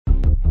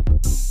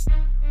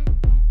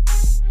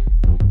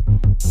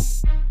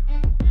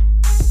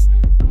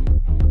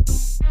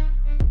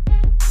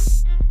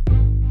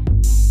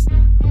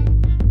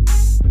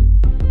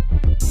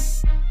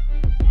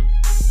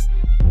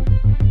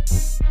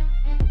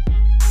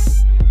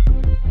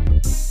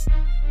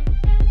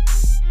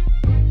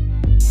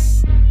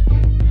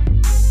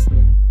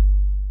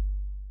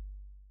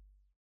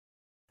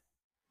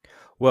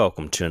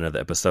Welcome to another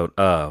episode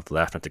of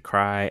Laugh Not to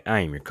Cry. I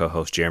am your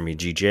co-host Jeremy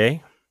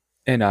GJ,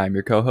 And I'm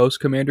your co-host,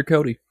 Commander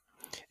Cody.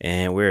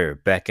 and we're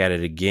back at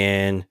it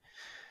again.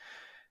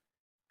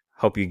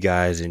 Hope you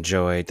guys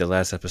enjoyed the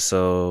last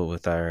episode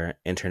with our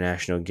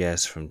international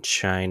guest from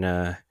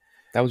China.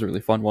 That was a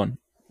really fun one.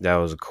 That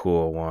was a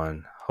cool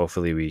one.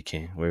 Hopefully we're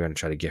going to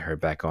try to get her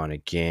back on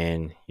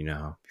again,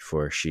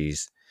 before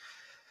she's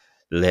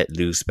let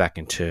loose back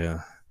into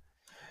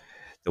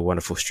the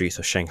wonderful streets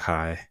of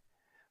Shanghai.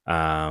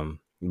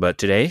 But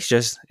today it's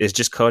just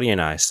Cody and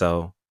I,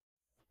 so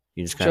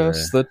you just kind of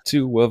Just the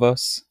two of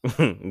us.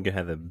 you can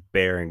have to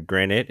bear and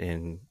grin it,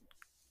 and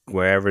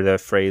wherever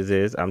that phrase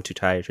is, I'm too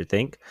tired to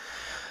think.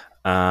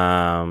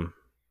 Cody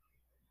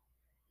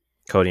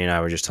and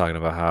I were just talking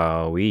about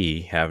how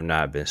we have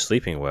not been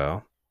sleeping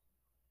well,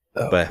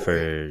 but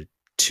for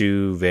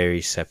two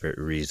very separate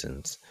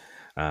reasons.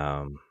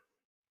 I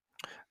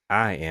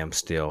am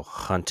still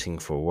hunting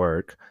for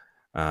work,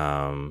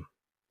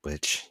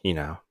 which,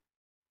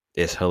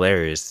 is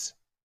hilarious.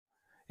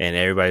 And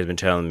everybody's been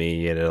telling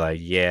me, they're like,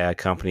 yeah,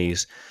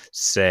 companies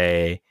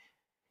say,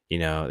 they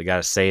got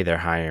to say they're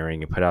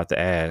hiring and put out the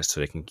ads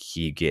so they can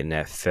keep getting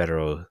that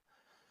federal,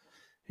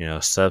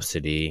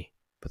 subsidy,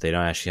 but they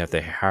don't actually have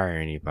to hire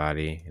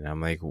anybody. And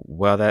I'm like,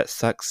 well, that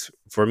sucks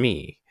for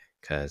me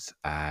because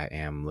I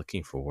am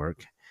looking for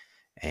work,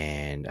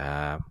 and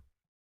my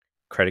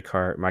credit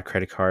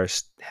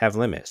cards have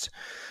limits.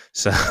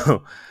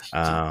 So,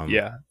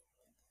 Yeah.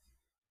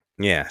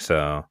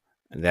 So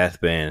that's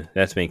been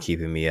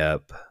keeping me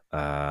up.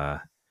 But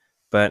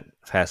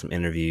I've had some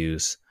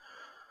interviews.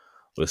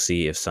 We'll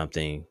see if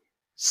something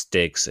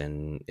sticks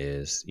and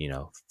is,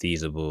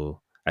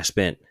 feasible. I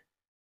spent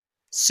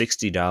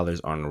 $60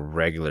 on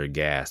regular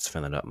gas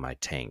filling up my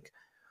tank,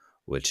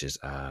 which is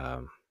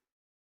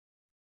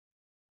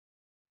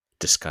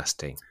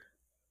disgusting.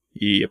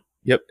 Yep.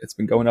 It's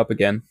been going up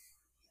again.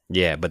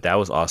 Yeah, but that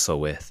was also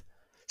with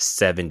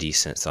 70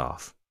 cents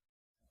off.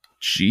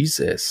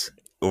 Jesus.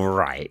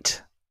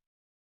 Right.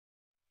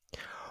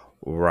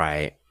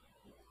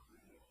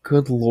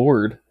 Good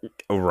Lord.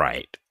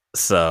 Right.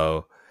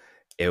 So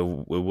it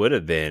would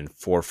have been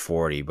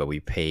 $4.40, but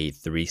we paid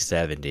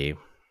 $3.70,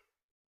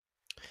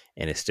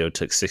 and it still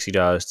took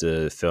 $60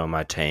 to fill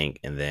my tank,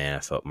 and then I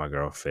filled my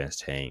girlfriend's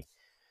tank,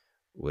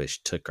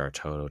 which took our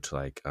total to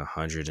like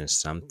 100 and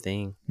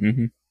something.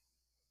 Mm-hmm.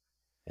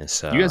 And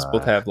so You guys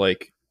both have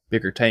like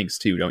bigger tanks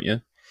too, don't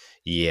you?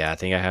 Yeah, I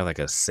think I have like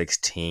a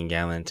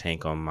 16-gallon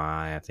tank on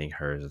mine. I think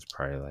hers is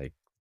probably like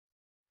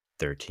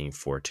 13,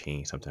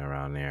 14, something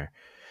around there.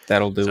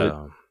 That'll do it.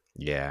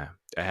 Yeah,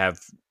 I have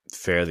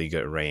fairly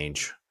good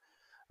range.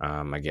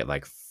 I get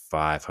like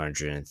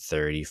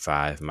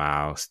 535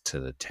 miles to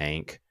the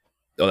tank.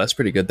 Oh, that's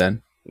pretty good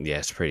then. Yeah,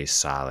 it's pretty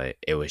solid.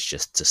 It was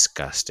just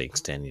disgusting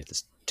standing at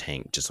this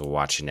tank, just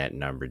watching that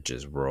number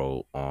just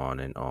roll on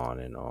and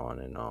on and on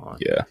and on.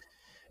 Yeah.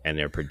 And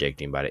they're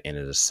predicting by the end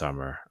of the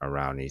summer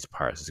around these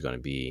parts is going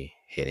to be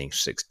hitting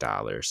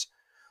 $6,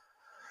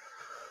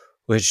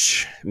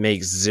 which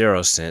makes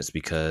 0 sense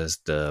because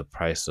the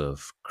price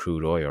of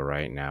crude oil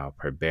right now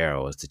per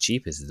barrel is the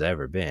cheapest it's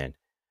ever been.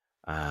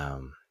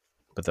 But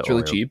It's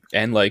really cheap,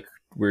 and like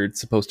we're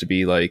supposed to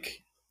be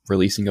like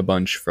releasing a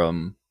bunch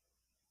from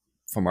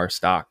our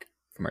stock,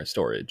 from our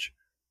storage,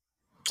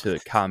 to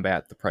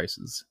combat the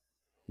prices.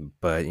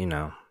 But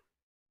the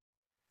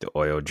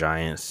oil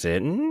giants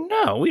said,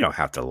 no, we don't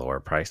have to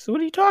lower prices.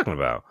 What are you talking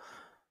about?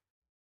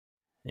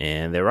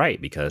 And they're right,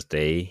 because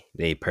they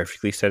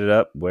perfectly set it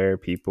up where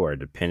people are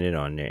dependent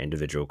on their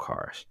individual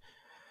cars.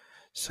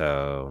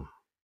 So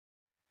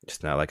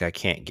it's not like I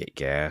can't get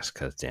gas,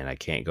 because then I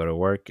can't go to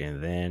work,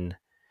 and then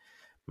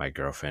my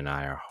girlfriend and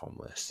I are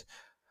homeless.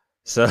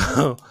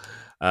 So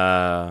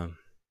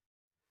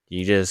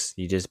you just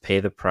pay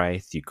the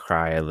price, you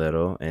cry a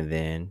little, and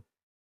then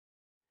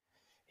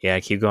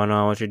keep going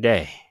on with your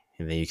day.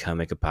 And then you come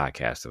make a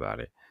podcast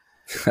about it.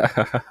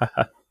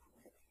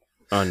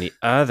 On the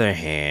other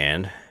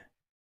hand,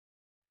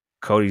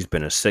 Cody's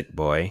been a sick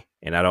boy,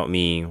 and I don't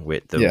mean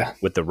with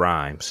the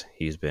rhymes.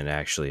 He's been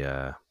actually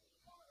I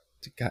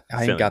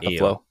ain't got the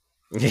flow.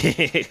 This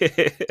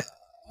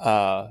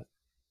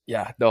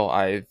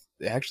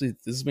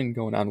has been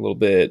going on a little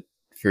bit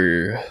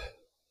for,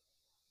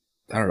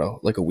 I don't know,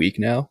 like a week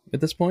now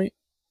at this point.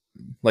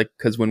 Like,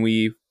 because when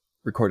we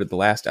recorded the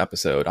last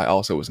episode, I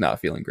also was not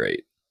feeling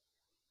great.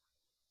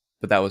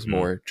 But that was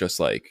more just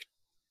like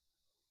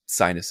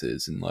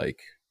sinuses and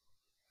like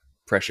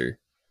pressure.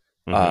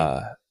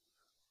 Mm-hmm.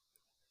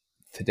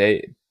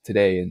 Today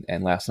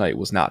and last night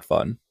was not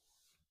fun.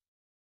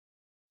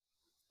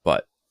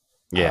 But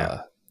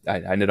I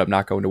ended up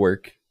not going to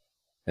work,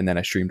 and then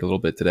I streamed a little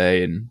bit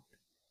today and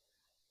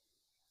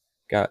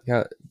got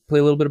play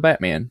a little bit of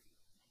Batman.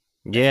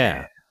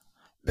 Yeah,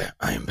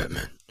 I am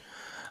Batman.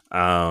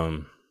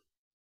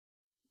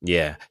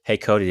 Yeah. Hey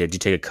Cody, did you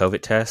take a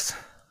COVID test?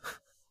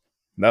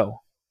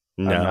 No,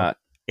 I'm not.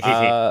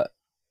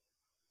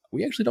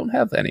 We actually don't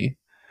have any.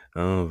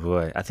 Oh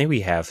boy, I think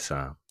we have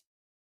some.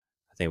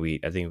 I think we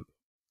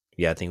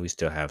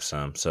still have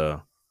some.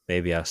 So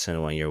Maybe I'll send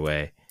one your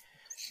way.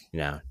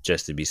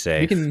 Just to be We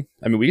safe. can.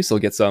 I mean, we can still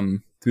get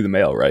some through the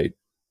mail, right?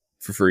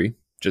 For free,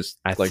 just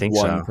I like think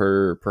one so.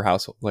 per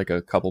household, like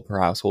a couple per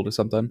household or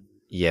something.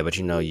 Yeah, but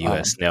U.S.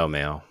 Um, snail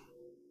mail.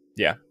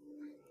 yeah,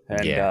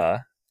 and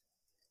Yeah.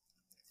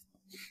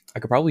 I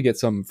could probably get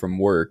some from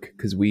work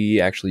because we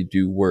actually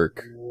do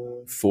work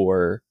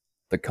for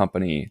the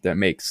company that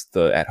makes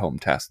the at-home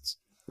tests,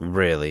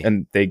 Really?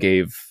 and they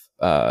gave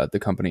the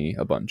company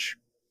a bunch.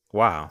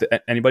 Wow.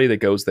 Anybody that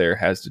goes there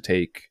has to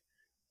take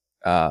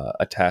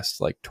a test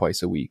like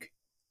twice a week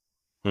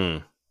Hmm.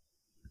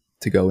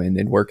 to go in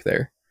and work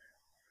there.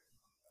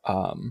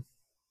 Um,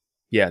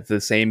 yeah,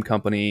 the same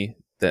company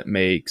that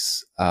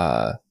makes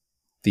the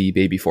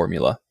baby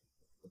formula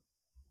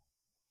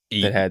that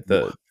E- had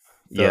the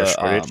the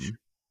shortage?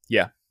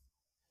 yeah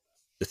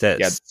Is that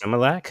yeah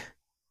Similac?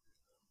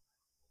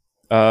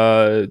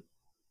 uh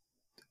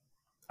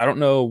I don't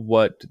know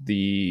what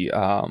the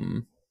I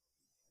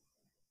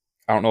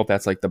don't know if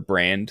that's like the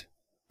brand,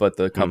 but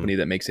the Hmm. company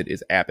that makes it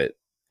is Abbott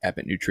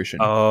Nutrition.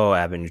 Oh,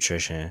 Abbott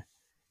Nutrition. Mhm.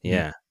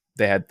 Yeah.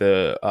 They had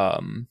the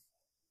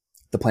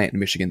plant in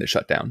Michigan that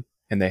shut down,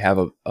 and they have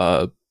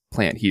a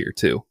plant here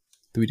too.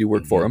 Do we do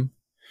work for Hmm. them?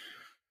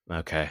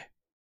 Okay.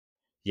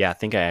 Yeah, I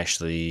think I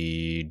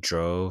actually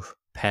drove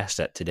past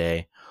that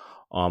today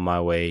on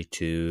my way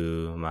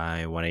to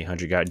my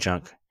 1-800 Got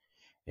Junk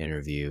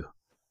interview.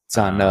 It's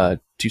on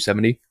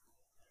 270.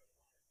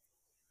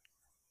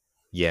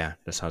 Yeah,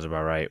 that sounds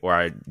about right. Or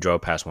I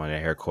drove past one of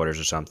their headquarters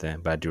or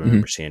something, but I do Mm-hmm.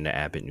 remember seeing the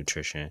Abbott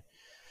Nutrition.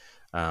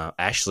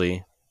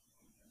 Actually,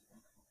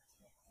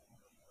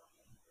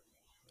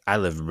 I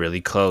live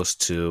really close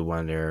to one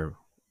of their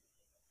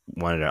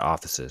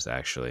offices.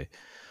 Actually,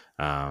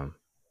 um,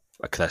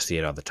 because I see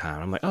it all the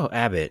time. I'm like, oh,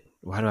 Abbott.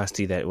 Why do I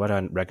see that? Why do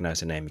I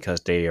recognize the name?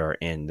 Because they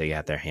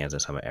got their hands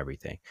on some of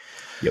everything.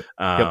 Yep.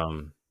 Yep.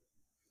 Um,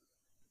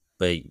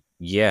 but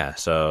yeah,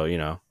 so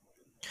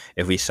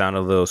if we sound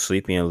a little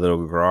sleepy and a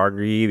little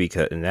groggy,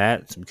 and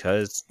that's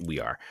because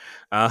we are.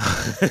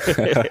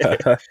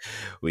 Uh,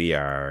 we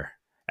are,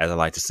 as I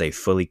like to say,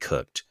 fully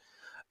cooked.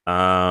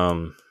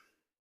 Um,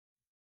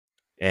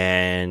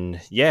 and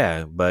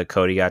yeah, but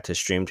Cody got to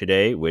stream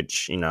today,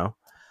 which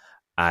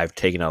I've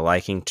taken a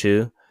liking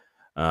to.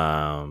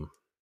 Um,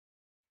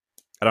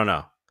 I don't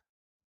know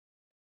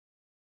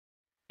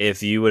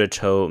if you would have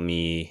told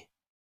me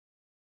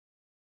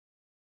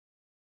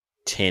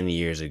 10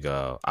 years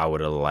ago, I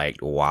would have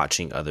liked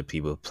watching other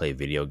people play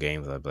video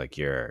games. I'd be like,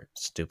 "You're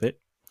stupid.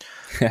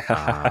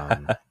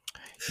 Um,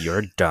 you're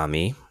a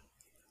dummy,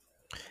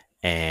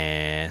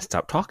 and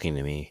stop talking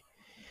to me."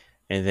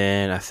 And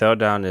then I fell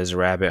down this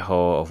rabbit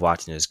hole of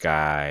watching this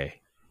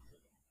guy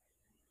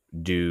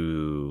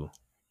do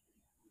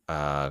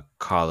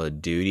Call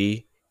of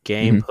Duty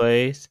Mhm.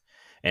 gameplays.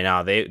 And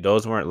now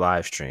those weren't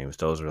live streams;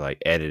 those were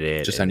like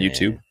edited Just and on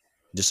YouTube. then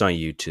just on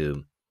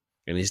YouTube.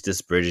 And he's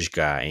this British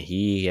guy, and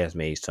he has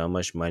made so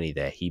much money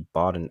that he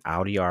bought an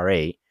Audi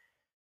R8.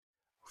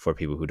 For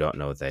people who don't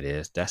know what that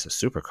is, that's a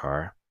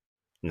supercar.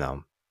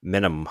 No,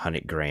 minimum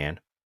 100 grand.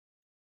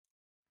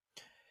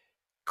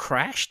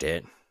 Crashed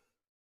it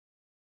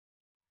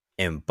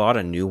and bought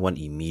a new one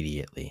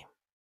immediately.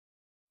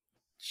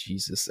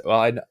 Jesus.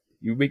 Well,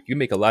 you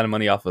make a lot of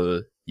money off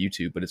of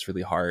YouTube, but it's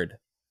really hard.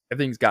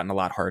 Everything's gotten a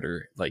lot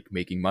harder, like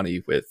making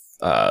money with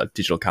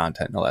digital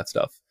content and all that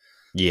stuff.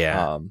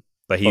 Yeah, Um,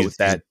 but but he's, with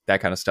he's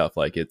that kind of stuff,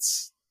 like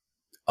it's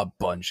a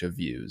bunch of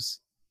views.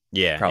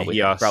 yeah, and Probably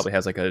he also probably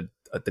has like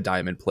the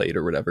diamond plate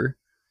or whatever.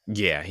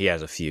 yeah he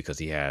has a few because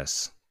he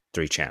has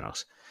 3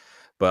 channels.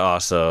 But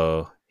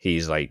also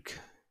he's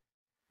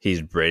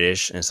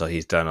British, and so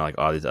he's done like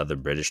all these other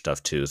British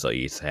stuff too. So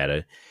he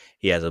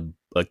has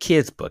a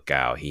kids book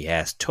out. He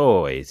has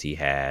toys. He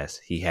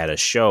had a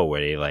show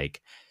where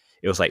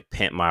it was like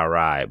Pimp My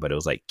Ride, but it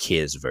was like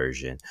kids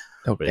version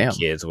Oh where the damn!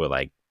 kids would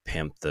like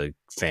pimp the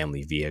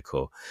family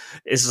vehicle.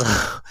 It's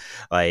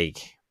like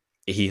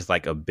he's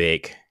like a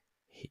big.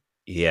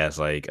 He has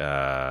like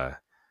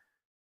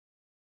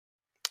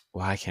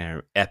why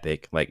can't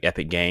Epic, like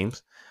Epic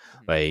Games,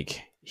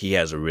 like he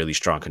has a really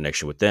strong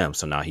connection with them.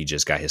 So now he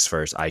just got his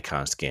first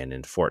icon skin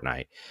in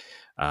Fortnite.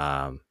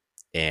 Um,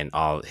 and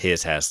all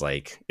his has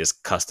like is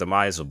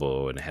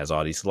customizable and it has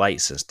all these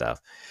lights and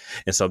stuff.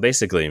 And so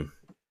basically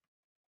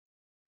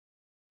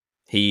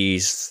I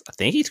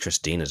think he's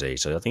Christina's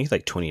age. So I think he's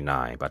like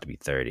 29, about to be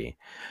 30.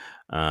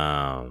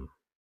 Um,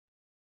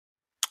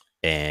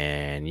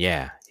 and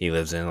yeah, he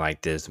lives in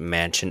like this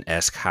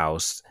mansion-esque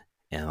house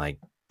in like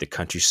the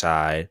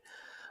countryside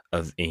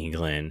of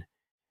England,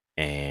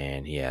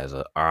 and he has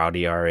a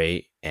Audi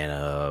R8 and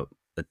a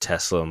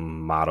Tesla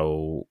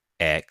Model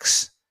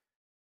X.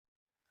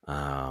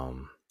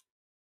 Um,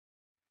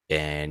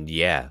 and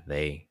yeah,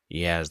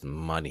 he has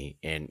money,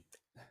 and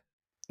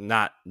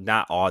not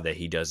all that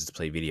he does is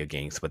play video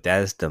games, but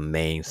that is the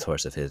main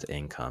source of his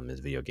income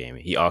is video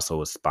gaming. He also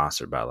was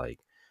sponsored by like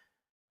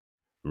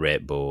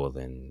Red Bull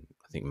and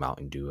I think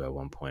Mountain Dew at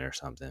one point or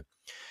something.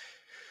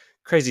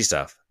 Crazy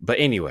stuff. But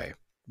anyway,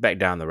 back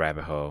down the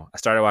rabbit hole. I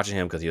started watching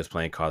him because he was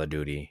playing Call of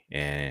Duty,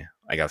 and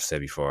like I've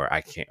said before,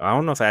 I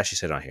don't know if I actually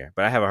said it on here,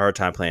 but I have a hard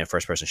time playing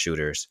first person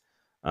shooters.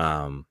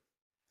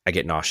 I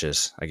get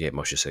nauseous. I get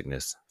motion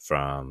sickness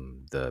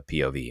from the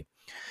POV.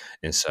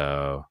 And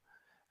so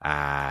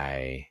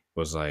I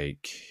was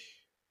like,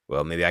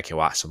 well, maybe I can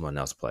watch someone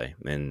else play.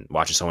 And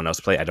watching someone else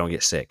play, I don't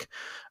get sick,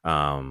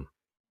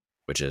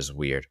 which is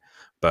weird.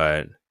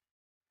 But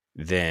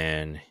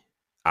then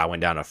I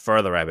went down a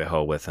further rabbit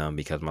hole with him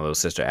because my little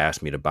sister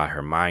asked me to buy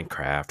her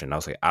Minecraft. And I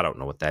was like, I don't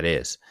know what that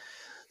is.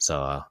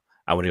 So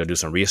I went to go do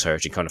some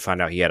research and come to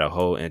find out he had a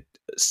whole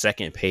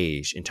second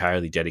page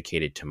entirely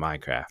dedicated to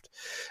Minecraft.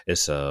 And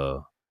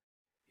so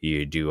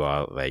you do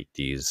all like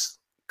these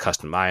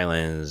custom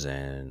islands,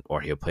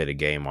 or he'll play the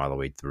game all the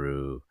way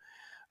through.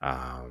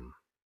 And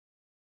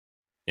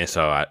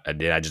so I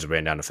did. I just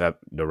ran down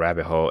the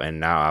rabbit hole, and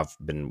now I've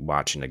been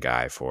watching the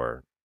guy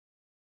for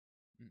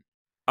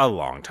a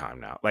long time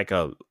now, like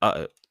an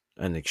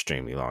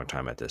extremely long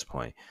time at this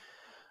point.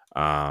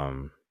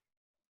 And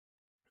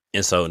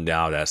so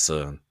now that's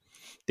a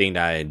thing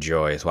that I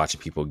enjoy, is watching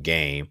people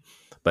game.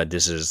 But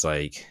this is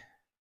like,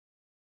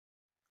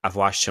 I've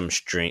watched him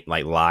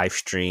live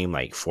stream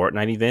like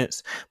Fortnite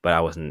events, but I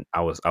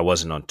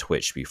wasn't on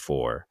Twitch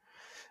before.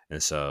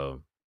 And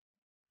so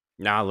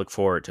now I look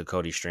forward to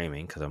Cody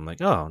streaming because I'm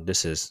like, oh,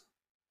 this is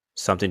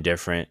something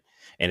different.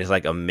 And it's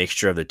like a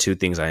mixture of the two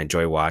things I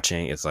enjoy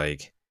watching. It's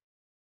like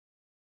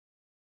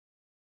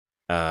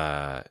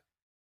live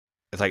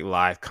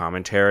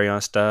commentary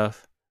on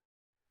stuff,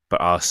 but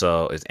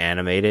also it's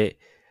animated.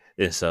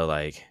 And so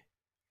like,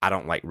 I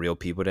don't like real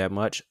people that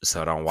much,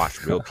 so I don't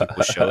watch real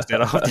people shows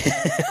that often.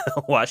 I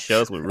don't watch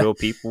shows with real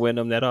people in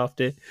them that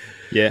often.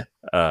 Yeah.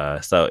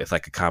 So it's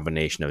like a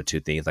combination of the two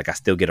things. Like I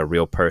still get a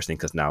real person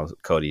because now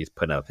Cody's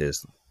putting up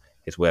his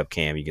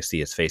webcam. You can see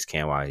his face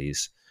cam while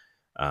he's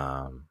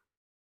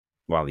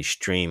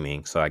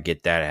streaming. So I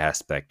get that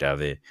aspect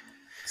of it.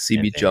 See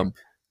me jump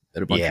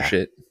at a bunch of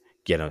shit.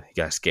 He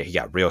got scared. He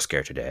got real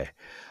scared today.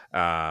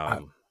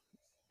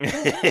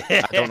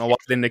 I don't know why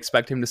I didn't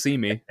expect him to see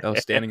me. I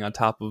was standing on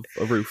top of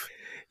a roof.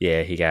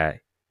 Yeah, he got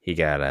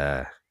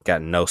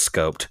no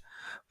scoped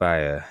by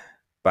a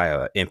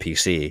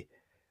NPC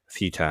a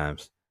few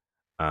times.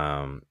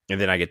 And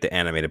then I get the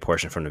animated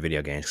portion from the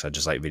video games because I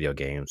just like video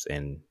games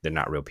and they're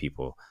not real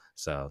people,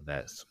 so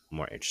that's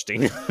more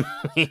interesting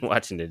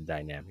watching the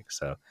dynamics.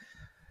 So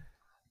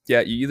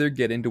yeah, you either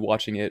get into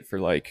watching it for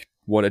like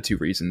one of two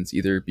reasons: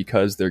 either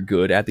because they're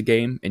good at the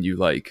game and you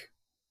like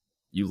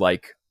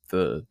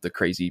the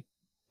crazy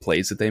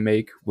plays that they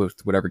make with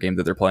whatever game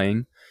that they're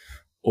playing,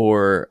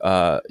 or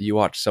you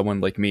watch someone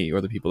like me or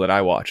the people that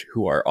I watch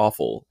who are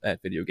awful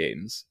at video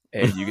games,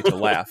 and you get to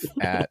laugh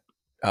at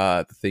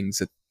the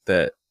things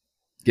that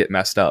get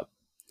messed up.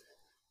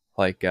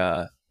 Like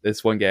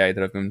this one guy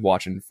that I've been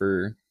watching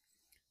for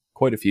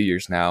quite a few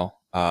years now.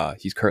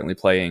 He's currently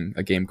playing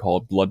a game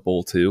called Blood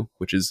Bowl 2,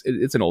 which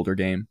it's an older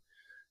game,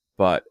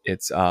 but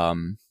it's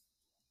like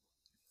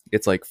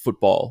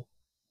football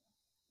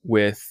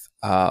with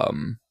a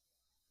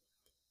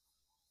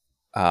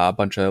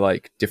bunch of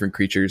like different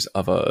creatures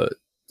of a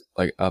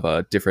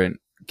different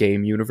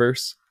game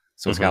universe.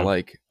 So it's got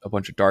like a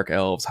bunch of dark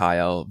elves, high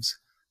elves,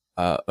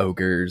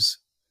 ogres,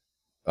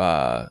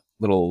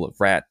 little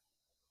rat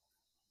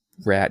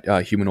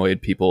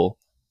humanoid people,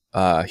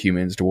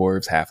 humans,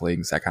 dwarves,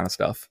 halflings, that kind of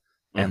stuff.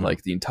 And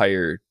like the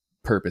entire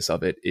purpose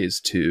of it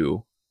is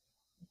to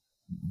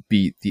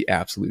beat the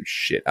absolute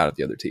shit out of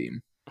the other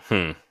team.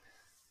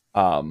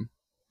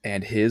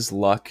 And his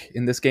luck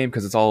in this game,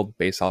 because it's all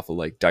based off of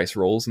like dice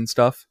rolls and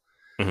stuff,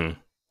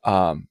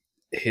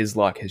 his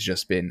luck has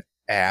just been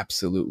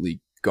absolutely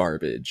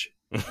garbage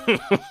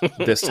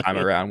this time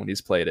around when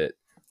he's played it.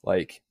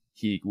 Like,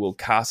 he will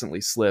constantly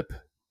slip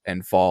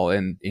and fall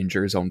and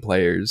injure his own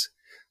players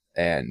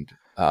and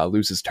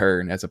lose his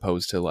turn, as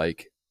opposed to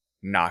like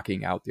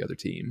knocking out the other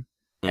team.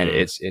 And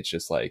it's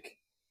just like,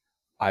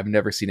 I've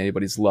never seen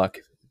anybody's luck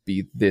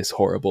be this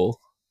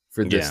horrible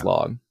for this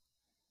long.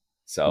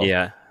 So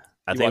yeah,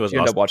 I think you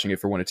end up watching it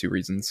for one of two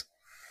reasons.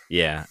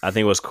 Yeah, I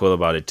think what's cool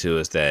about it too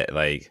is that,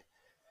 like,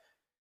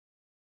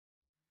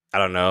 I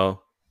don't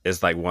know,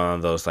 it's like one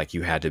of those like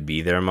you had to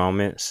be there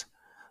moments.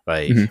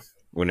 Like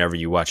whenever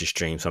you watch a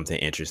stream, something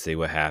interesting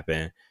would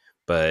happen.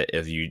 But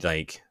if you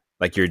like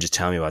you're just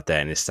telling me about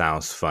that and it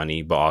sounds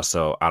funny, but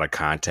also out of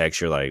context,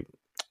 you're like,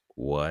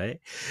 what?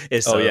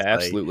 And so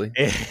absolutely.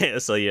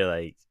 So you're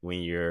like,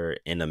 when you're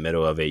in the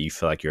middle of it, you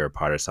feel like you're a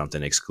part of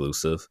something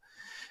exclusive.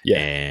 Yeah.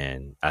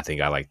 And I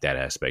think I like that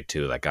aspect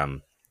too. Like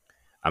I'm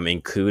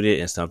included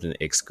in something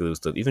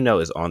exclusive, even though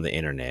it's on the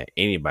internet.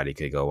 Anybody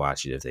could go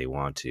watch it if they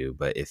want to,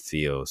 but it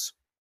feels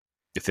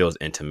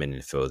intimate and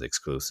it feels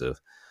exclusive.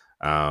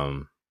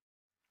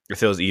 It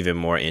feels even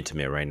more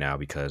intimate right now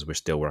because we're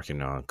still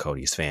working on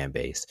Cody's fan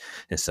base,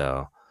 and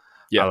so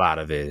a lot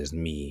of it is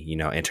me,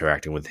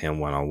 interacting with him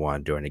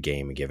one-on-one during the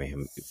game and giving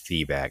him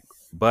feedback.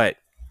 But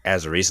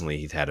as of recently,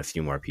 he's had a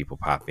few more people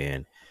pop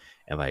in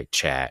and like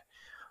chat.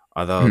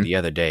 Although the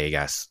other day,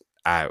 guys,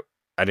 I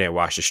didn't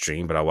watch the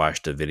stream, but I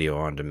watched the video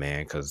on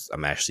demand because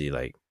I'm actually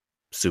like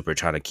super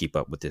trying to keep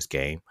up with this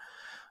game.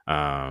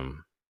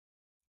 Um,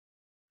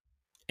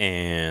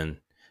 and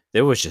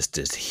there was just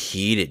this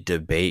heated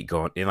debate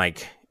going. And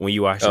like when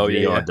you watch the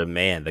video on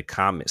demand, the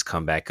comments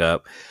come back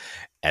up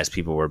as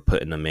people were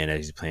putting them in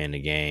as he's playing the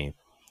game.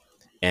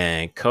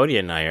 And Cody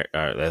and I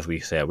are, as we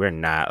said, we're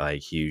not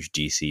like huge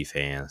DC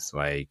fans.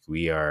 Like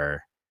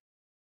we're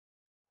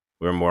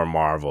more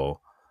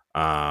Marvel.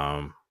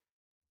 But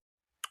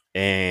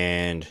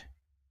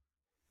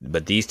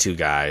these two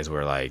guys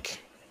were like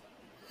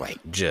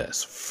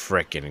just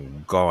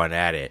freaking going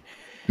at it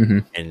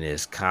in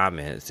his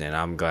comments, and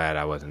I'm glad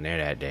I wasn't there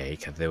that day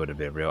because it would have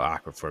been real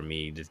awkward for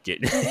me just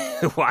getting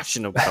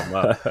watching them come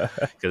up,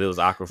 because it was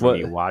awkward for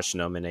me watching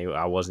them, and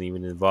I wasn't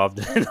even involved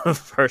in the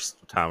first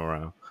time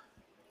around.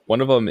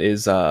 One of them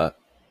is my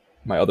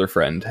other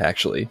friend,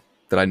 actually,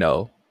 that I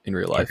know in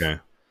real life. Okay.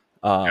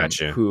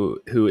 Gotcha.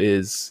 Who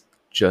is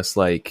just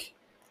like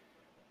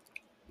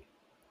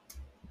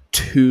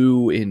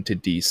too into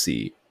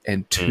DC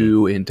and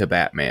too into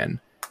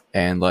Batman,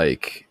 and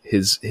like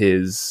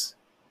he's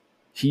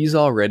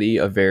already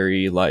a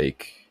very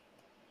like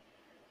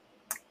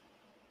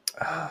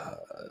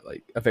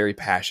a very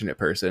passionate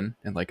person,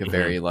 and like a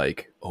very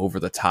like over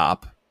the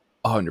top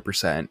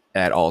 100%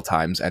 at all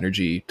times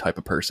energy type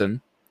of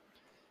person.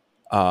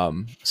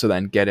 So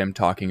then get him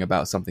talking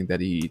about something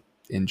that he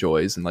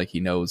enjoys and like he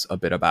knows a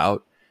bit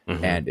about,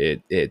 and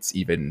it's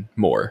even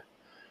more.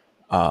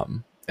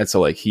 And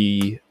so like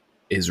he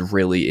is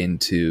really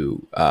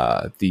into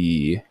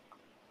the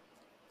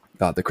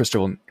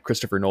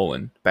Christopher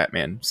Nolan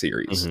Batman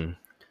series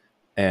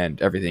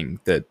and everything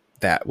that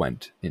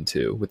went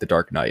into with the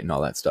Dark Knight and all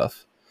that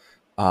stuff.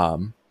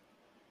 And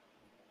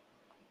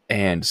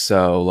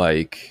so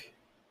like,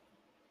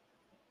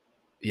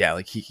 yeah,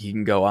 like he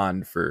can go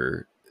on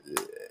for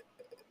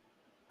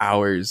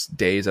hours,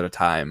 days at a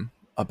time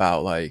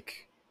about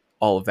like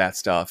all of that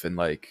stuff, and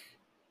like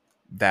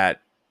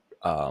that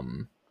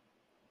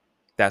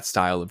that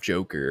style of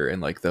Joker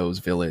and like those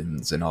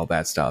villains and all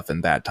that stuff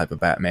and that type of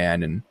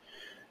Batman. And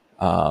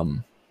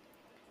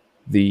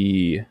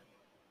the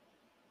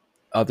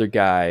other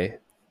guy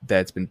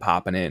that's been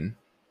popping in,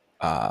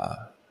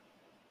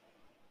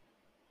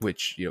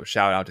 which, you know,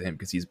 shout out to him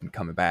because he's been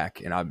coming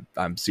back, and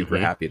I'm super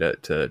happy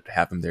to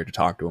have him there to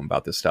talk to him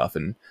about this stuff.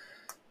 And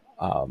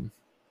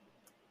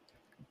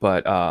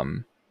but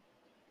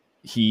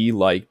he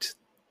liked,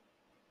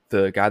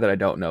 the guy that I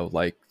don't know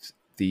liked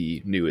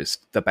the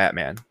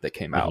Batman that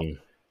came out,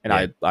 and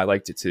I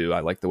liked it too.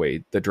 I liked the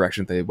way, the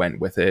direction they went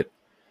with it.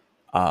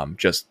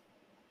 Just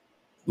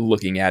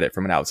looking at it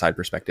from an outside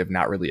perspective,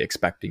 not really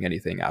expecting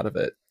anything out of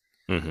it.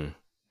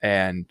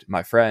 And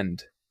my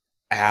friend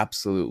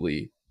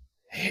absolutely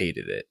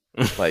hated it.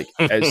 Like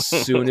as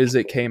soon as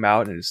it came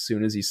out and as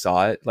soon as he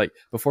saw it, like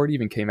before it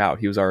even came out,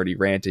 he was already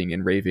ranting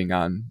and raving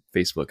on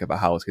Facebook about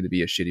how it's going to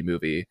be a shitty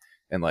movie,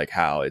 and like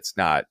how it's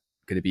not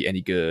going to be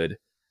any good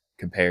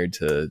compared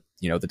to,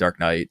 you know, the Dark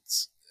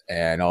Knights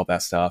and all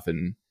that stuff.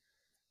 And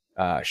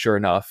sure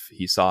enough,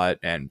 he saw it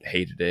and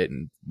hated it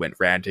and went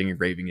ranting and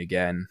raving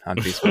again on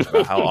Facebook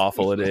about how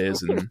awful it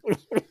is.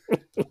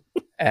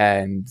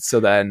 And so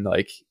then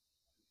like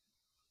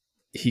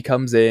he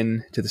comes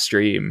in to the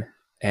stream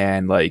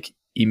and like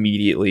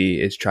immediately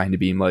is trying to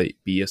be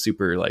a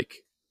super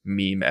like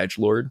meme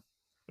edgelord,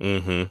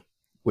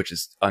 which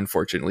is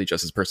unfortunately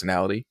just his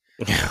personality.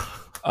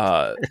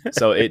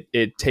 So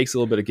it takes a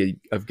little bit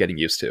of getting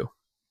used to.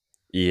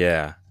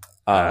 Yeah.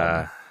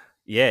 But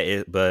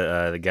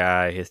the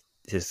guy,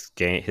 his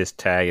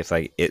tag is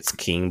like It's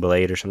King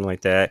Blade or something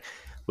like that,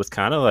 was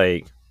kind of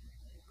like,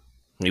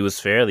 he was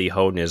fairly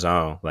holding his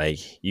own. Like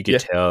you could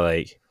tell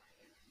like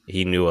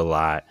he knew a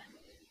lot,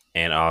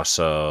 and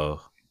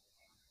also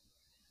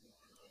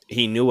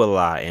he knew a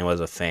lot and was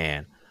a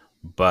fan,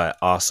 but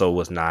also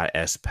was not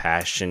as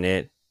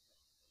passionate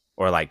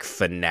or like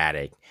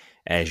fanatic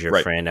as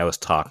your friend that was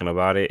talking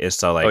about it. And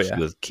so like he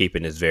was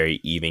keeping this very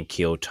even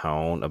keel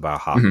tone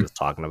about how he was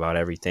talking about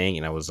everything.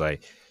 And I was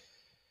like,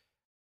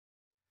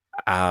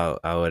 I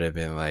would have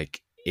been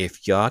like,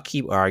 if y'all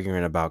keep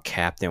arguing about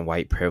Captain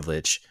White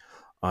Privilege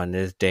on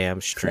this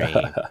damn stream,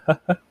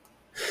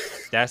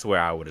 that's where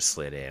I would have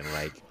slid in.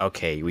 Like,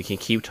 okay, we can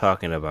keep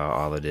talking about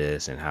all of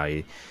this and how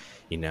you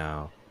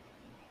know,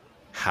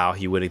 how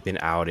he would have been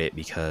outed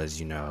because,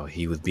 you know,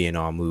 he was being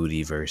all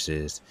moody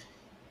versus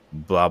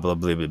blah, blah,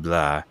 blah, blah,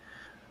 blah.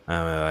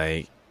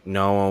 Like,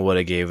 no one would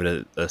have gave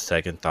it a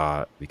second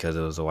thought because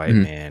it was a white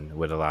man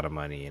with a lot of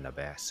money in a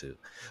bath suit.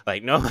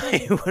 Like,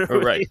 nobody would have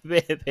really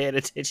been paying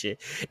attention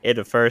in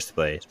the first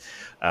place.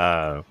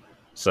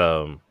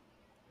 So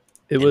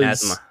it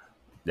was,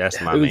 that's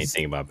my main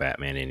thing about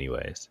Batman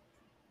anyways.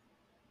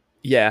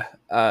 Yeah.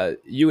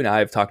 You and I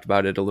have talked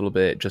about it a little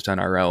bit just on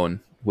our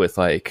own with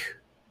like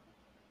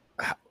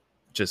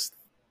just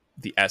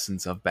the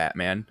essence of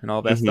Batman and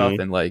all that stuff.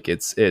 And like,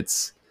 it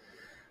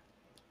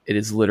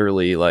is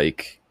literally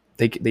like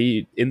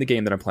they in the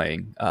game that I'm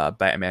playing,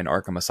 Batman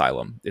Arkham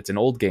Asylum. It's an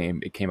old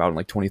game. It came out in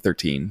like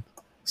 2013.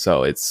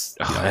 So it's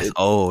that's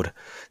old.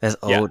 That's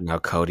old now,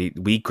 Cody.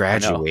 We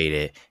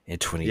graduated in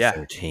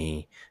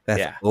 2013.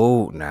 That's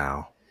old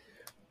now.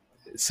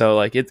 So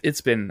like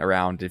it's been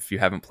around. If you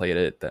haven't played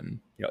it,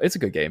 then it's a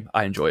good game.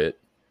 I enjoy it.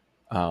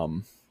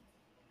 Um,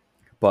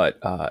 but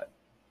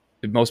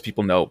most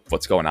people know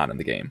what's going on in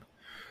the game.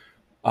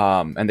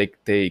 And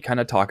they kind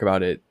of talk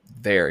about it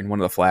there in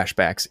one of the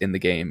flashbacks in the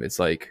game. It's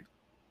like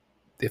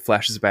it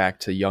flashes back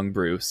to young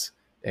Bruce,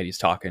 and he's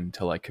talking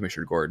to like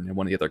Commissioner Gordon, and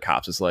one of the other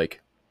cops is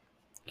like,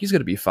 "He's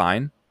gonna be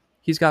fine.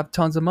 He's got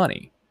tons of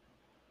money.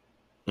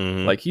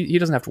 Mm-hmm. Like he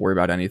doesn't have to worry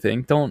about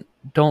anything. Don't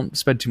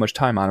spend too much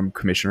time on him,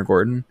 Commissioner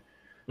Gordon.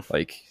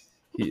 Like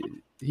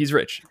he's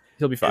rich.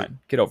 He'll be fine.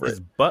 Get over His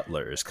it."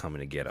 butler is coming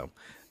to get him.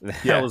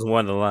 That Yeah, was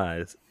one of the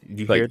lines. Did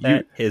you hear like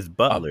that? His a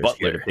butler is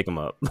here to butler. pick him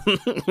up.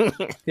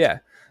 Yeah,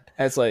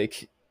 it's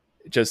like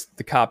just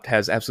the cop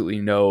has absolutely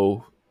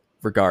no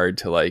regard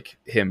to like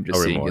him No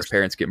just seeing his remorse.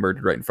 parents get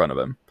murdered right in front of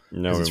him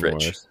No because he's rich.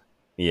 remorse.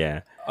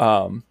 Yeah.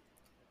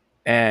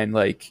 And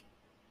like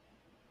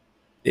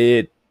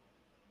it,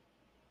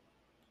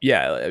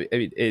 yeah, I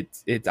mean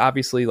it's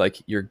obviously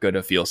like you're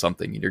gonna feel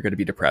something and you're gonna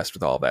be depressed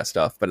with all that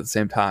stuff, but at the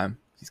same time,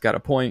 he's got a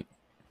point.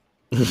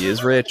 He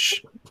is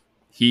rich.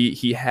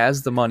 He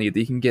has the money that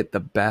he can get the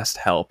best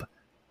help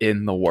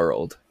in the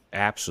world.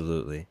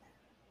 Absolutely.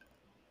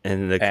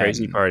 And the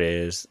crazy And part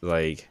is,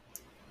 like,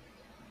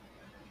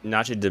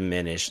 not to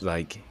diminish,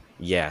 like,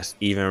 yes,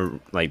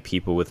 even like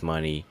people with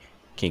money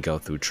can go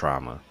through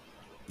trauma.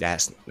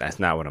 That's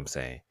not what I'm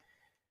saying.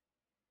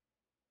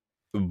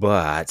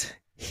 But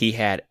he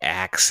had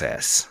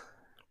access.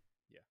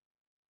 Yeah.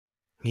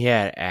 He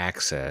had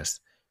access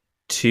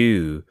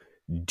to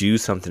do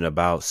something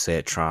about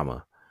said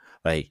trauma.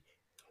 Like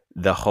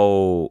the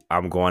whole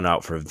 "I'm going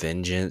out for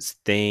vengeance"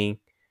 thing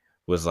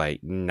was like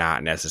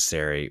not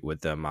necessary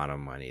with the amount of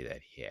money that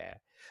he had.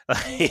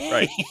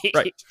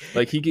 right.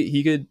 Like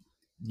he could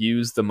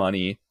use the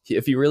money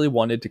if he really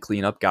wanted to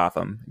clean up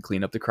Gotham and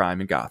clean up the crime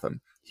in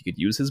Gotham. He could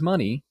use his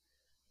money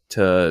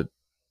to,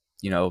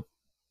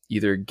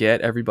 either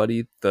get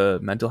everybody the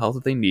mental health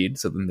that they need,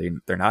 so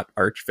then they're not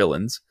arch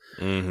villains,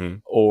 Mm-hmm.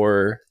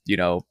 or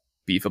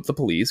beef up the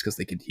police because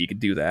he could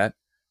do that,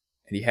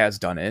 and he has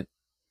done it.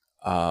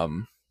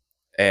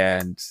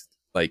 And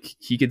like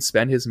he could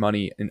spend his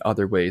money in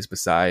other ways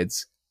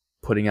besides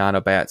putting on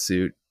a bat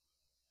suit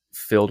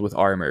filled with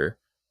armor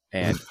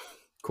and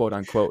quote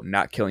unquote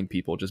not killing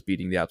people, just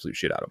beating the absolute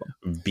shit out of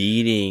them.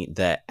 Beating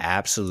the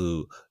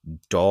absolute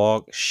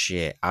dog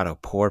shit out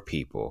of poor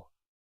people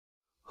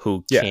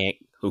who Yeah. can't,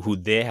 who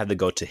then have to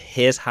go to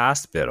his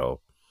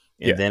hospital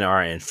and then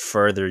are in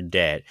further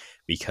debt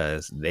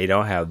because they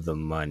don't have the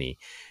money,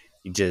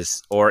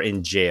 or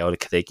in jail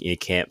because they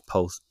can't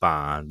post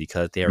bond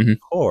because they're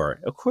poor.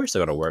 Of course,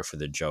 they're gonna work for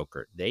the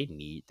Joker. They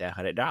need that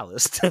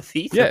 $100 to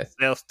feed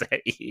themselves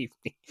that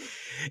evening.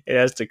 And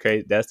that's the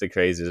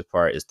craziest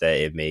part, is that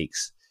it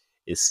makes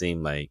it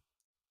seem like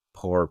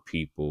poor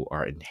people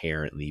are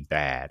inherently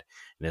bad,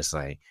 and it's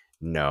like,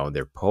 no,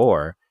 they're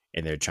poor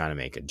and they're trying to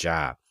make a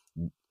job.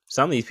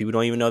 Some of these people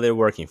don't even know they're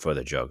working for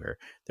the Joker.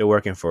 They're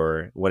working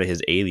for one of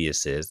his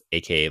aliases,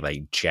 aka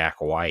like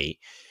Jack White,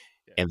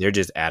 and they're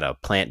just at a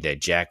plant that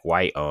Jack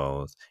White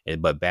owns.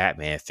 But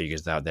Batman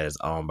figures out that it's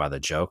owned by the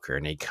Joker,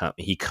 and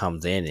he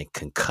comes in and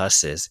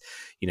concusses,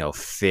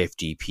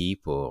 50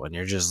 people, and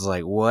they're just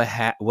like,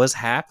 what's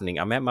happening?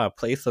 I'm at my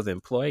place of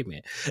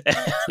employment.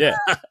 Yeah,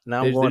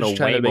 now I'm going to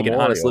trying to Wayne make an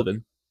honest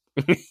Memorial.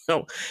 living.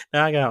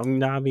 Now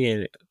I'm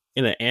being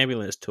in an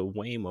ambulance to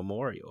Wayne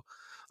Memorial.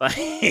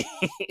 Like,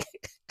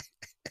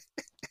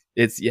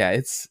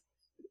 it's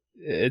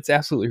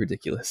absolutely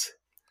ridiculous.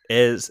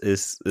 It's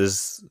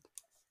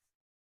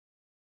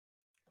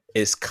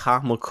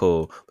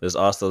comical, but it's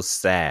also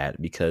sad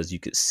because you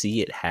could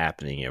see it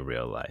happening in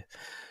real life.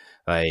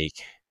 Like,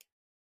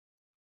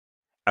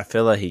 I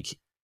feel like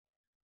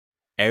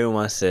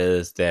everyone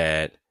says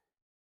that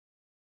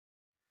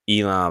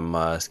Elon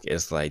Musk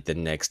is like the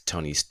next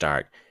Tony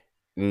Stark.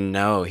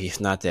 No, he's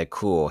not that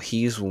cool.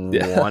 He's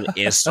one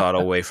insult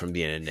away from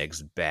being the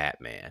next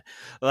Batman.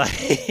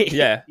 Like,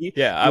 yeah,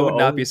 I would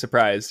not be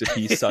surprised if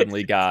he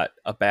suddenly got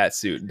a bat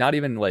suit. Not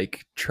even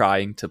like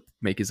trying to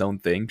make his own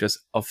thing, just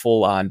a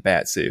full-on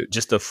bat suit.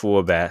 Just a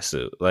full bat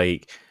suit.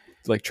 Like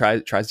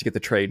tries to get the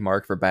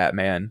trademark for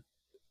Batman,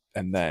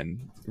 and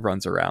then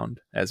runs around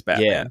as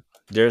Batman. Yeah,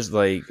 there's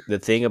like, the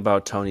thing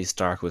about Tony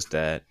Stark was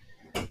that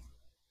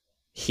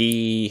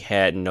he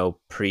had no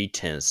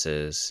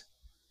pretenses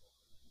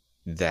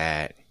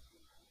that,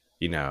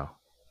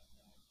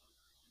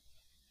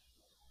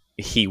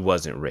 he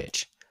wasn't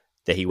rich,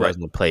 that he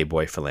wasn't a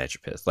playboy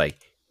philanthropist. Like,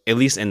 at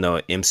least in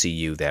the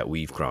MCU that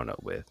we've grown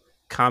up with.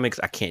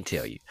 Comics, I can't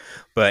tell you.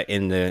 But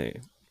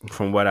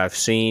from what I've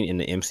seen in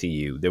the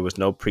MCU, there was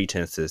no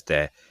pretenses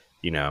that,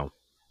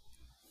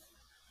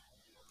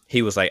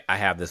 he was like, I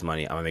have this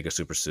money, I'm gonna make a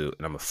super suit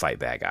and I'm gonna fight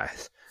bad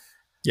guys.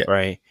 Yeah.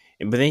 Right?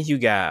 But then you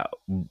got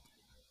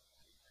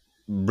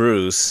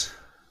Bruce,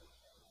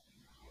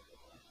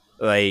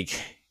 like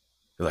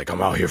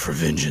I'm out here for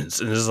vengeance,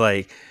 and it's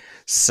like,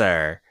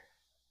 sir,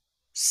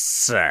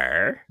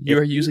 you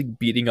are using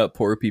beating up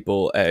poor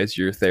people as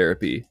your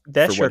therapy.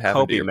 That's for your what happened to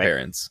coping your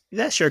parents.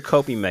 That's your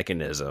coping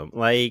mechanism.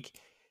 Like,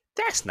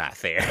 that's not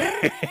fair.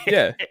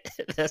 Yeah,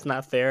 That's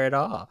not fair at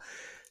all.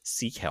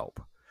 Seek help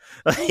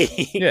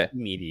yeah.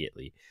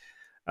 immediately.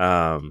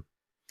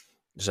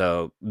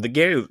 So the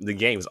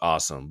game is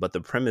awesome, but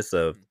the premise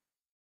of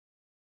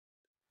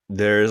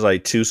there's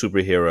like two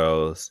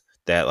superheroes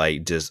that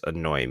like just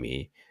annoy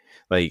me,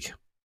 like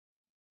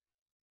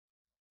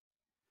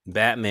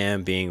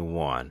Batman being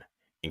one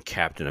and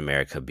Captain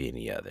America being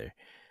the other.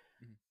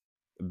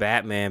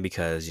 Batman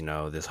because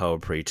this whole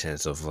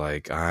pretense of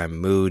like I'm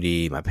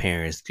moody, my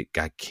parents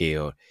got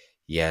killed.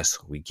 Yes,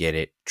 we get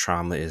it.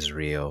 Trauma is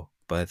real,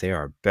 but there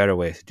are better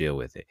ways to deal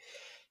with it.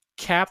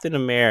 Captain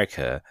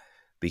America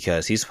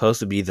because he's supposed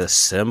to be the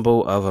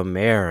symbol of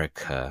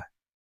America,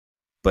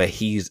 but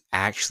he's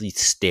actually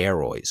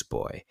steroids,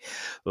 boy.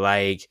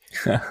 Like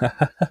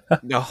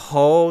the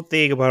whole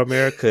thing about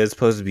America is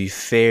supposed to be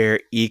fair,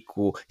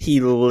 equal. He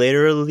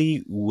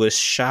literally was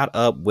shot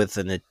up with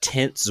an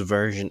intense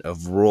version of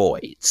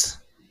roids.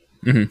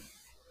 Mhm.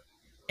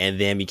 And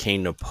then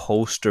became the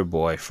poster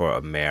boy for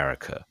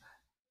America.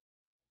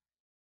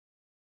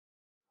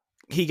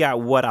 He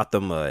got what out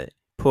the mud?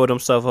 Pulled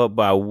himself up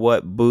by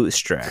what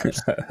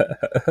bootstraps?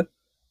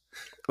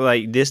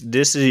 Like this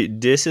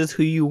is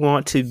who you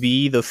want to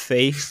be the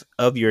face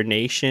of your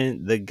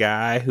nation? The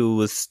guy who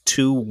was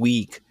too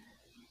weak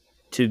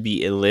to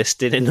be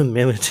enlisted in the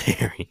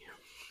military.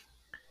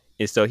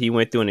 And so he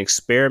went through an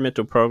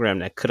experimental program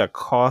that could have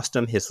cost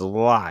him his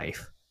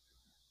life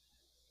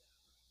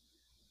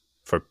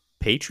for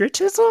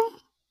patriotism?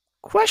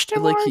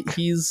 Question Like mark?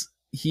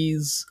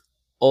 he's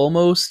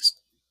almost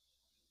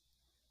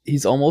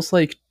he's almost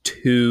like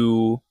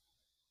too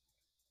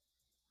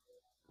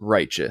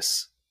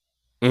righteous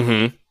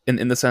Mm-hmm.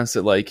 in the sense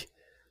that like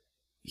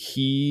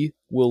he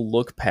will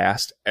look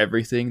past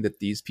everything that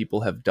these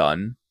people have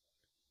done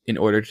in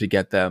order to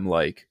get them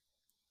like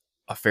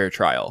a fair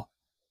trial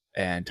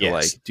and to Yes.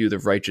 like do the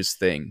righteous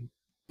thing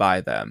by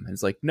them. And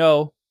it's like,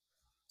 no,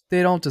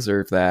 they don't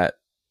deserve that.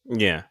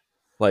 Yeah.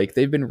 Like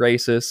they've been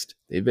racist,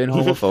 they've been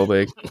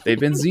homophobic, they've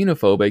been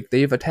xenophobic,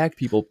 they've attacked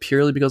people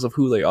purely because of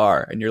who they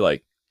are. And you're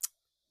like,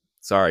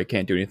 sorry,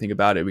 can't do anything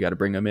about it. We got to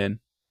bring them in.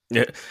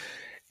 Yeah.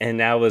 And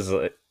that was,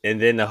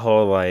 and then the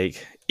whole like,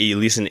 at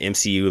least in the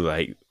MCU,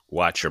 like,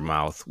 watch your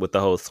mouth with the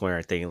whole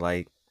swearing thing.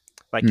 Like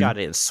y'all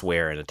didn't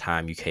swear in the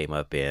time you came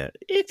up in.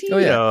 If you Oh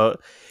yeah, know,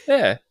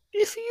 yeah.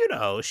 if you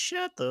know,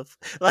 shut the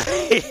like.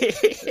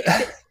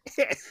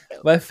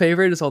 My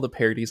favorite is all the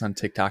parodies on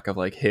TikTok of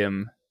like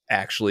him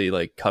actually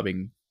like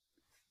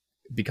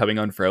becoming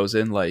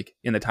unfrozen, like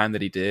in the time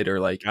that he did,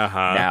 or like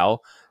Uh-huh. now,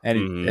 and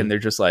Mm-hmm. and they're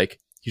just like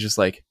he's just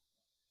like,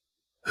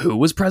 who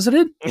was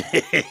president?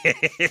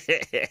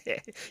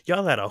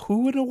 Y'all had a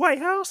who in the White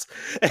House?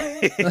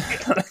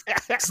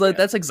 So like,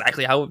 that's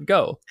exactly how it would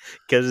go.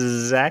 Because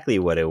exactly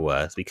what it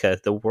was.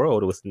 Because the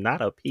world was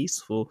not a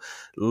peaceful,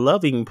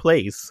 loving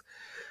place.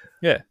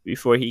 Yeah,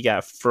 Before he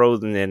got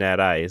frozen in that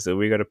ice. So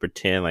we're gonna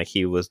pretend like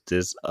he was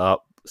this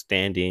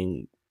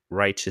upstanding,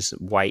 righteous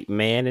white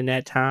man in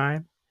that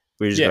time.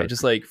 We're just yeah. gonna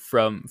Just like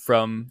from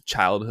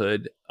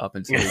childhood up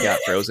until he got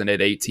frozen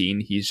at 18,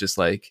 he's just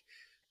like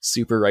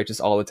super righteous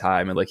all the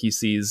time, and like he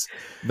sees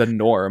the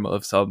norm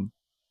of some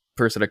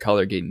person of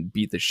color getting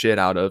beat the shit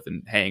out of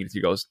and hanged. He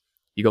goes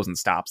and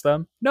stops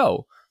them.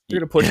 No, they're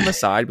gonna push him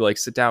aside, be like,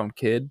 sit down,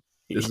 kid.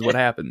 This is what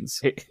happens.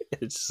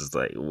 It's just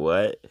like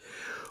what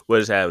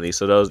is happening?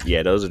 So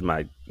those are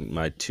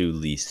my two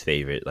least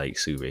favorite like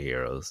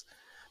superheroes.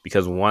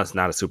 Because one's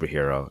not a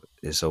superhero,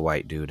 it's a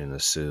white dude in a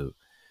suit.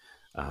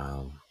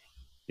 Um,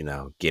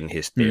 getting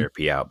his Mm-hmm.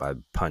 therapy out by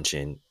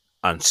punching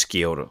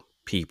unskilled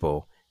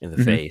people in the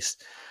Mm-hmm. face.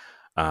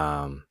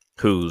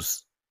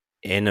 Whose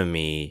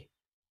enemy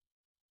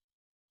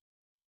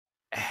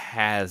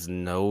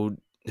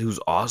who's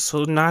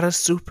also not a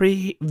super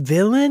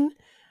villain.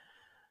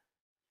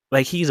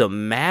 Like he's a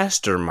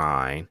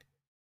mastermind,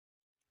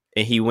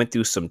 and he went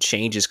through some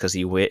changes because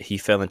he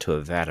fell into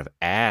a vat of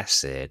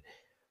acid,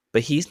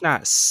 but he's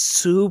not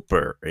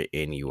super in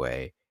any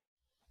way.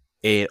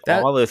 And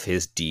That all of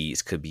his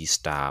deeds could be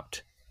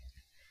stopped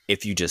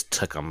if you just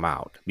took him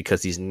out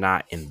because he's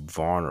not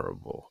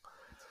invulnerable.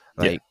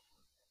 yeah, Like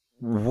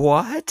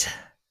what?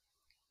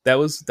 that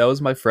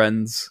was my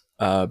friend's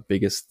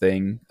biggest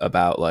thing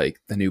about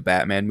like the new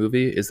Batman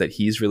movie is that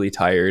he's really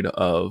tired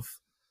of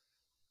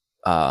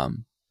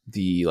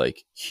the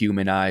like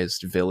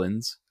humanized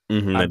villains I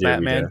on did read that.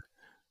 Batman.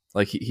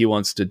 Like he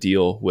wants to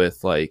deal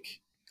with like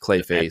The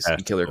Clayface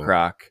and Killer fantastical.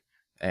 Croc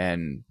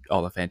and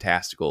all the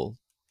fantastical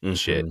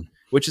shit, Mhm.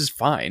 which is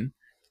fine.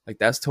 Like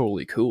that's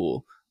totally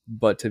cool.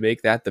 But to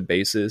make that the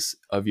basis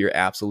of your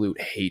absolute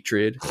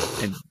hatred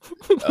and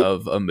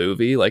of a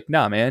movie, like,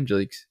 nah, man,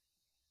 like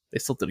they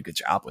still did a good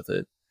job with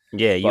it.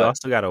 Yeah, you But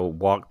also got to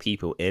walk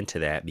people into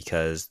that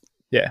because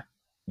yeah,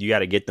 you got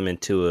to get them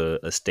into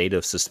a state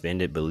of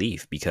suspended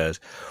belief because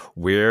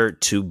we're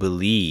to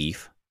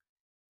believe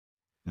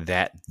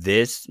that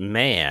this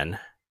man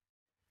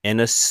in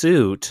a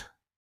suit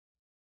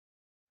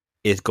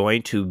is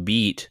going to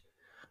beat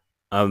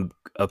a,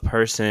 a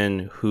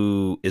person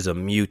who is a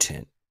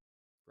mutant.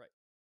 right.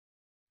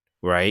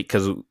 right?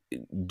 Because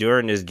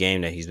during this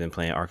game that he's been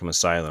playing, Arkham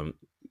Asylum,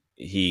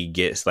 he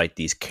gets like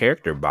these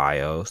character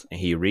bios and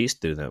he reads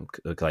through them.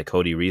 Like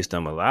Cody reads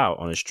them aloud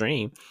on the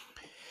stream.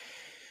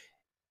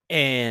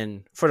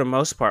 And for the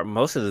most part,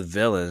 most of the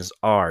villains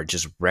are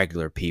just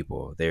regular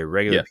people. They're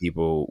regular Yeah.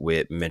 people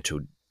with mental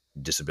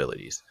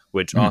disabilities,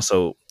 which Mhm.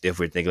 also, if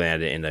we're thinking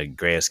at it in the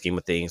grand scheme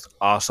of things,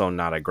 also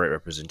not a great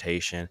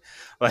representation.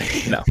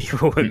 Like No.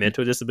 people with Mm-mm.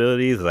 mental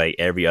disabilities, like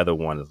every other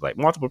one is like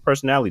multiple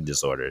personality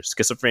disorder,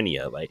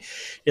 schizophrenia. Like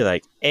you're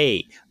like,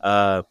 hey,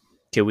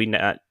 can we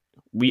not?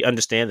 We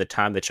understand the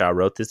time that y'all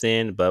wrote this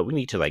in, but we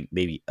need to like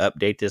maybe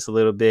update this a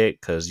little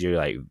bit because you're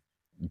like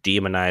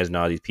demonizing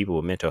all these people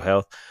with mental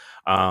health.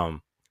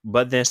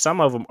 But then some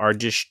of them are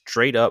just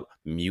straight up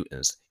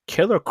mutants.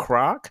 Killer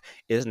Croc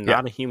is Yeah.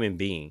 not a human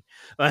being.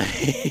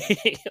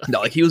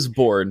 No, like he was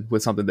born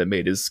with something that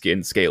made his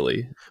skin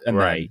scaly, and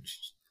Right.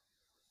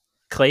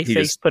 then he Clayface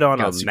just put on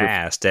a got super.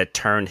 mask that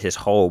turned his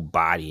whole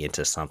body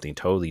into something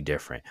totally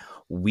different. Yeah.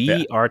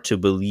 We are to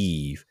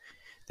believe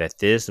that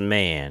this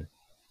man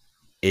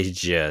is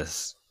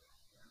just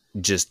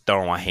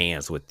throwing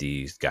hands with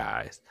these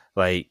guys.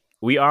 Like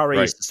we already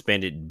Right.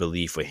 suspended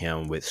belief with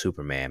him with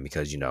Superman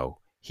because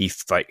he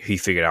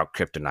figured out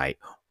kryptonite,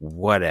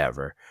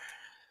 whatever.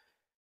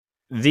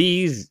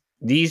 These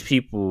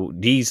people,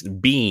 these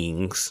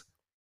beings,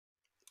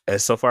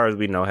 as so far as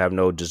we know, have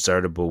no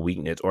discernible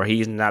weakness, or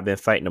he's not been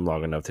fighting them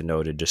long enough to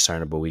know the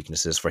discernible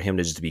weaknesses for him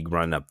to just be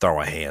running up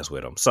throwing hands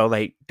with them. So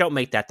like, don't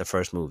make that the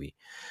first movie.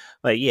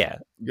 Like, yeah,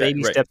 Yeah.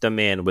 baby Right. step them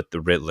in with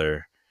the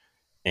Riddler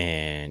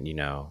and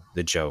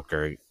the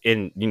Joker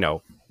in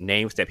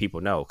names that people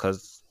know,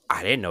 because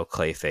I didn't know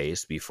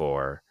Clayface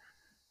before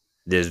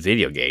this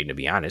video game, to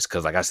be honest,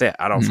 because like I said,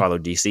 I don't Mhm. follow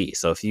DC.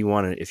 So if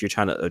you're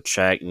trying to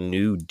attract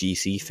new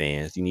DC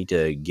fans, you need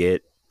to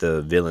get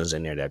the villains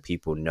in there that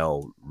people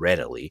know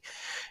readily.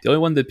 The only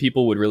one that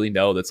people would really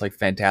know that's like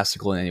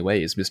fantastical in any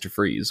way is Mr.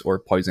 Freeze or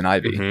Poison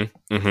Ivy.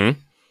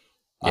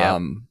 Yeah.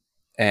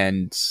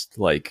 And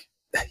like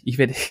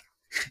even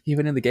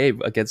even in the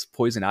game against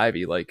Poison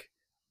Ivy, like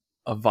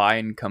a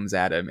vine comes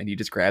at him and he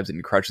just grabs it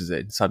and crushes it,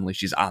 and suddenly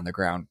she's on the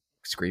ground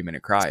screaming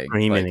and crying.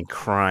 Screaming Like and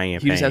crying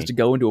in he just has pain. to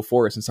go into a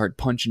forest and start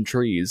punching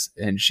trees,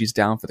 and she's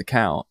down for the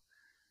count.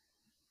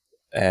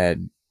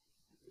 And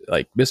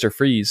like Mr.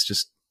 Freeze,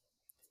 just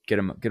get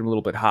him a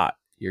little bit hot.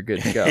 You're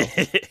good to go.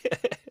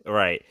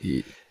 Right.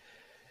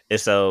 And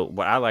so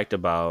what I liked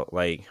about,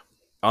 like,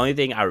 only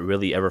thing I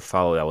really ever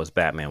followed that was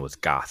Batman was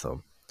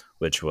Gotham,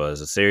 which was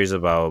a series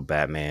about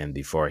Batman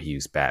before he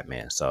was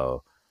Batman.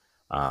 So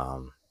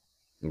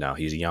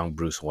he's a young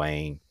Bruce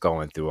Wayne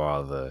going through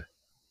all the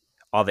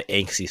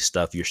angsty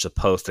stuff you're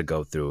supposed to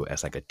go through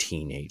as like a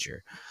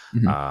teenager.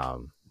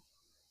 Mhm.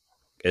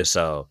 And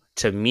so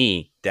to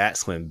me,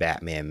 that's when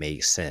Batman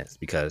makes sense,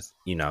 because,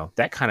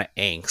 that kind of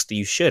angst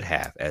you should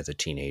have as a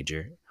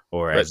teenager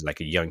or Right. as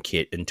like a young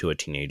kid into a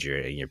teenager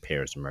and your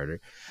parents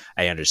murdered.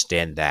 I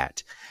understand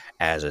that.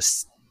 As a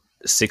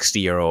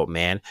 60-year-old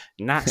man,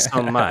 not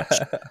so much.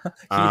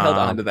 He held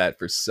on to that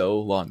for so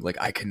long. Like,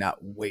 I cannot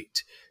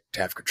wait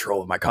to have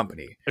control of my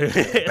company, get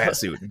a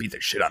batsuit, and beat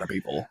the shit out of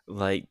people.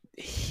 Like,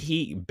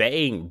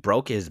 Bane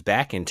broke his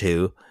back in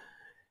two,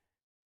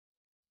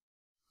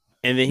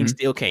 and then he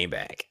still came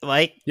back.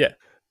 Like, yeah,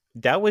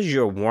 that was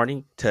your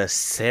warning to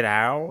sit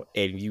out,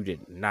 and you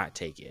did not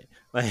take it.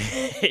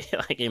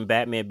 Like in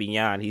Batman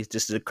Beyond, he's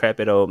just a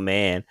decrepit old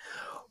man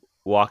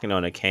walking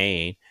on a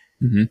cane.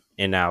 Mm-hmm.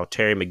 And now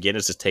Terry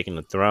McGinnis is taking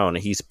the throne,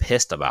 and he's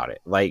pissed about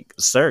it. Like,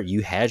 sir,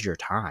 you had your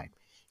time.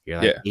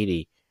 You're like,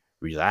 Edie,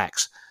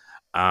 relax.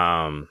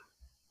 But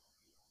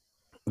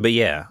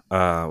yeah,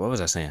 what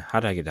was I saying? How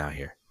did I get down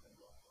here?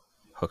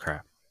 Oh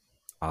crap,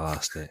 I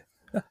lost it.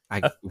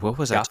 What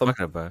was I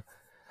talking about?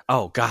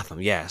 Oh,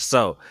 Gotham. Yeah.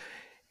 So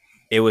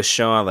it was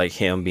showing like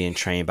him being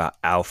trained by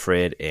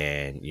Alfred,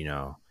 and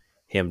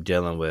him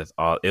dealing with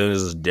all. It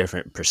was a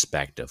different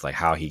perspective, like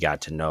how he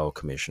got to know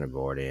Commissioner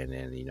Gordon,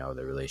 and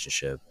the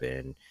relationship,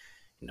 and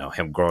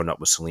him growing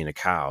up with Selena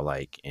Kyle,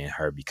 like, and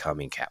her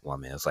becoming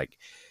Catwoman. It's like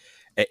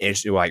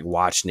it's like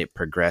watching it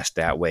progress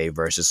that way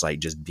versus like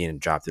just being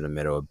dropped in the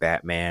middle of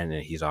Batman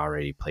and he's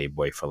already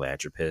playboy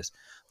philanthropist.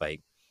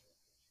 Like,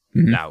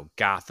 now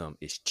Gotham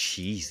is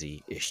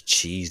cheesy. It's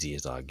cheesy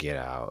as all get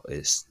out.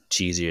 It's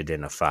cheesier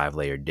than a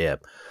 5-layer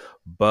dip,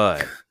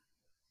 but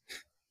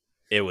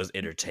it was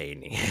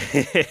entertaining.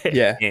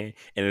 Yeah. and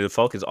the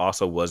focus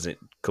also wasn't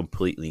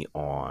completely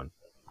on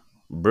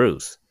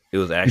Bruce. It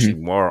was actually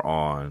more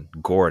on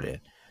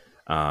Gordon,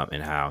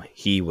 and how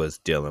he was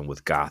dealing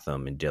with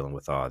Gotham and dealing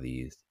with all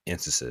these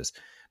instances,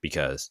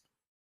 because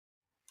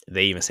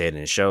they even said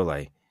in the show,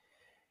 like,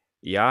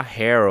 y'all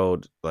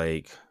herald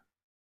like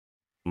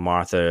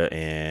Martha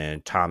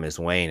and Thomas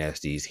Wayne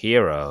as these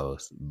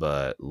heroes,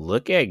 but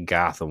look at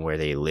Gotham where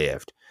they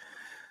lived.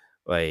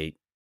 Like,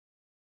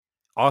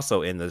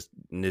 also in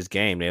this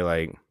game, they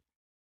like,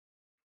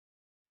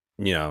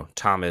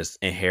 Thomas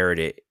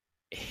inherited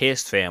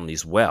his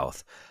family's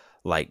wealth,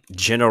 like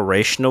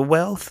generational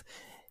wealth.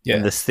 Yeah.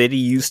 And the city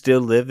you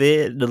still live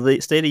in,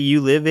 city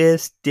you live in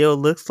still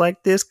looks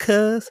like this,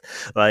 cuz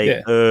like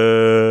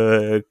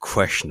Yeah.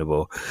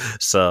 questionable.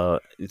 So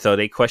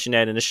they question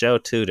that in the show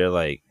too. They're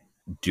like,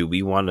 do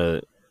we want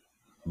to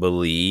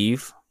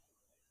believe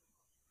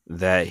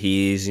that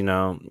he's,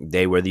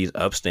 they were these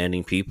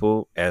upstanding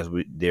people as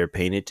they're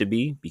painted to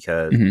be,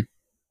 because Mhm.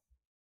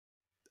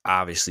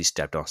 obviously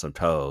stepped on some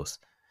toes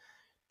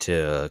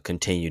to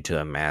continue to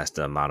amass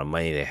the amount of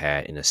money they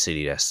had in a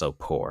city that's so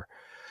poor.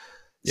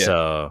 Yeah.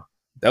 So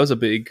That was a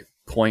big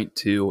point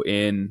too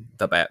in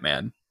the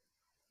Batman.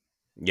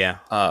 yeah,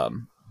 I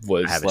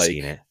Was haven't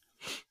seen like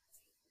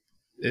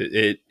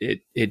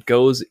it. it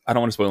goes, I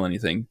don't want to spoil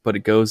anything, but it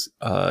goes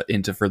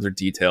into further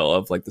detail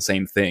of like the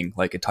same thing.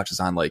 Like it touches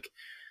on like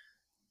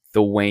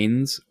the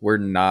Waynes were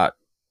not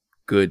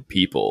good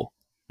people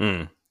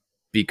Mm,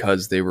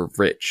 because they were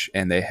rich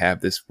and they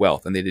have this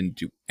wealth and they didn't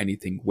do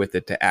anything with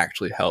it to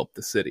actually help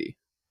the city.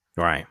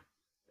 right.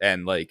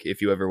 And like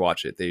if you ever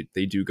watch it,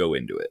 they do go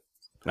into it.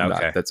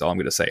 Okay. That's all I'm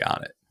gonna say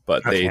on it.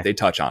 But Okay. they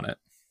touch on it.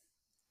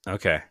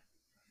 Okay.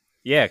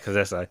 Yeah, because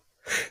that's like,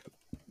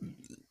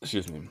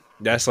 excuse me,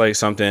 that's like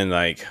something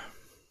like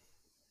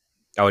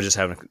I was just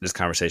having this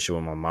conversation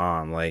with my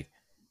mom. Like,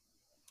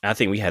 I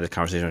think we had this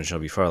conversation on the show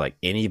before. Like,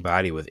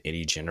 anybody with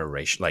any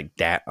generation, like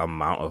that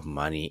amount of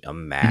money Mhm.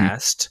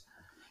 amassed,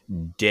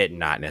 did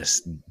not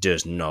necessarily.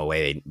 There's no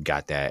way they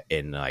got that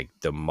in like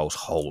the most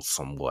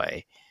wholesome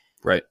way,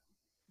 Right.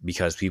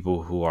 because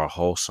people who are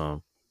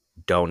wholesome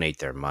donate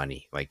their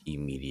money like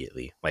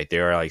immediately. Like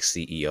there are like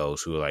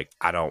CEOs who are like,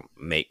 I don't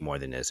make more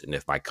than this, and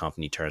if my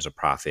company turns a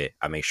profit,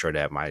 I make sure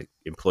that my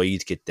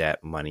employees get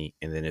that money,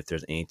 and then if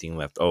there's anything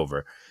left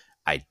over,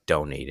 I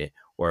donate it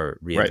or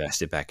Right.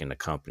 reinvest it back in the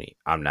company.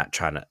 I'm not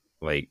trying to,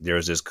 like, there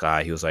was this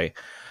guy, he was like,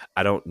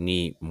 I don't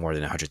need more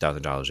than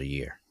 $100,000 a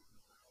year.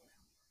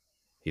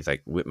 He's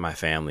like, with my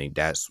family,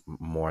 that's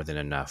more than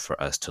enough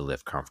for us to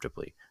live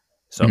comfortably.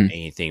 So Mhm.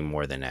 anything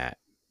more than that,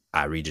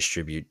 I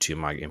redistribute to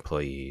my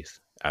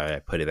employees. I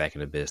put it back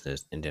in the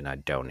business, and then I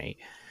donate.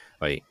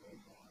 Like,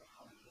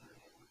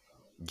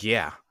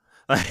 yeah,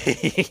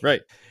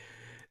 Right.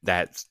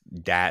 that's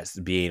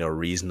being a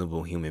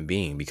reasonable human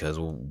being, because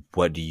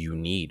what do you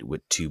need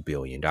with $2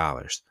 billion?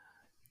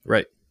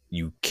 Right.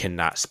 You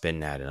cannot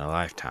spend that in a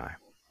lifetime.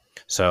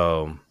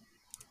 So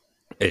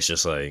it's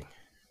just like,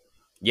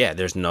 yeah,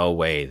 there's no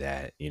way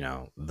that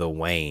the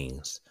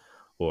Waynes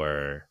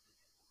were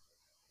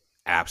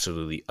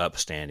absolutely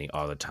upstanding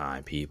all the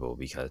time people,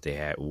 because they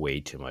had way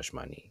too much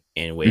money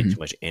and way Mhm. too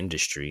much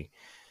industry.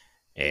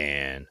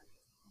 And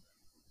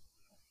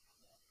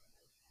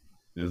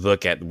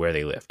look at where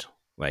they lived.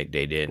 Like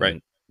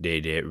Right. they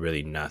did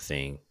really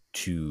nothing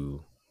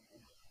to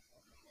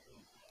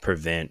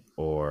prevent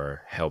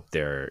or help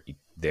their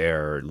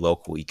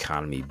local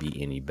economy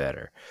be any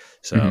better. Mhm.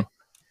 So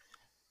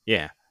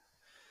yeah,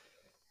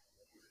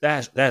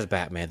 that's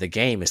Batman. The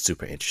game is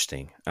super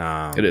interesting.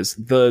 It is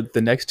the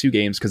next two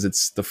games because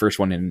it's the first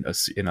one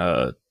in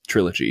a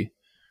trilogy.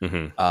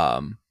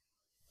 Mhm.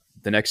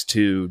 The next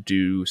two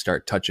do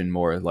start touching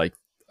more like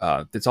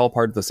it's all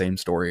part of the same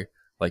story.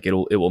 Like it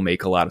will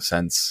make a lot of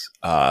sense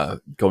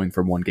going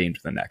from one game to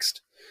the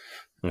next.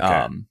 Okay.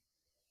 Um,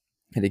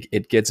 and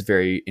it gets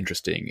very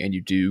interesting, and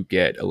you do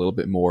get a little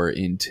bit more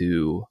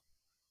into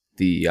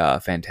the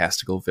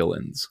fantastical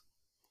villains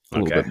a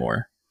little Okay. bit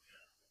more.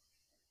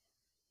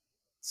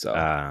 So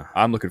Uh,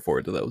 I'm looking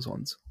forward to those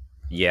ones.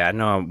 yeah, I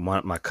know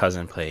my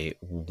cousin played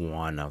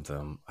one of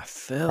them.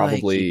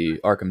 Probably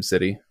Arkham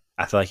City.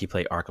 I feel like he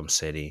played Arkham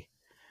City.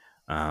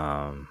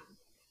 Um,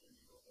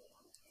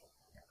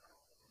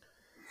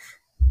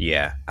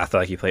 yeah, I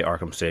feel like he played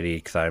Arkham City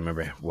because I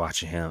remember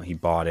watching him. He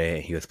bought it.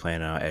 And he was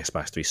playing on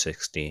Xbox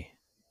 360.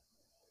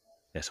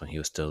 That's when he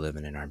was still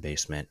living in our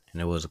basement,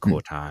 and it was a Hmm.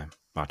 cool time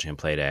watching him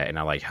play that. And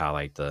I like how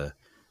like the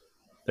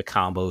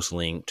combos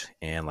linked,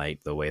 and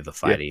like the way the Yeah.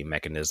 fighting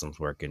mechanisms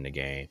work in the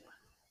game.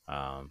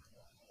 Um,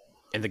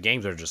 and the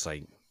games are just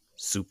like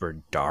super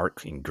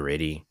dark and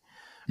gritty.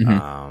 Mhm.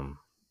 Um,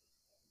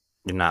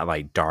 they're not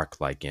like dark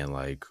like in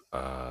like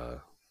I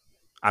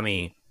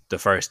mean, the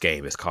first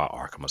game is called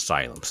Arkham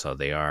Asylum, so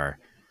they are,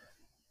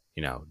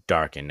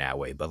 dark in that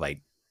way, but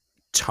like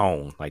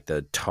like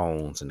the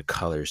tones and the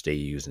colors they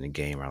use in the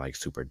game are like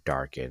super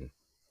dark and,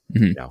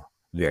 Mhm.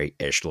 very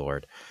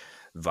edgelord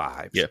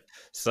vibes. Yeah.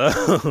 So,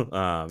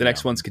 The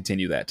next ones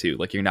continue that too.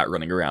 Like you're not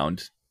running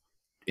around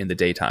in the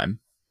daytime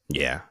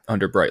yeah,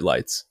 under bright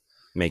lights.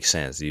 makes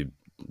sense. You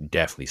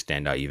definitely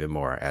stand out even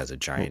more as a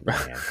giant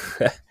man.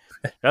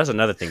 That's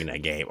another thing in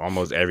that game.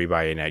 Almost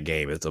everybody in that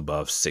game is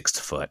above 6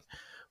 foot,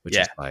 which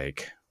Yeah. is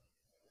like,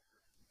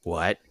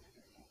 what?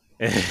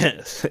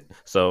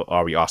 So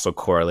are we also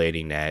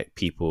correlating that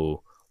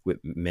people with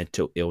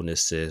mental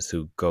illnesses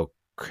who go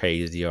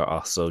crazy are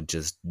also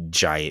just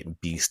giant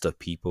beasts of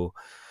people?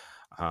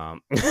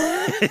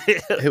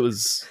 It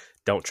was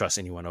Don't trust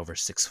anyone over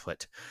 6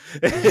 foot.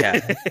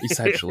 yeah,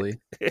 essentially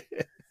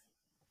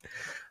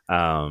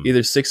Um,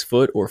 either 6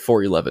 foot or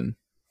 4'11".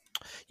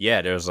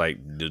 Yeah, there's like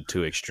the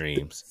two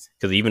extremes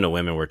because even the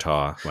women were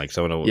tall. Like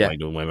some of the Yeah. like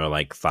the women are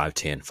like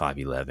 5'10",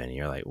 5'11". And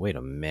you're like, wait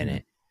a Mhm.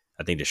 minute.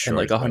 I think the And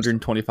like shortest person,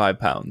 125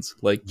 pounds,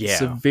 like yeah,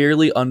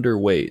 severely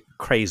underweight.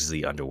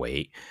 crazily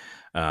underweight.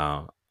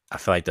 I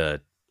feel like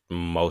the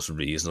most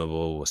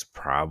reasonable was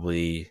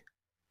probably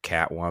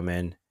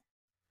Catwoman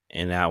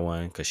in that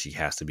one because she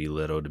has to be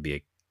little to be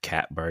a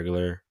cat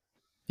burglar.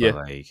 But Yeah.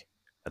 like,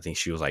 I think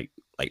she was like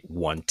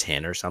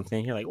 110 or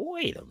something. You're like,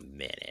 wait a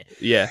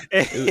Yeah.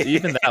 minute.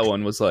 Even that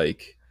one was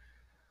like,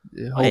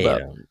 hold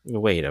up.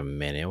 Wait a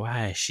minute.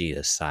 Why is she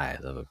the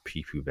size of a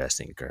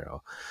prepubescent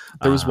girl?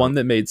 There was one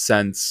that made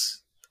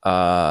sense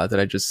that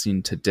I just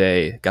seen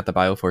today, got the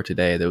bio for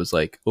today, that was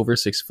like over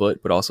 6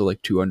 foot, but also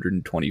like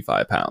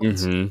 225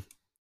 pounds. Mm-hmm.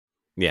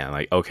 Yeah,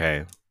 like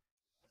okay,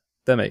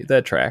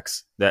 That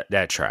tracks.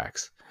 that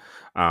tracks.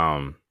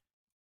 Um,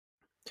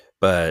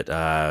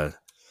 but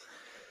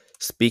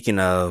speaking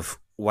of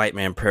white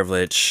man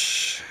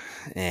privilege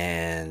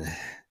and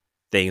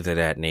things of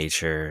that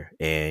nature,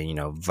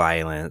 and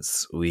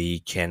violence, we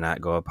cannot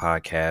go a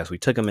podcast. We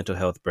took a mental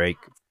health break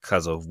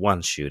because of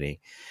one shooting,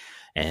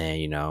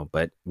 and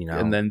but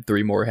And then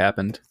 3 more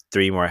happened.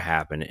 3 more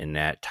happened in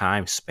that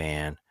time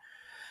span.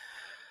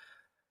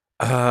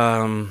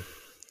 Um,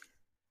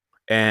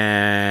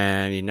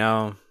 and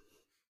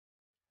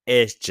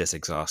it's just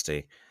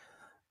exhausting.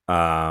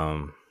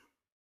 Um,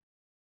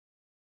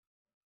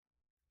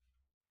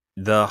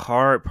 the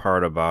hard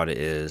part about it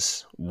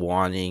is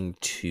wanting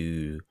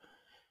to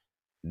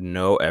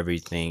know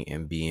everything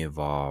and be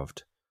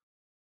involved,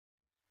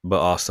 but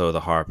also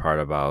the hard part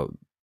about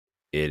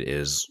it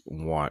is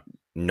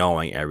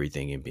knowing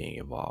everything and being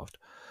involved.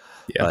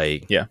 Yeah.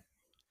 Like, Yeah.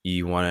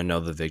 you want to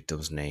know the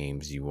victims'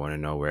 names, you want to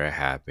know where it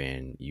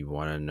happened, you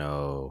want to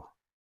know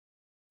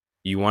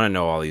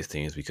all these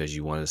things because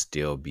you want to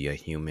still be a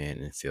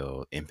human and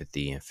feel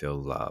empathy and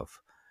feel love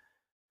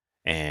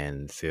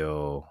and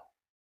feel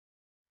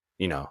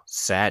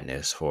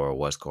sadness for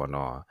what's going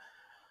on.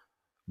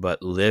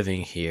 But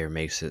living here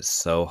makes it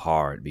so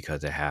hard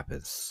because it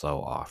happens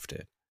so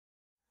often.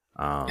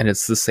 And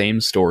it's the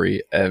same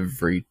story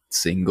every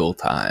single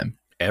time.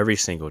 Every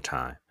single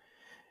time.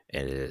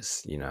 It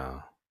is,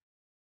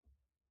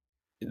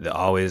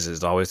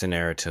 there's always the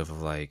narrative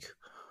of like,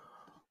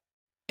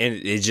 and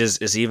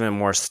it's even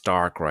more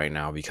stark right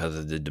now because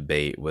of the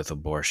debate with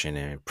abortion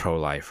and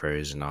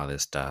pro-lifers and all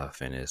this stuff.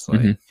 And it's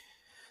like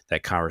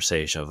that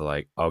conversation of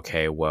like,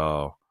 okay,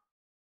 well,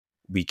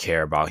 we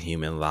care about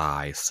human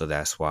lives, so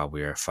that's why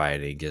we are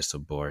fighting against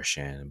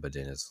abortion. But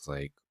then it's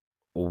like,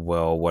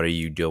 well, what are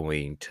you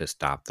doing to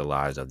stop the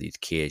lives of these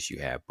kids you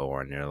have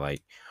born? They're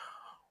like,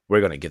 we're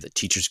going to give the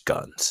teachers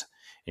guns.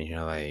 And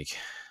you're like,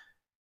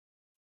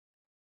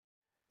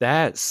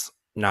 that's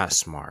not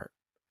smart.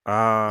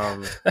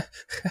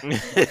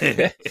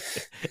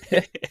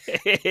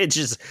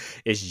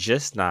 It's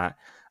just not.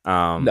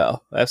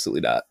 No,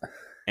 absolutely not.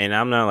 And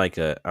I'm not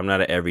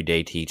an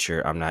everyday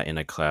teacher. I'm not in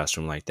a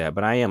classroom like that,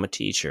 but I am a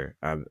teacher.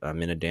 I'm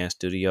in a dance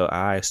studio.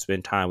 I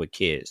spend time with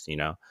kids,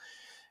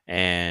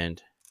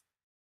 and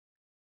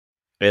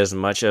as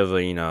much of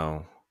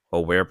a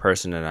aware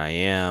person that I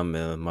am,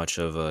 as much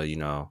of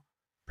a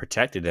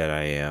protected that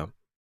I am,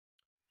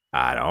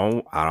 I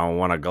don't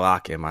want a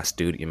Glock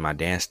in my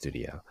dance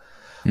studio.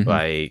 Mm-hmm.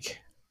 Like,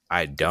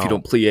 I don't. If you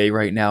don't plie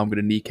right now, I'm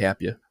gonna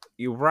kneecap you.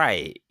 You're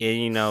right,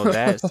 and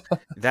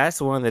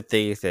that's one of the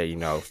things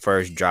that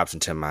first drops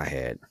into my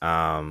head.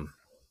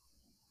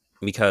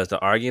 Because the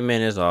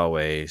argument is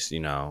always,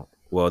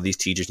 well, these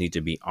teachers need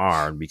to be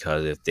armed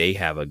because if they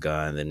have a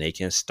gun, then they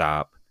can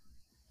stop,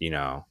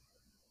 the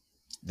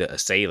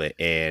assailant.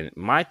 And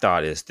my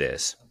thought is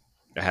this: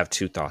 I have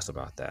 2 thoughts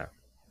about that.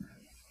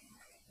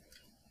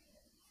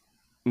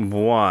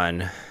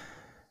 One,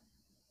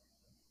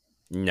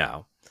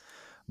 no,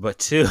 but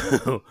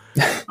 2,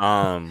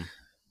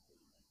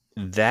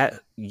 that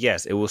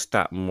yes, it will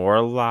stop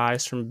more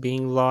lives from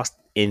being lost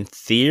in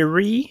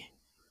theory,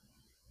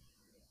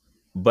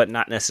 but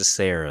not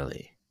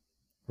necessarily.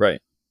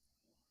 Right.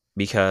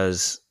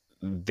 Because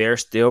they're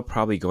still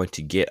probably going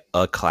to get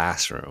a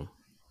classroom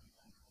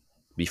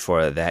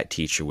before that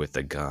teacher with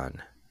a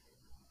gun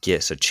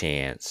gets a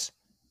chance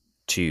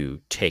to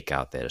take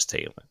out that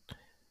assailant.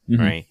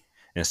 Mm-hmm. Right?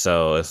 And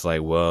so it's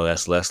like, well,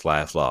 that's less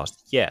lives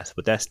lost. Yes,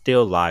 but that's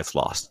still lives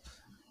lost.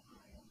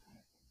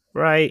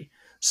 Right?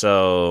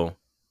 So,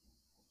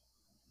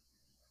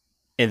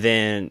 and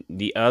then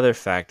the other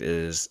fact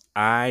is,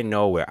 I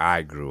know where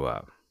I grew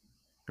up.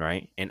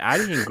 Right? And I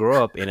didn't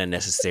grow up in a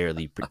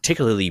necessarily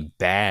particularly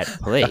bad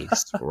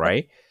place.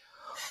 Right?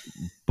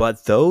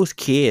 But those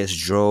kids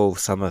drove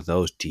some of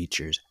those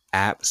teachers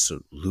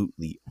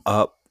absolutely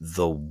up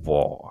the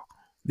wall.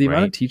 The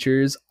amount of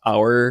teachers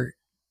our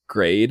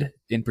grade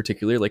in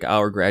particular, like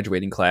our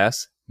graduating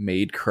class,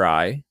 made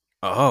cry.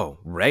 Oh,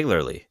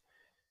 regularly.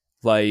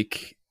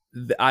 Like,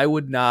 I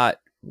would not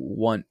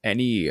want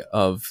any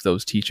of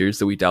those teachers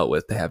that we dealt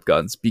with to have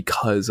guns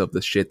because of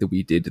the shit that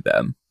we did to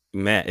them.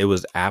 Man, it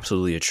was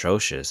absolutely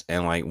atrocious.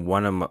 And like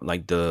one of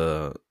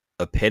the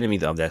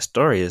epitome of that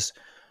story is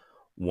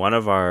one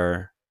of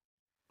our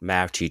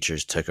math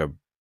teachers took a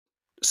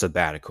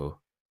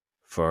sabbatical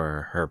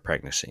for her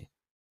pregnancy.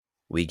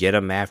 We get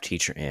a math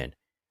teacher in.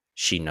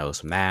 She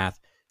knows math.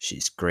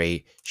 She's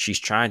great. She's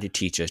trying to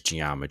teach us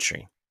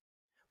geometry.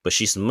 But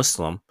she's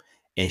Muslim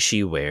and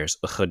she wears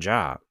a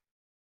hijab.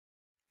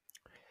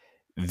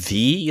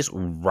 These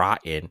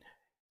rotten,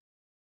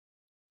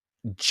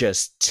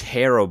 just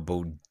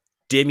terrible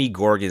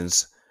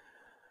demigorgons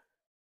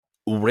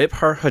rip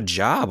her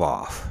hijab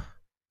off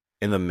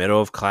in the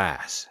middle of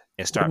class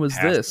and start When was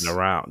passing this? it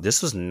around.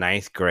 This was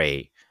 9th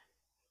grade.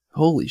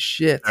 Holy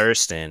shit.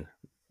 Thurston,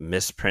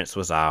 Miss Prince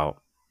was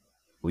out.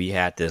 We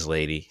had this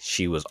lady.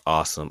 She was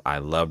awesome. I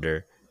loved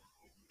her.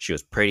 She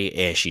was pretty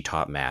and she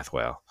taught math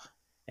well.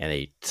 And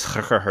they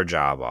took her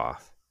job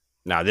off.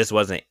 Now, this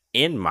wasn't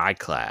in my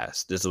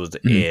class. This was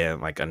in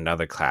like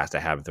another class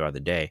that happened throughout the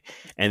day.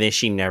 And then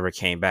she never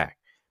came back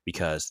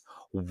because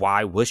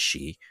why was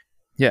she?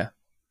 Yeah.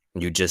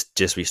 You just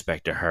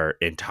disrespected her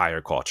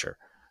entire culture.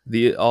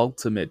 The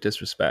ultimate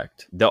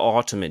disrespect. The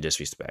ultimate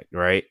disrespect,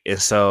 right?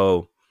 And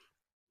so,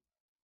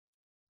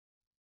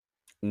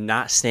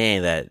 not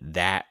saying that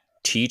that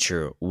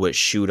teacher would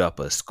shoot up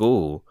a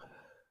school,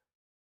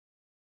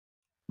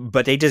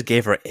 but they just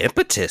gave her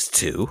impetus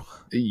to.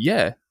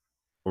 Yeah.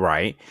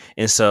 Right.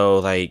 And so,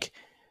 like,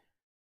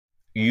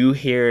 you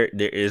hear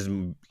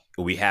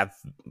we have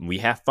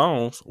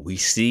phones. We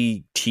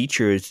see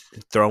teachers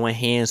throwing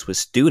hands with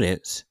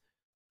students.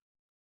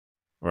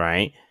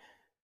 Right.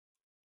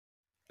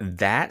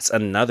 That's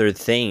another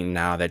thing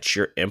now that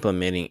you're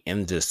implementing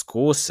into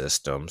school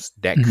systems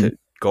that could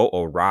go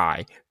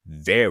awry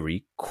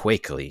very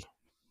quickly.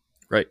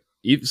 Right.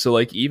 So,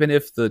 like, even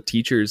if the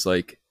teachers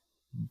like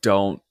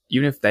don't,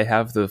 even if they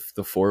have the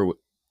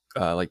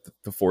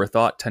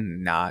forethought to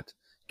not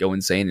go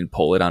insane and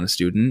pull it on a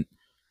student,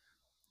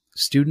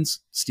 students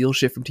steal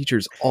shit from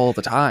teachers all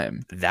the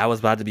time. That was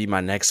about to be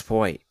my next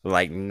point.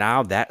 Like,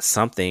 now that's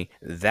something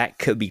that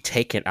could be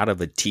taken out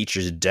of a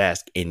teacher's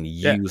desk and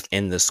used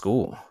in the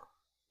school.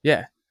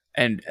 Yeah.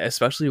 And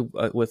especially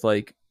with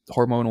like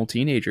hormonal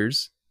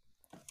teenagers,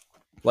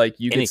 like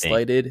you get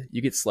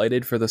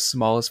slighted for the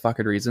smallest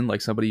fucking reason. Like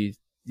somebody,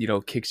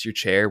 kicks your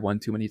chair one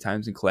too many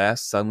times in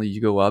class. Suddenly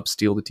you go up,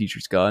 steal the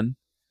teacher's gun.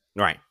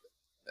 Right.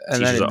 And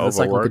teachers then the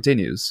cycle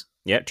continues.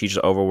 Yep. Teachers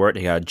are overworked.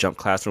 They got to jump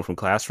classroom from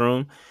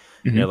classroom.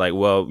 And they're like,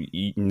 well,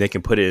 they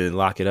can put it and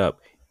lock it up.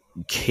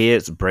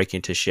 Kids break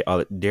into shit.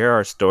 There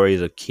are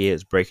stories of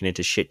kids breaking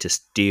into shit to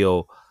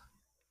steal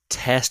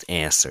test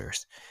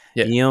answers.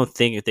 Yeah. You don't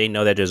think if they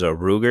know that there's a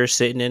Ruger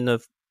sitting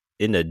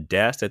in the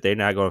desk that they're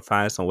not going to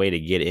find some way to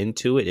get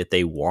into it if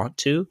they want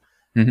to?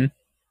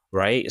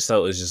 Right?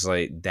 So it's just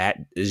like, that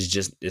is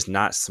just, it's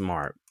not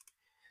smart.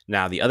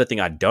 Now, the other thing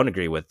I don't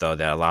agree with, though,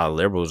 that a lot of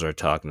liberals are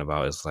talking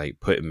about is like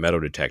putting metal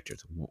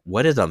detectors.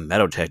 What is a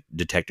metal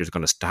detector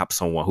going to stop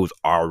someone who's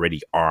already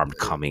armed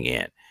coming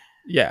in?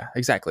 Yeah,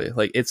 exactly.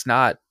 Like, that's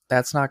not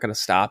going to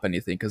stop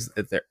anything because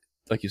they're,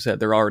 like you said,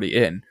 they're already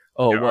in.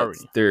 Oh,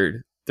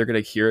 they're going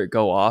to hear it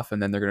go off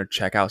and then they're going to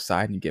check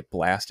outside and get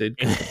blasted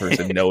because the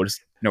person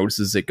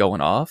notices it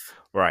going off.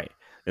 Right.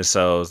 And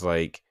so it's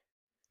like,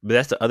 but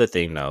that's the other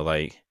thing, though.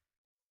 Like,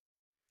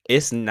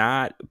 it's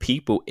not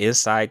people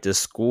inside the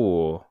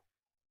school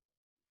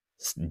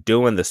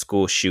doing the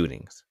school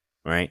shootings,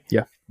 right?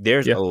 Yeah.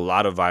 There's a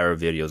lot of viral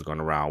videos going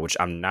around, which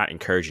I'm not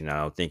encouraging. I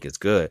don't think it's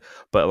good.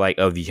 But like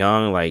of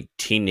young, like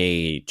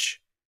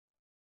teenage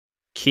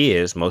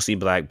kids, mostly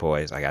black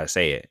boys, I got to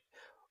say it,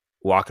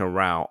 walking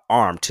around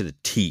armed to the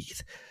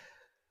teeth,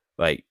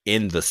 like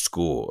in the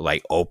school,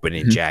 like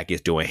opening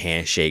jackets, doing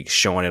handshakes,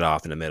 showing it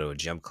off in the middle of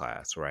gym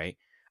class, right?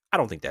 I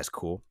don't think that's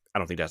cool. I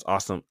don't think that's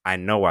awesome. I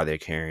know why they're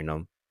carrying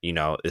them.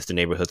 It's the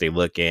neighborhoods they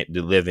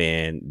live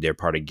in. They're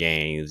part of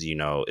gangs,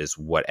 it's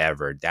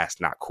whatever.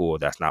 That's not cool.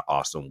 That's not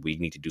awesome. We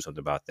need to do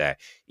something about that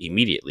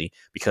immediately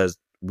because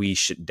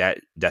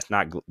that's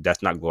not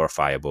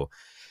glorifiable.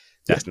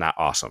 That's not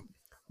awesome.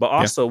 But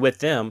also with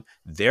them,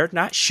 they're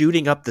not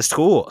shooting up the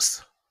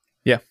schools.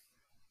 Yeah.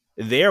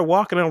 They're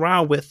walking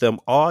around with them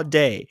all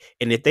day.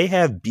 And if they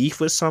have beef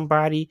with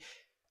somebody,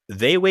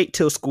 they wait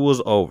till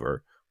school's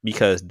over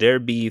because their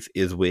beef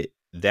is with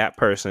that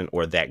person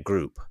or that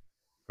group.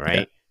 Right.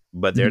 Yeah.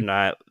 But they're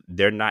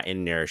not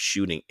in there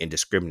shooting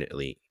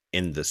indiscriminately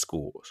in the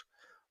schools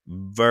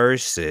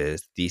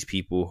versus these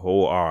people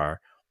who are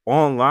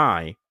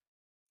online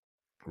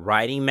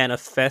writing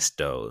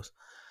manifestos,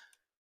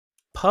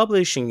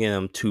 publishing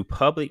them to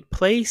public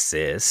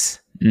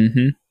places,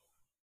 and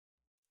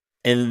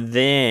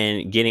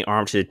then getting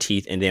armed to the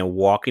teeth and then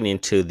walking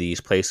into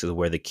these places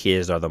where the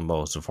kids are the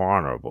most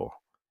vulnerable.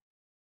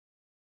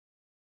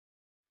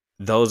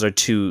 Those are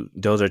two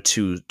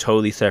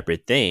totally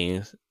separate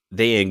things.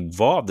 They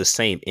involve the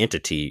same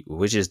entity,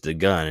 which is the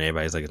gun. And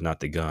everybody's like, it's not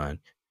the gun.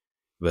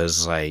 But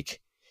it's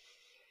like,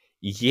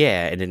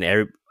 yeah. And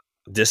then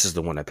this is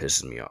the one that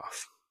pisses me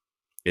off.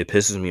 It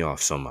pisses me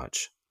off so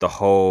much. The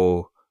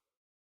whole,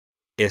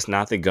 it's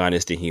not the gun,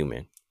 it's the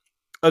human.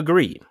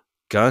 Agreed.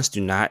 Guns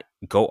do not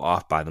go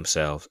off by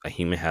themselves. A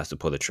human has to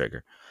pull the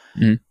trigger.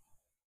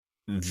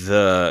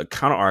 The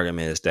counter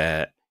argument is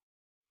that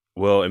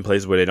Well, in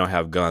places where they don't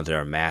have guns, there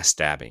are mass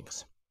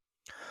stabbings.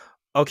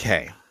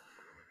 Okay.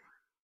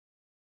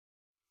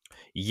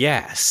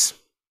 Yes,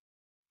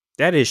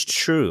 that is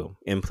true.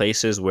 In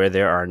places where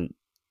there are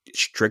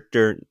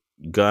stricter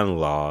gun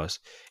laws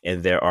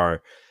and there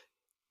are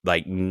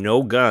like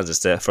no guns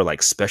except for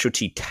like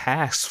specialty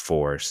task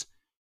force,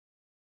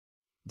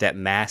 that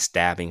mass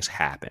stabbings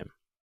happen.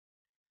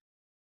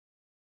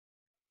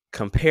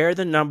 Compare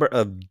the number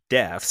of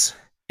deaths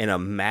in a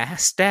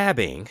mass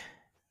stabbing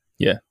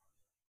Yeah.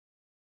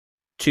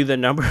 to the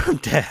number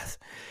of deaths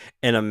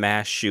in a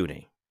mass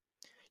shooting.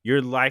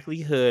 Your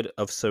likelihood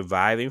of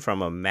surviving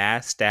from a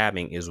mass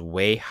stabbing is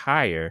way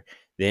higher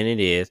than it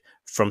is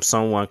from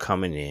someone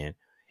coming in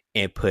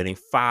and putting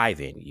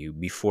 5 in you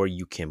before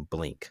you can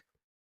blink.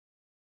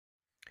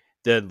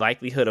 The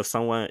likelihood of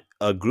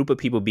a group of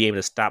people being able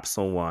to stop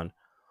someone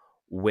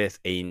with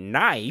a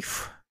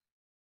knife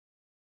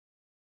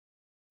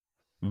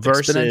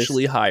versus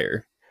Exponentially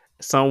higher.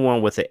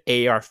 someone with an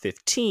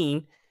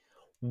AR-15,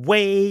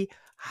 way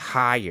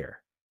higher.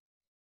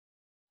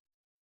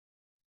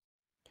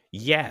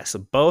 Yes,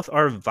 both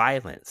are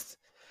violence.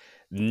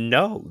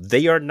 No,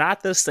 they are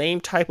not the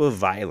same type of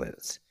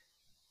violence.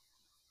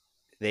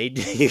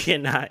 You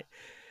cannot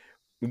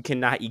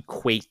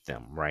equate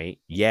them, right?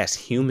 Yes,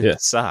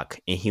 humans suck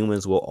and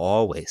humans will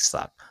always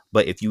suck.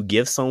 But if you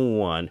give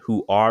someone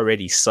who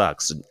already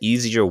sucks an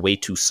easier way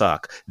to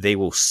suck, they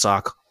will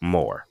suck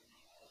more.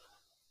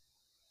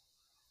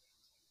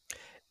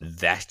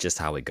 That's just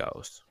how it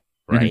goes,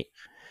 right?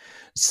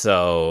 Mm-hmm.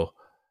 So,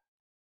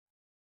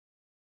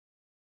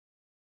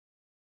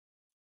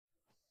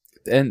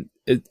 and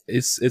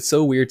it's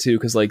so weird too,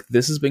 because like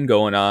this has been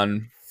going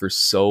on for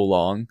so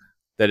long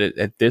that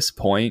at this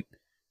point,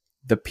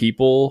 the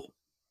people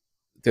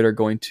that are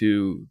going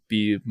to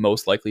be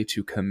most likely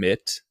to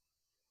commit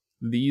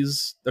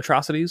these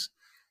atrocities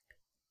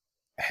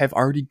have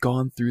already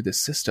gone through the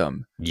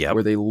system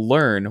where they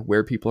learn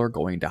where people are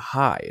going to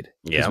hide,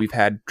 because we've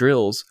had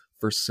drills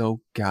for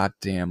so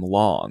goddamn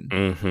long.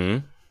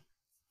 Mm-hmm.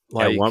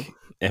 Like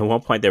at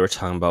one point they were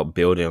talking about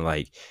building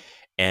like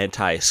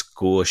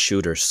anti-school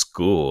shooter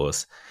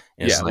schools.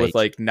 And with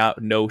like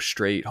no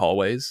straight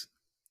hallways.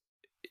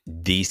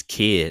 These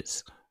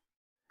kids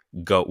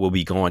will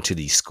be going to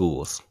these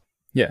schools.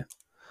 Yeah.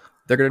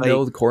 They're going to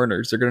know the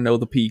corners. They're going to know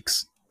the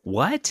peaks.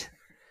 What?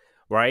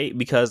 Right?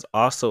 Because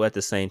also at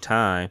the same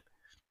time,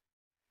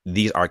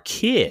 these are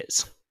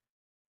kids.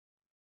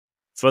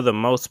 For the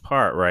most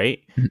part, right?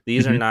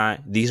 These are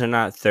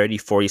not 30,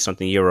 40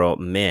 something year old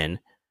men,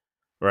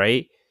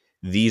 right?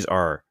 These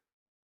are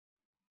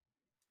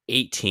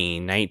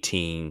 18,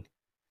 19,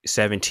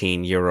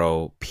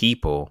 17-year-old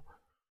people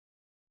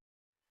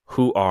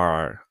who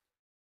are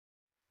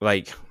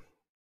like,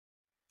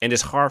 and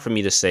it's hard for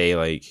me to say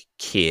like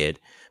kid,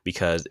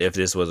 because if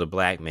this was a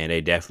black man,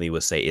 they definitely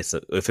would say if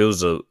it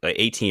was a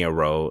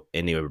 18-year-old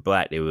and they were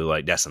black, they would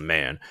like, that's a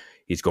man.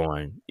 He's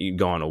going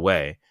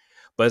away.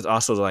 But it's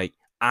also like,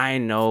 I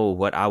know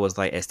what I was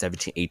like at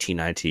 17, 18,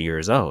 19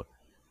 years old.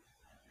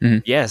 Mm-hmm.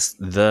 Yes,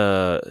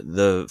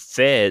 the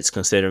feds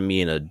consider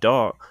me an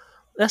adult.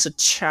 That's a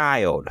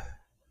child.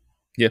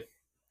 Yeah.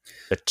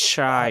 A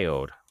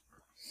child.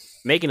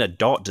 Making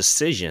adult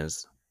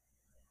decisions.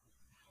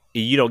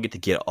 You don't get to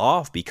get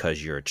off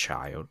because you're a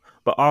child,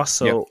 but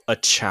also a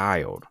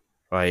child.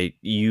 Like,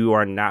 you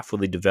are not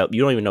fully developed.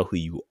 You don't even know who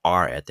you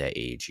are at that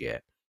age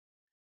yet.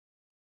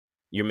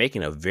 You're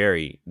making a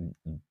very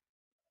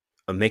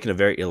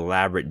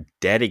elaborate,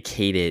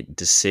 dedicated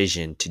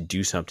decision to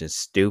do something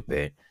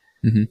stupid.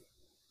 Mm-hmm.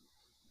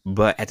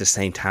 But at the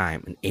same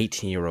time, an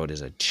 18-year-old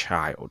is a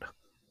child.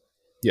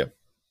 Yeah.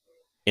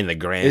 In the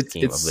grand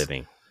scheme of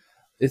living.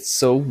 It's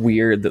so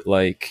weird that,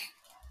 like,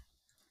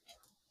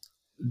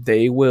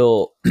 they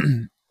will,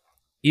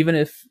 even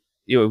if,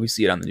 we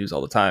see it on the news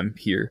all the time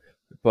here,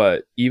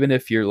 but even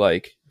if you're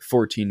like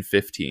 14,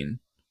 15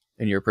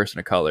 and you're a person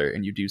of color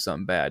and you do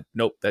something bad,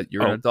 nope, that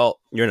you're an adult.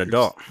 You're an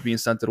adult. You're being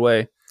sent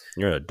away.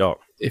 You're an adult.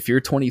 If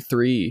you're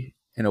 23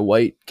 and a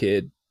white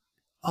kid,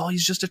 oh,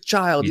 he's just a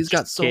child. He's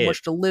got so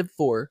much to live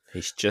for.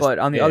 But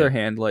on the other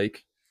hand,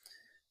 like,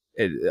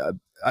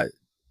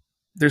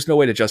 there's no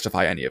way to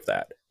justify any of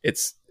that.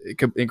 It's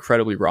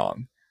incredibly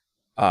wrong.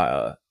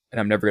 And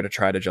I'm never going to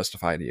try to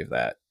justify any of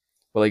that.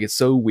 But like, it's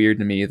so weird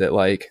to me that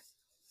like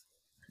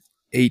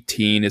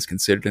 18 is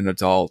considered an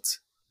adult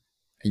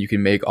and you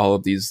can make all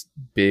of these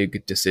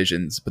big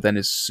decisions. But then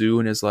as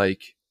soon as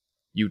like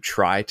you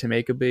try to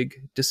make a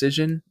big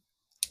decision,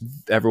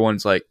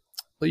 everyone's like,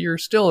 well, you're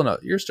still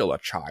a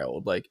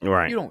child. Like, you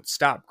don't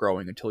stop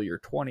growing until you're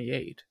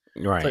 28.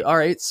 Right. It's like, all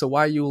right, so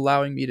why are you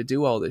allowing me to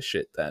do all this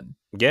shit then?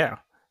 Yeah.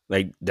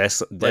 Like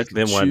that's like,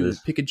 been one of the,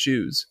 pick and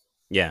choose.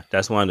 Yeah,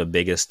 that's one of the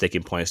biggest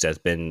sticking points that's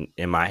been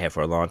in my head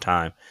for a long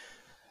time.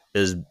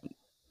 Is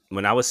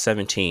when I was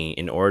 17,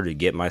 in order to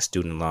get my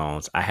student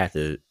loans, I had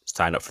to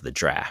sign up for the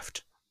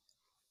draft.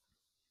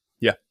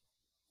 Yeah.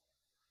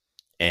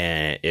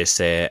 And it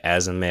said,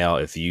 as a male,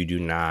 if you do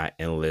not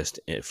enlist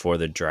for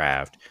the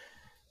draft,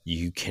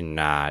 we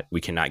cannot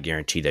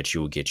guarantee that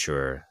you will get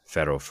your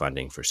federal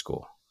funding for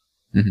school.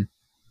 Mhm.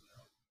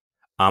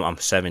 I'm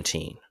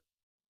 17.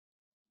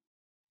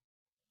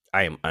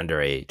 I am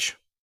underage,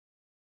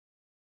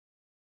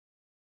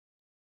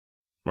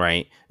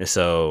 right? And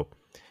so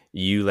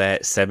you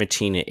let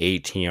 17 and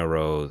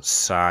 18-year-olds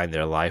sign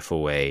their life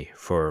away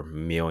for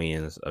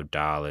millions of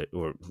dollars,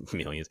 or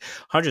millions,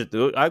 hundreds.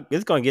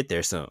 It's going to get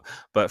there soon,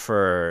 but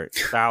for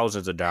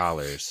thousands of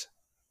dollars,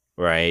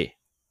 right?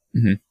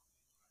 Mhm.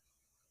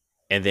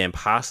 And then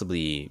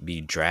possibly be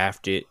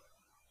drafted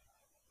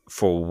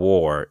for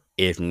war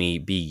if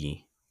need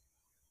be,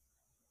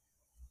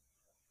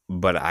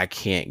 but I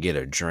can't get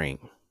a drink.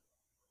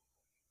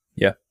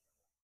 Yeah.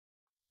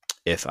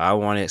 If I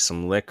wanted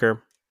some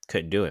liquor,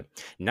 couldn't do it.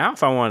 Now,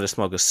 if I wanted to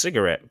smoke a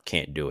cigarette,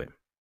 can't do it.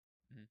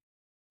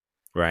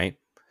 Right?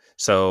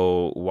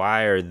 So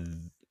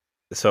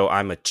so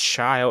I'm a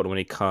child when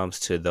it comes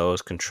to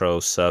those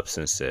controlled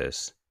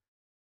substances.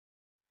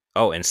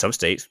 Oh, and some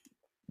states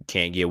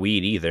can't get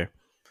weed either. Yep.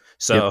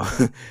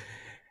 So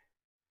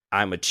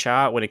I'm a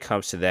child when it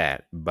comes to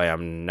that, but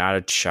I'm not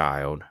a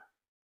child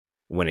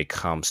when it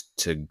comes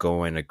to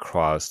going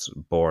across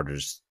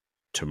borders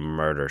to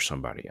murder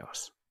somebody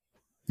else.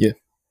 Yeah.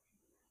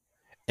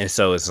 And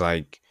so it's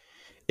like,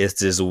 it's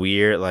this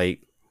weird,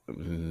 like,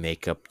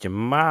 make up your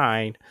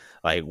mind.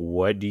 Like,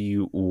 what do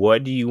you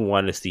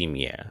want to see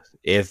me as?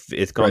 If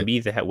it's gonna Right. be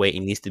that way, it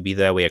needs to be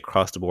that way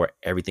across the board.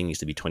 Everything needs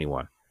to be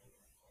 21. Mhm.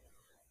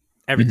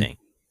 Everything.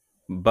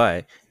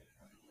 But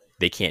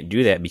they can't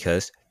do that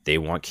because they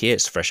want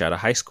kids fresh out of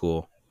high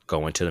school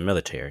going to the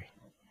military.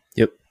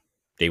 Yep.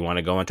 They want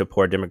to go into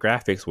poor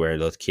demographics where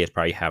those kids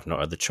probably have no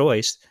other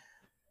choice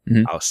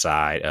Mhm.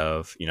 outside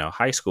of,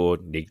 high school.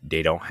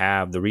 They don't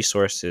have the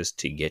resources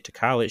to get to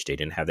college. They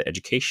didn't have the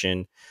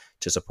education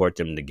to support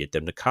them to get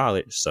them to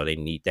college, so they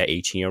need that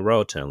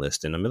 18-year-old to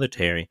enlist in the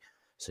military,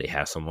 so they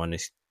have someone to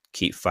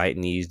keep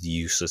fighting these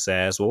useless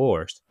ass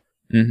wars.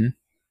 Mhm.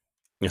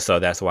 And so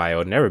that's why it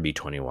will never be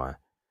 21,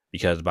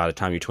 because by the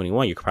time you're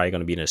 21, you're probably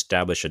going to be an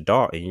established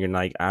adult, and you're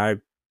like, I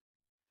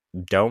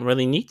don't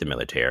really need the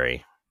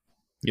military.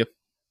 Yep.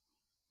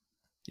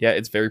 Yeah,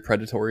 it's very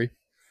predatory.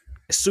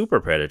 It's super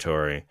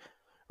predatory.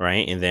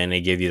 Right? And then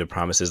they give you the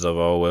promises of,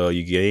 oh, well,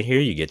 you get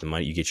here, you get the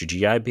money, you get your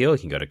GI Bill, you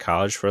can go to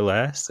college for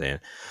less, and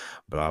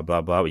blah,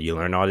 blah, blah. You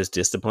learn all this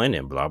discipline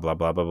and blah, blah,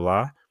 blah, blah,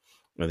 blah.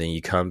 And then you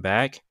come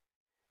back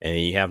and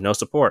you have no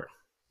support.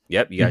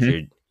 Yep,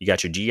 Mhm. you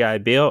got your GI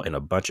Bill and a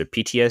bunch of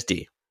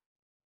PTSD.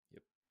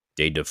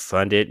 They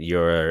defunded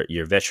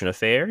your veteran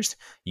affairs.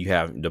 You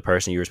have the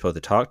person you were supposed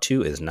to talk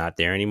to is not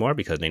there anymore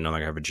because they no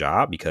longer have a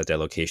job, because that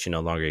location no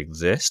longer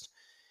exists.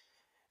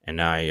 And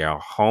now you're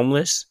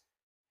homeless,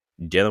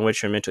 dealing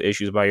with your mental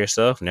issues by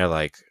yourself. And they're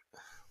like,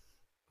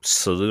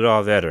 salute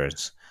all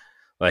veterans.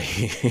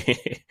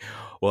 Like,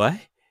 what?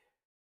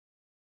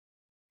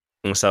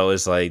 And so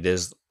it's like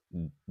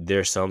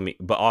there's so many,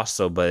 but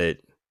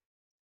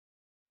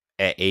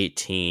at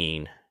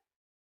 18,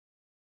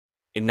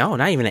 no,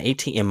 not even at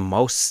 18, in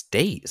most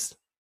states,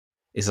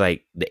 it's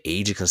like the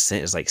age of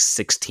consent is like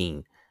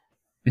 16.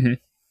 Mhm.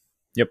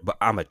 Yep. But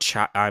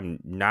I'm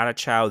not a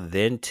child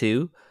then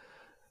too.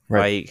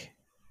 Right.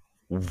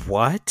 Like,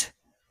 what?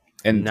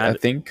 And I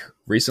Not. think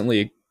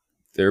recently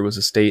there was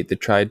a state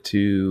that tried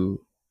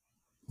to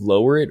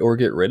lower it or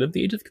get rid of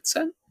the age of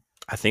consent.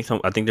 I think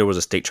there was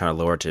a state trying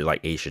to lower it to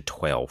like age of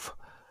 12.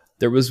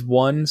 There was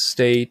one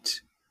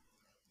state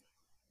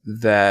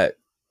that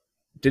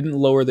didn't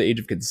lower the age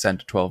of consent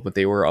to 12, but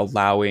they were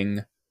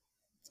allowing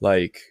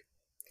like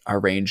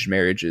arranged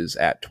marriages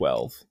at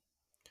 12.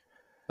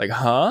 Like,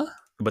 huh?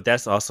 But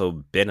that's also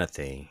been a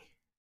thing.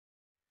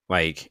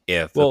 Like,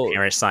 if a Well,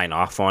 parent sign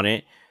off on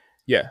it,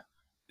 yeah.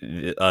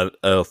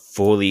 a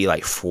fully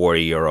like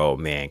 40-year-old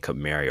man could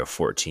marry a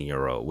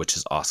 14-year-old, which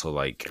is also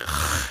like,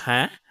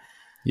 huh?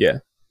 Yeah.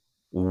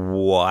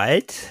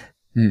 What?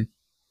 Hmm.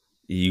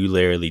 You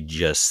literally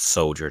just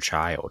sold your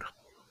child.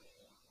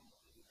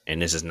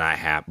 And this is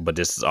not but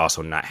this is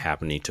also not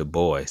happening to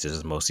boys. This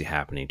is mostly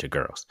happening to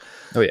girls.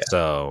 Oh, yeah.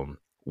 So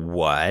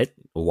what?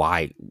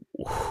 Why?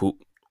 Who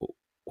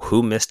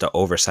who missed the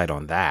oversight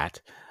on that?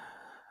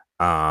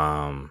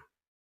 Um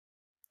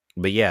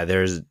but yeah,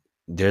 there's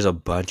a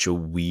bunch of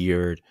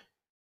weird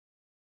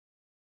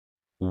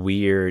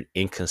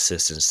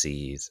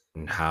inconsistencies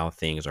in how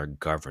things are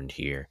governed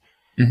here.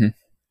 Mhm.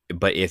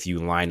 But if you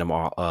line them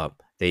all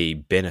up, they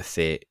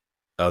benefit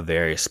a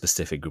very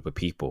specific group of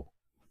people.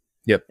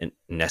 Yep. And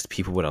that's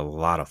people with a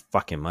lot of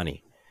fucking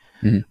money.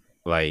 Mhm.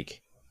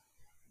 Like,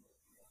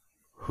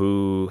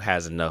 who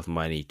has enough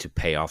money to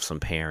pay off some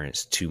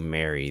parents to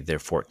marry their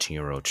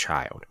 14-year-old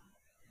child?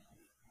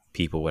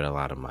 People with a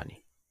lot of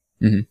money.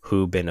 Mhm.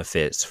 Who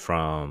benefits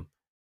from,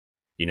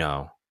 you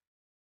know,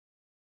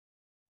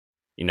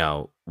 you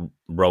know,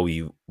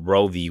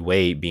 Roe v.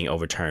 Wade being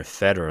overturned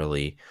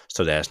federally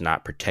so that it's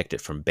not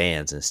protected from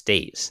bans in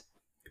states?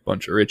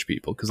 Bunch of rich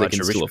people because they Bunch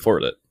can of rich still people.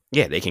 afford it.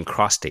 Yeah, they can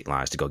cross state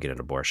lines to go get an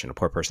abortion. A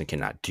poor person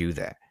cannot do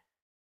that.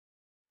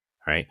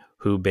 Right?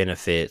 Who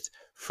benefits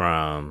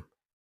from,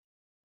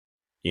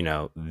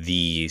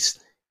 these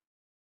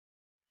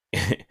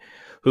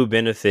who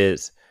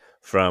benefits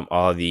from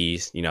all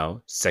these,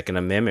 Second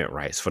Amendment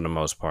rights for the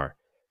most part.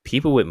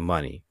 People with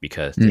money,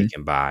 because they Mhm.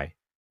 can buy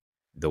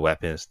the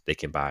weapons, they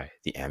can buy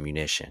the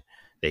ammunition,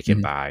 they can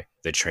Mhm. buy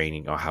the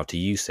training on how to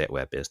use said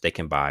weapons, they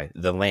can buy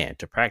the land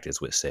to practice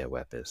with said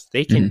weapons.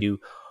 They can Mhm. do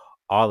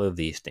all of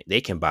these things.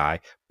 They can buy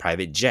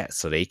private jets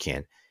so they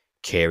can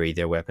carry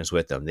their weapons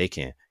with them. They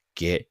can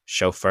get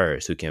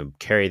chauffeurs who can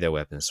carry their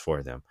weapons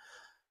for them.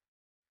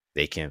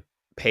 They can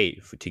pay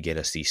to get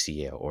a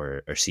CCL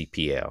or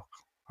CPL,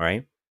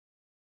 right?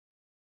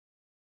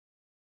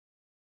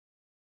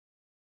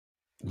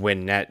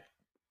 When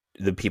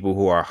the people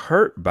who are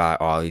hurt by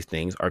all these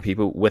things are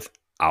people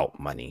without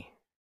money.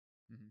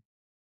 Mhm.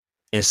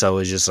 And so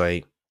it's just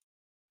like,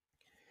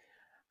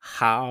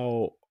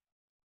 how,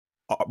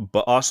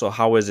 but also,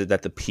 how is it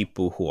that the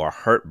people who are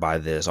hurt by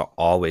this are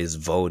always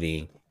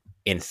voting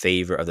in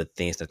favor of the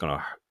things that's going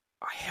to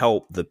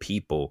help the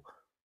people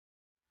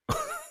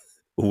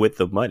with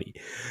the money?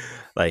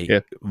 Like, Yeah.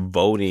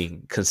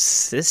 voting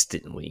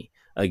consistently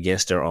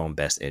against their own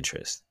best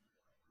interest.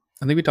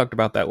 I think we talked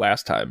about that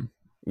last time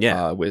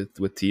Yeah.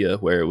 with Tia,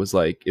 where it was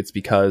like it's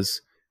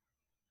because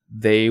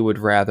they would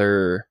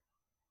rather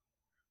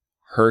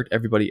hurt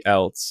everybody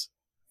else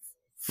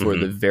for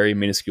Hmm. the very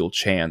minuscule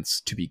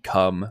chance to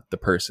become the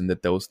person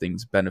that those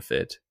things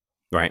benefit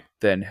Right.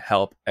 than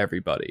help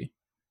everybody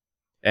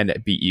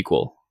and be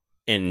equal.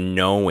 And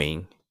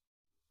knowing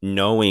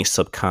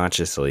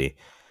subconsciously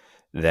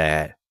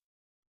that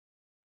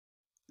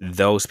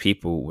those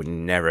people would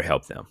never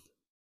help them,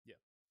 Yeah.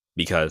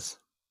 because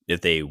if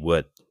they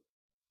would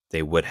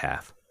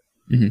have,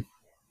 Mhm.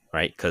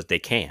 right? Because they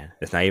can.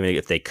 It's not even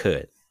if they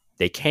could,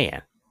 they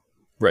can.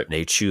 Right.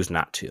 They choose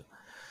not to.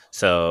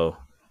 So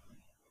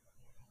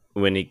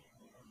when it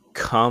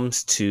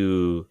comes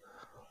to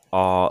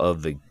all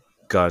of the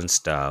gun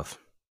stuff,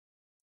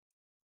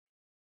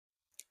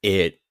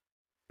 it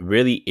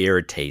really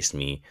irritates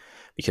me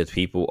because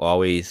people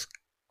always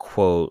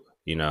quote,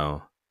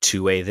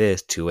 two-way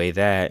this, two-way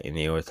that, and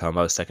they always talk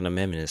about Second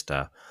Amendment and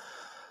stuff.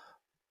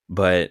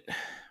 But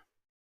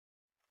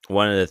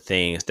one of the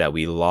things that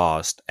we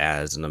lost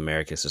as an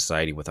American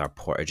society with our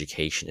poor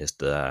education is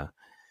the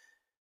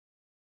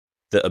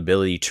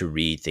ability to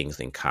read things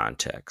in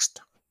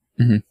context.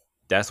 Mhm.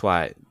 That's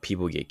why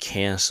people get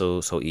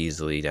canceled so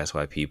easily. That's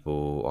why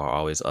people are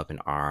always up in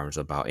arms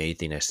about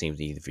anything that seems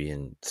to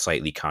be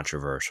slightly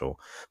controversial,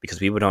 because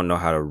people don't know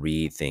how to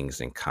read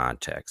things in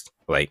context.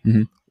 Like,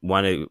 Mhm.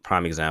 one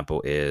prime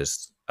example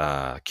is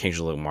Kendrick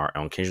Lamar.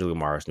 On Kendrick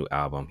Lamar's new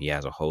album, he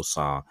has a whole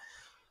song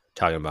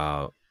talking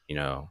about,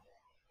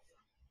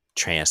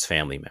 trans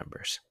family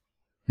members.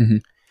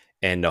 Mhm.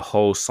 And the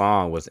whole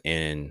song was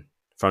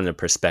from the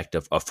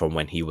perspective of from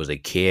when he was a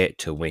kid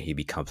to when he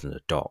becomes an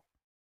adult.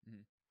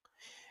 Mhm.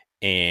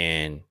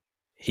 And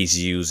he's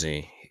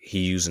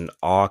using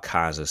all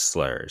kinds of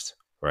slurs,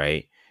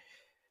 right?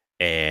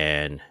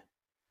 And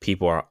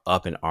people are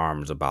up in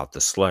arms about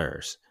the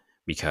slurs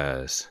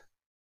because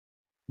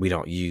we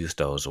don't use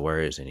those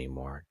words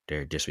anymore.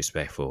 They're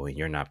disrespectful and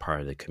you're not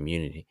part of the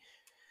community.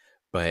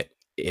 But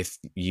if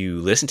you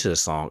listen to the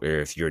song, or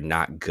if you're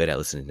not good at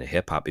listening to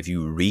hip hop, if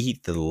you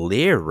read the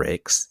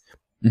lyrics,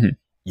 Mhm.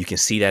 you can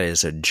see that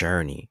it's a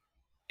journey.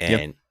 Yeah.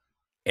 And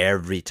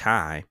every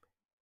time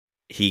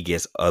he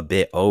gets a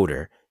bit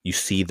older, you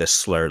see the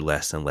slur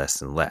less and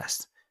less and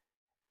less.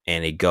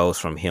 And it goes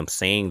from him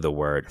saying the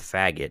word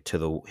faggot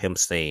to him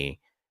saying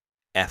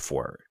F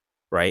word,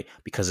 right?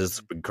 Because it's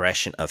a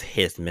progression of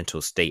his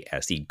mental state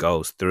as he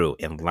goes through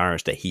and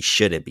learns that he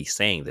shouldn't be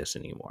saying this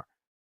anymore,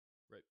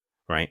 Right.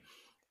 right?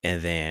 And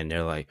then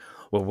they're like,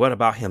 well, what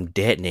about him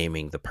dead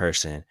naming the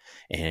person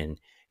and,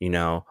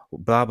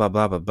 blah, blah,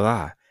 blah, blah,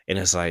 blah. And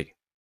it's like,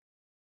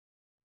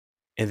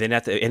 and then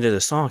at the end of the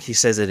song, he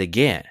says it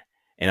again.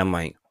 And I'm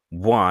like,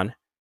 one,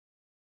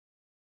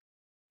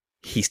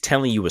 he's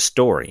telling you a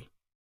story,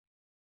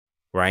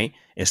 right?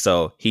 And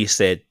so he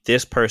said,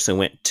 this person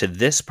went to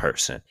this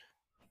person.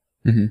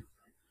 Mhm.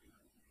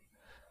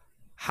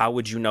 How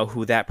would you know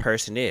who that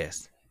person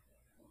is,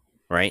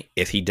 right?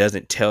 If he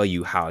doesn't tell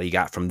you how he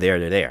got from there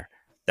to there.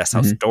 That's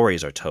how Mhm.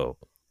 stories are told.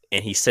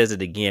 And he says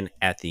it again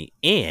at the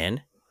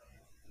end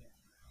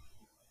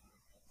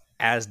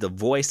as the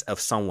voice of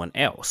someone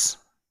else,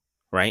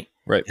 right?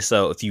 Right.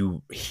 So if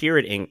you hear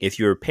it if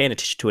you're paying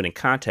attention to it in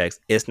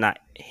context, it's not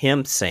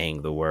him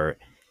saying the word,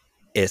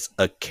 it's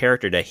a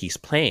character that he's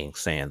playing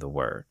saying the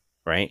word,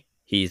 right?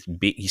 He's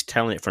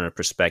telling it from the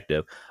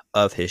perspective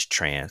of his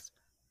trans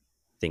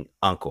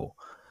uncle.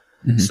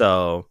 Mhm.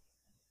 So,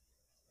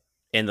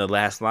 and the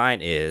last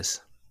line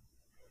is,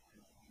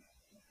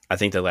 I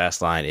think the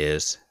last line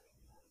is,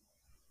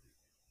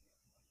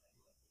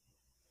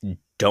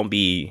 don't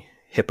be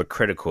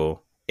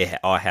hypocritical. It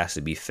all has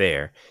to be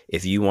fair.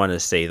 If you want to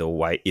say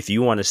if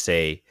you want to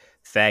say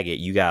faggot,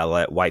 you gotta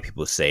let white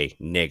people say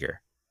nigger,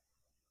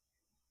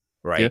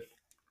 Yeah. right?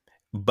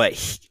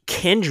 But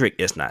Kendrick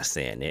is not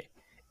saying it.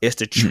 It's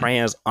the Mhm.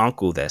 trans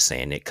uncle that's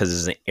saying it because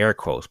it's in air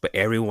quotes. But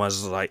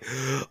everyone's like,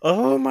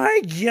 "Oh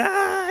my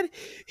god,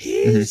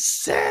 he Mhm.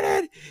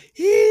 said it!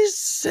 He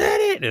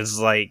said it!" It's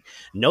like,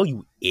 no,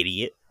 you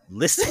idiot.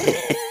 listen.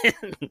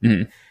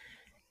 Mhm.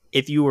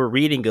 If you were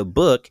reading a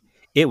book,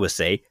 it would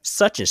say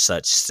such and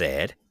such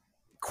said,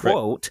 Right.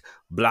 quote,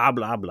 blah,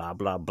 blah, blah,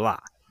 blah, blah.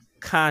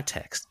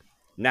 Context.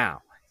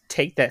 Now,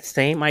 take that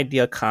same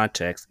idea of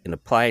context and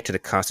apply it to the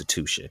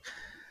Constitution.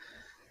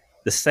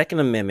 The Second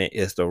Amendment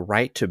is the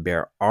right to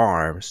bear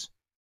arms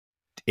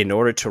in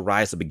order to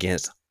rise up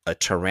against a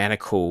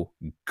tyrannical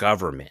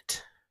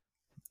government.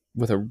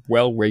 With a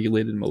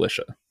well-regulated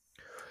militia.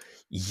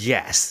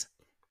 Yes.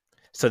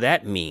 So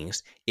that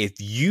means if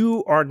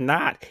you are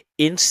not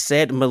in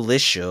said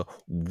militia,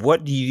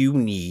 what do you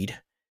need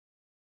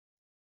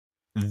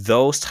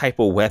those type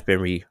of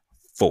weaponry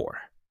for?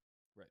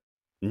 Right.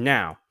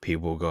 Now,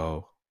 people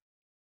go,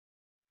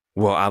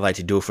 well, I like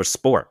to do it for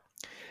sport.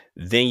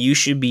 Then you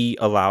should be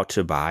allowed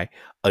to buy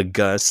a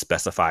gun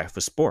specified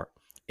for sport.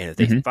 And if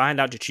they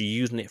find out that you're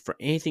using it for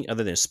anything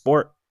other than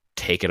sport,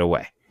 take it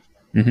away.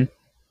 Mm-hmm.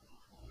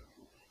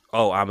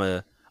 Oh,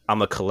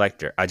 I'm a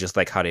collector. I just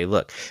like how they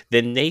look.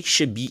 Then they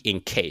should be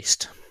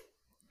encased.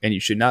 And you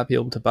should not be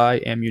able to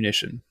buy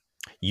ammunition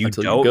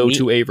until don't you go need,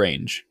 to a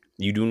range.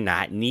 You do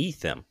not need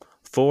them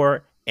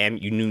for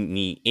you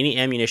need any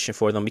ammunition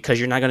for them because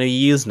you're not going to be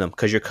using them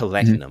because you're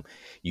collecting them.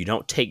 You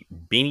don't take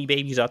Beanie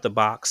Babies out the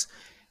box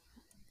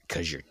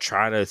because you're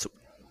trying to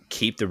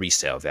keep the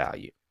resale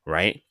value,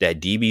 right?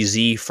 That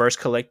DBZ first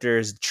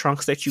collector's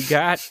trunks that you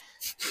got,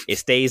 it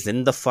stays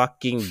in the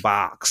fucking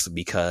box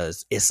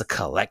because it's a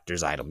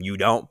collector's item. You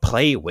don't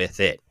play with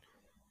it.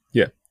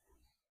 Yeah.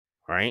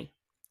 Right?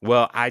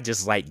 Well, I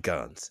just like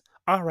guns.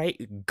 All right,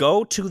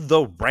 go to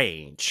the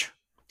range.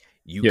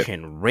 You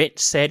can rent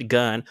said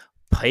gun,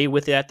 play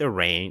with it at the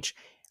range,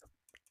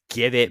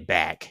 give it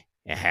back,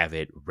 and have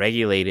it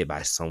regulated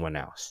by someone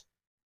else.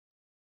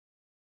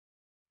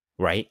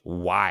 Right?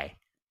 Why?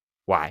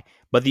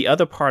 But the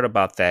other part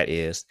about that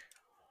is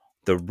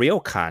the real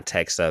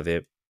context of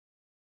it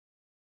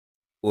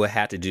will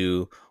have to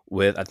do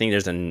with, I think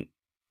there's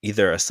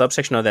either a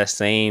subsection of that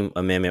same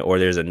amendment or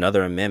there's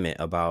another amendment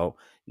about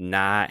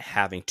not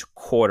having to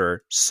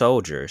quarter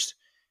soldiers.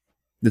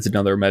 That's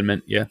another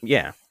amendment, yeah.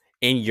 Yeah,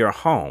 in your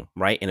home,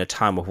 right, in a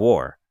time of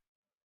war,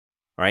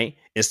 right?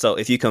 And so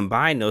if you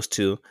combine those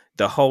two,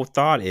 the whole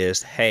thought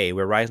is, hey,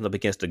 we're rising up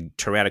against a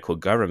tyrannical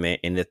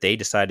government, and if they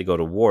decide to go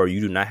to war,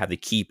 you do not have to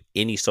keep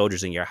any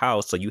soldiers in your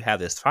house, so you have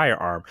this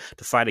firearm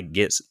to fight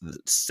against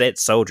said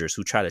soldiers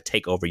who try to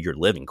take over your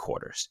living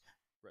quarters.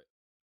 Right.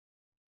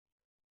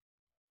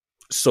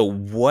 So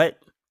what,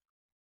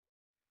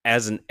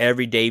 as an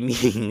everyday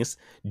means,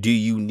 do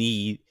you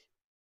need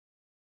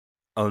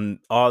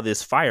all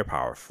this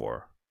firepower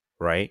for,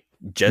 right?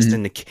 Just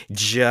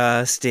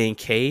in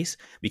case,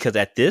 because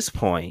at this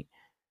point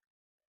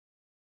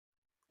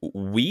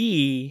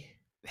we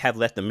have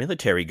let the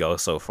military go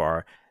so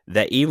far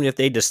that even if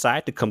they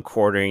decide to come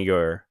quartering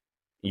your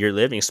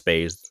living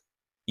space,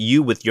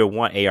 you with your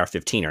one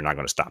AR-15 are not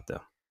going to stop them.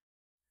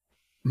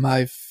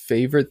 My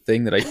favorite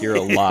thing that I hear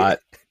a lot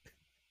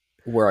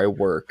where I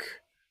work,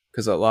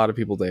 because a lot of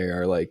people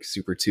there are like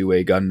super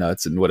two-way gun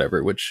nuts and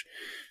whatever.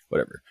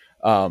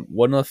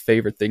 One of the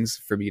favorite things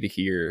for me to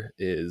hear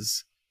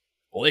is,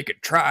 well, they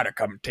could try to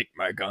come take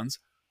my guns.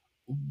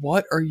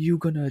 What are you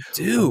gonna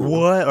do?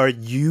 What are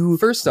you?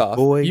 First off,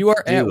 you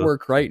are at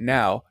work right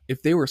now.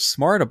 If they were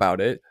smart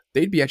about it,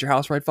 they'd be at your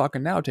house right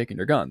fucking now taking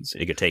your guns.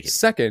 You could take it.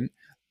 Second,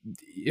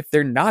 if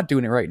they're not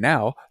doing it right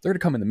now, they're gonna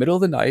come in the middle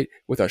of the night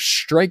with a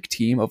strike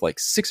team of like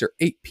 6 or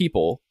 8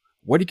 people.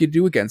 What are you gonna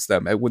do against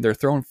them when they're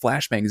throwing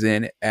flashbangs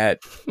in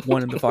at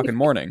 1 in the fucking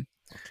morning?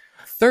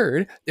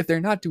 Third, if they're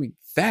not doing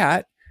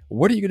that,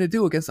 what are you gonna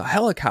do against a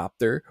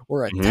helicopter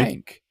or a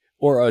tank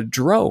or a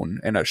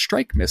drone and a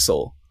strike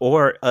missile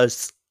or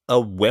a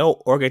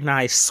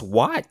well-organized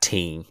SWAT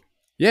team?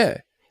 Yeah.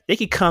 They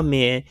could come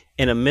in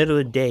the middle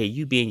of the day,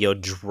 you be in your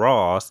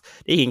drawers,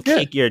 they can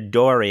kick your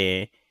door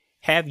in,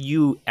 have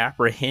you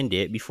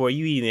apprehended before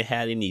you even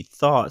had any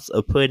thoughts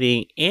of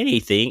putting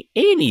anything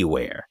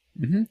anywhere.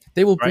 Mm-hmm.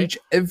 They will breach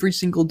every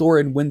single door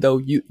and window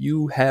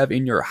you have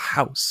in your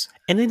house.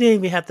 And it didn't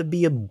even have to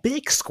be a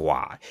big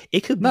squad.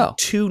 It could be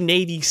 2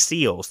 Navy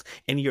SEALs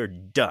and you're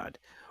done.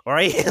 All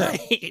right?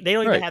 They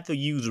don't even have to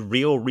use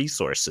real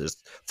resources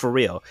for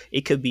real.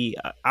 It could be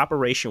an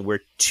operation where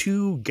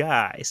 2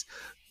 guys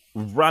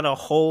run a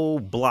whole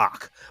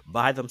block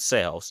by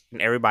themselves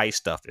and everybody's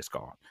stuff is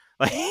gone.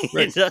 Like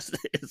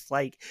it's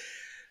like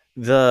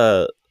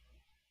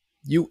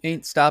you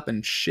ain't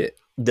stopping shit.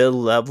 The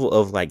level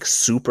of like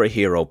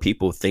superhero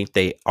people think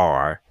they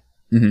are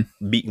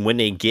when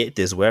they get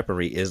this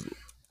weaponry is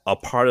a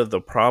part of the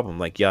problem.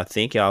 Like, y'all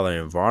think y'all are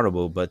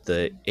invulnerable, but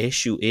the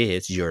issue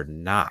is you're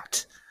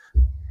not.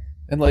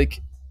 And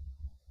like,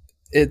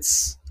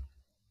 it's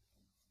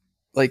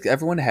like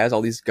everyone has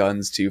all these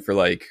guns too for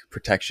like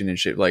protection and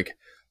shit. Like,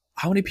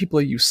 how many people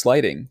are you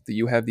slighting that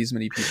you have these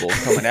many people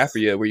coming after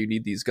you where you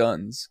need these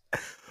guns?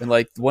 And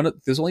like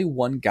there's only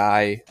one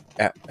guy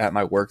at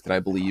my work that I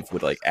believe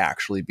would like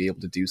actually be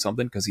able to do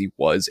something because he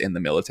was in the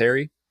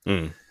military.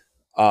 And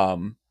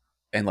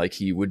like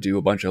he would do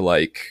a bunch of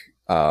like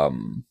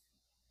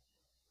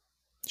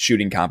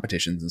shooting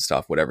competitions and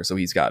stuff, whatever. So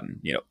he's gotten,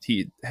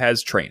 he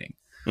has training.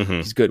 Mm-hmm.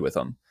 He's good with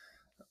them.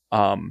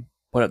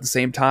 But at the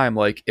same time,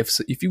 like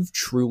if you've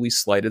truly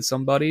slighted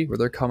somebody where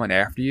they're coming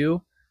after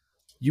you,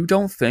 you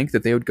don't think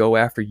that they would go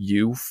after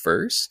you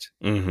first?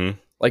 Mm-hmm.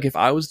 Like if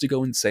I was to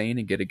go insane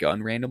and get a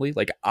gun randomly,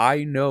 like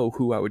I know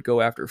who I would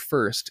go after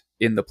first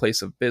in the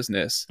place of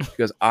business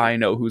because I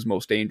know who's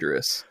most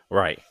dangerous.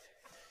 Right.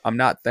 I'm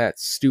not that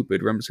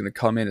stupid where I'm just going to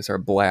come in and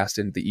start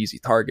blasting the easy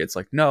targets.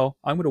 Like, no,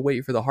 I'm going to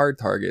wait for the hard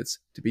targets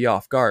to be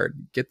off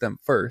guard, get them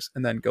first,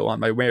 and then go on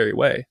my merry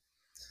way.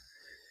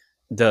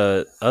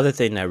 The other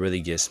thing that really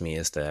gets me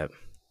is that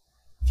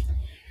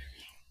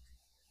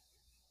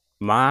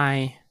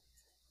my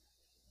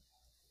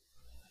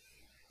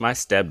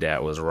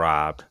stepdad was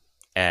robbed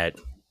at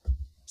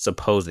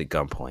supposed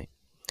gunpoint.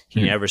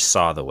 He never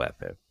saw the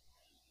weapon.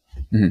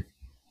 Mm-hmm.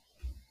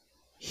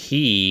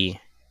 He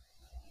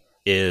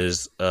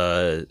is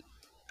I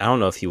don't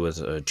know if he was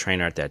a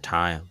trainer at that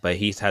time, but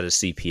he's had a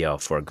CPL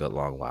for a good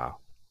long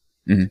while.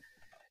 Mm-hmm.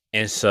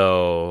 And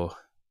so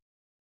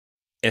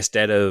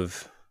instead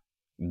of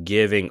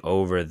giving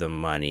over the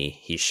money,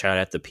 he shot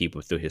at the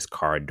people through his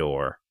car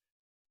door,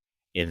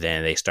 and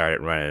then they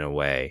started running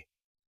away,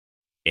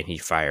 and he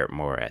fired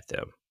more at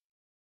them.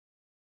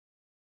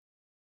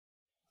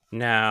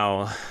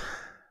 Now,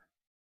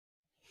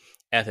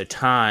 at the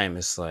time,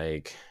 it's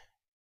like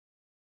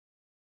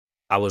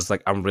I was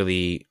like, I'm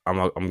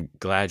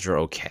glad you're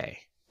okay,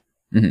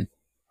 Mm-hmm.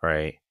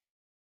 right?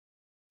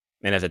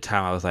 And at the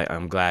time, I was like,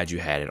 I'm glad you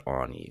had it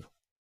on you.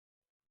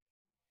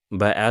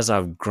 But as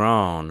I've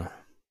grown,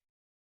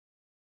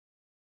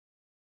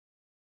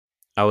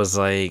 I was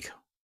like,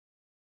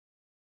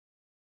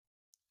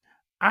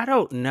 I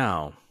don't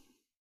know.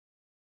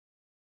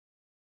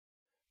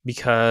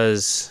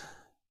 Because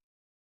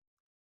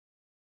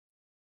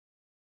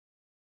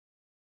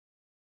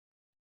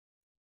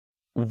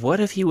what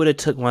if he would have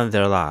took one of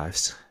their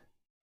lives?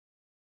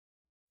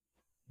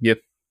 Yep.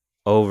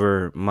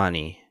 Over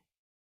money?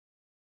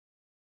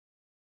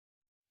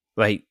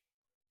 Like,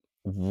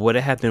 would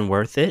it have been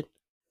worth it?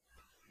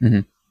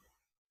 Mm-hmm.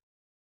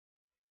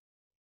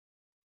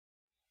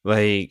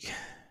 Like,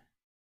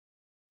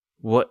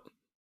 what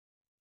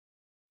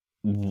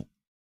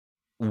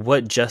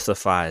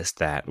justifies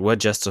that? What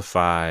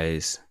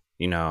justifies,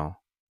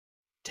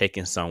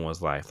 taking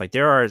someone's life? Like,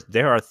 there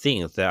are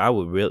things that I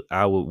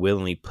would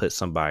willingly put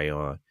somebody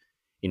on,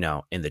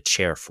 in the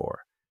chair for,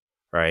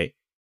 right?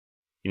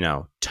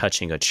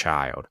 Touching a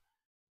child,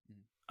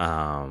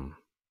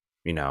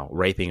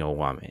 raping a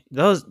woman.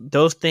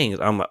 Those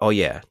things, I'm like, oh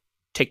yeah,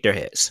 take their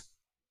heads.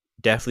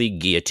 Definitely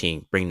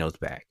guillotine, bring those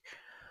back.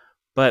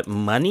 But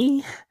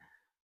money?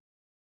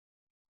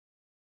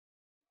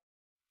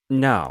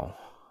 No.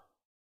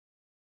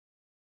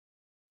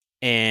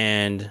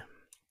 And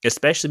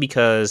especially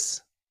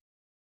because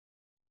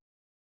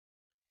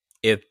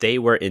if they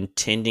were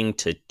intending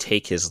to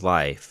take his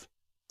life,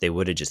 they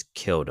would have just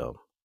killed him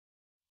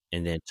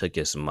and then took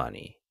his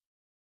money.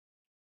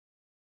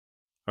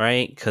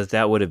 Right? Because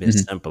that would have been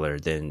simpler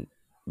than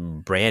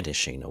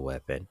brandishing a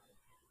weapon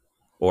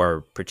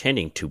or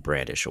pretending to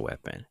brandish a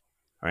weapon.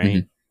 Right?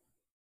 Mm-hmm.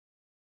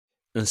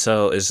 And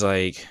so it's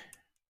like,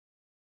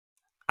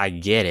 I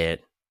get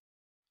it.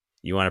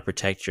 You want to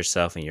protect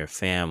yourself and your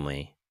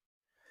family.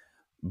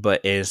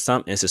 But in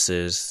some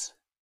instances,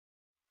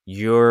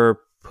 you're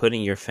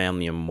putting your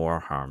family in more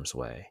harm's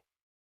way.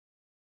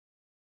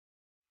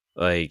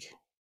 Like,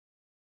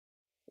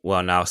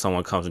 well, now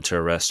someone comes into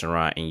a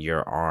restaurant and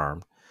you're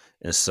armed.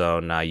 And so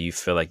now you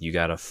feel like you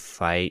got to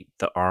fight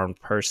the armed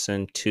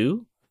person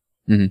too,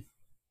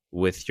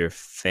 with your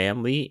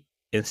family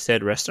in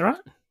said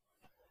restaurant,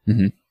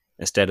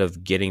 instead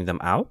of getting them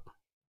out.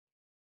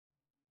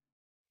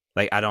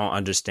 Like, I don't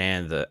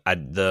understand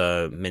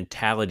the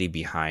mentality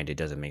behind it.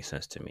 Doesn't make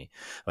sense to me.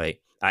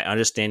 Like, I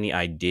understand the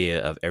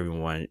idea of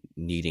everyone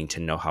needing to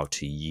know how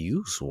to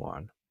use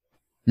one.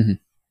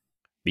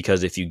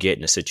 Because if you get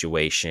in a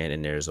situation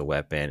and there's a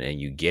weapon and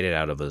you get it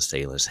out of an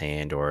assailant's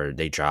hand or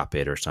they drop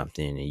it or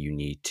something and you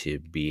need to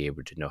be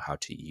able to know how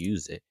to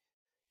use it,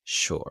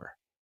 sure.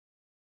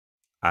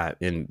 I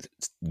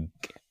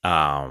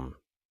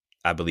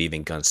believe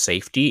in gun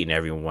safety and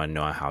everyone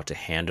knowing how to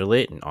handle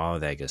it and all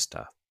of that good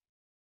stuff.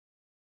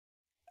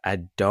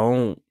 I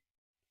don't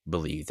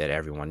believe that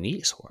everyone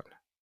needs one.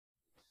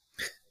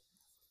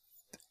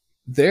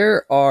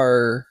 There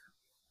are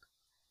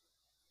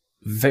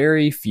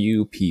very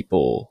few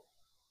people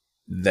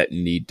that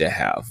need to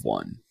have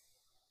one.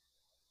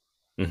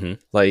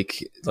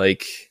 Like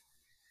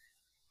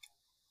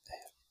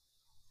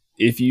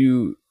if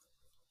you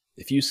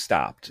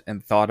stopped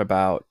and thought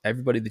about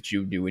everybody that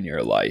you knew in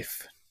your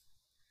life,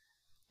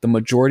 the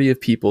majority of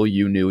people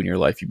you knew in your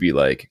life, you'd be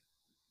like,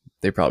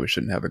 they probably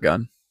shouldn't have a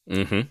gun.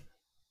 And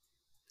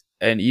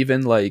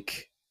even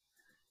like,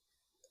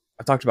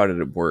 I talked about it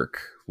at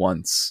work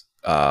once,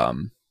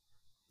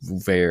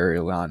 very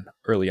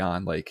early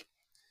on, like,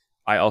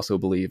 I also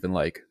believe in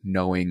like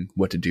knowing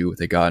what to do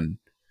with a gun.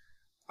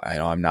 I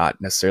know I'm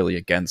not necessarily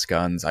against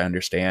guns. I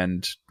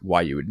understand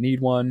why you would need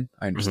one.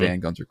 I Mm-hmm.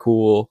 understand guns are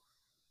cool,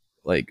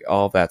 like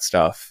all that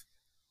stuff.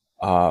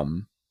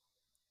 Um,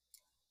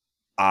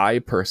 I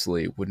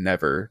personally would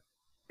never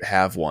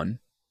have one,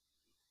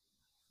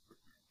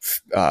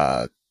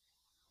 uh,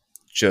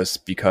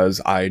 just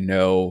because I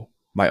know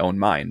my own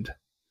mind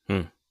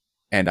Hmm.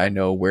 and I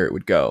know where it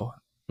would go,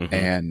 Mm-hmm.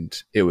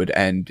 and it would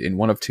end in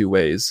one of two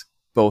ways.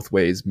 Both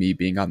ways, me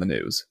being on the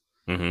news.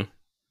 Mm-hmm.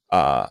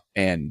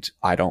 And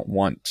I don't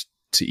want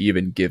to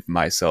even give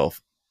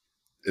myself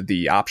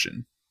the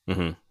option.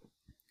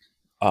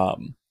 Mm-hmm.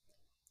 Um,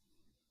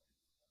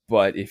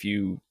 but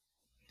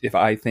if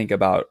I think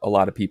about a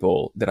lot of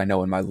people that I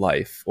know in my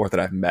life or that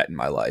I've met in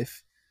my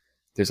life,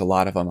 there's a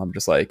lot of them I'm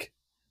just like,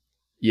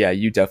 yeah,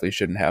 you definitely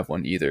shouldn't have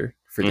one either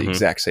for the Mm-hmm.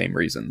 exact same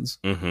reasons.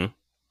 Mm-hmm.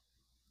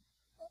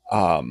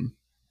 Um,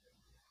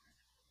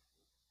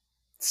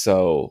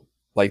 so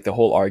like the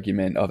whole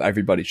argument of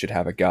everybody should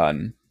have a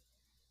gun,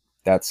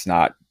 that's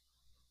not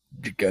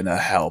gonna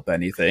help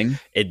anything.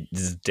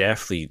 It's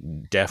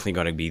definitely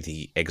going to be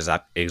the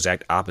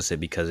exact opposite,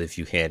 because if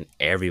you hand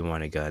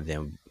everyone a gun,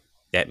 then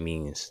that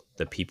means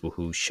the people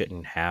who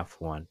shouldn't have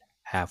one.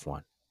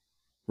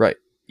 Right.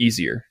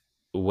 Easier.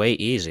 Way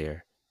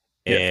easier.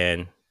 Yeah.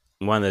 And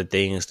one of the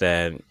things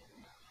that,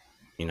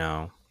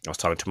 I was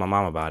talking to my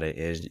mom about it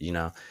is,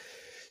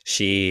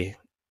 she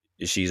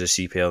she's a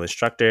CPL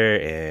instructor,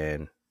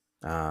 and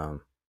her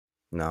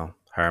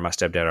and my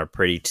stepdad are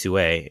pretty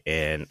 2A,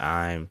 and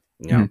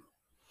Mhm.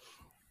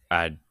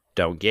 I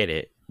don't get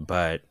it.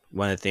 But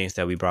one of the things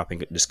that we brought up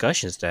in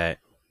discussions, that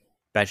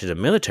back to the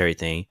military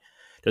thing,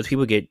 those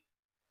people get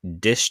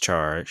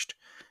discharged,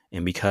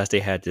 and because they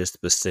had this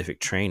specific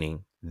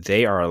training,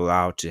 they are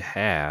allowed to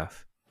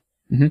have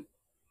Mhm.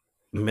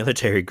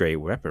 military grade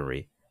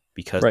weaponry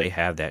because Right. they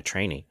have that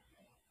training.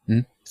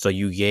 Mhm. So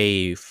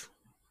you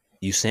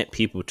sent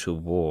people to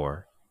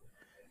war,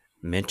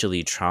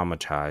 mentally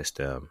traumatized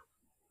them,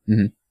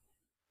 Mhm.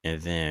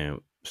 and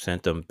then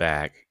sent them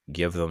back,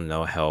 give them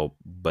no help,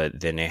 but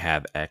then they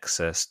have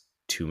access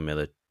to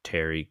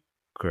military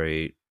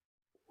grade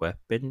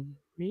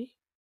weaponry.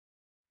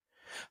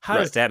 How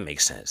Right. does that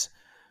make sense?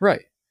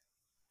 Right.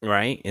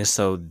 Right? And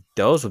so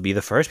those would be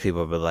the first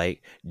people, but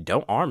like,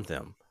 don't arm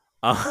them.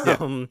 Yeah.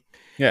 Um,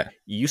 Yeah.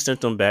 you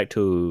sent them back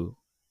to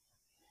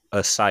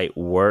a site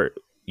where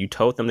you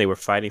told them they were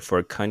fighting for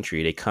a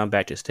country. They come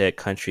back to said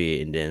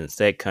country, and then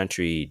said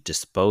country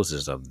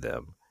disposes of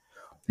them.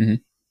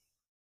 Mhm.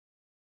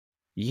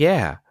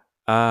 Yeah.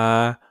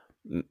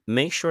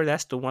 Make sure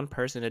that's the one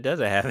person that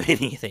doesn't have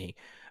anything,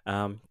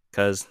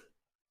 because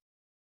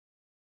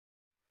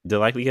the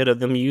likelihood of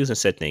them using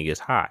said thing is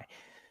high.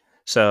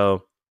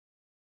 So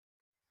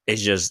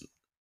it's just,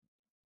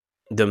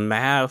 the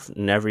math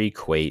never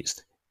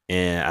equates,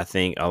 and I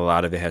think a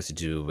lot of it has to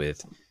do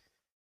with,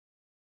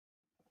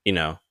 you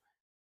know,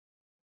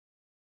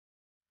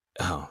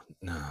 oh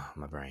no,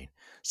 my brain.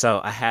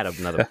 So I had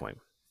another point.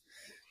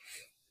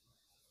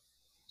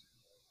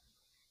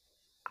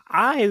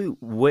 I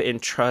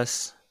wouldn't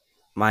trust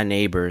my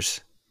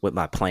neighbors with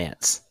my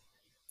plants.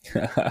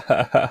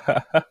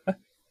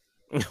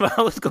 If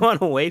I was going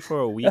away for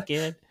a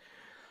weekend,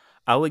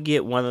 I would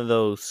get one of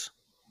those,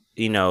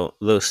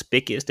 little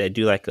spigots that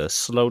do like a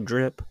slow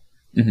drip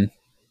Mhm.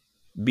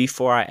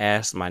 before I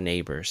ask my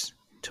neighbors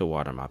to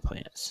water my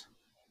plants.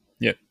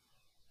 Yeah.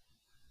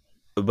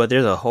 But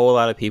there's a whole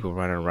lot of people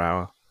running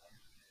around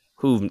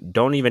who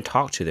don't even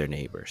talk to their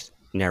neighbors,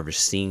 never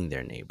seen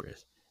their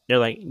neighbors. They're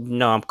like,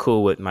 no, I'm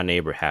cool with my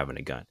neighbor having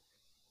a gun.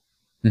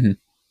 Mhm.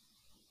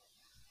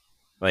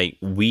 Like,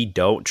 we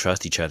don't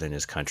trust each other in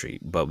this country,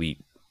 but we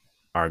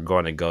are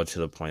going to go to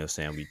the point of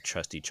saying we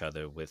trust each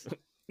other with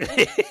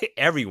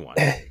everyone,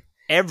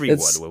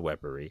 It's with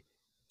weaponry.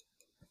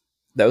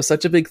 that was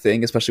such a big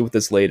thing, especially with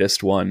this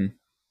latest one,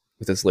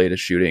 with this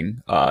latest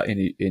shooting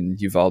in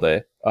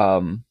Uvalde.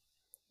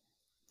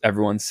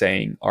 Everyone's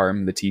saying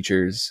arm the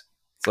teachers.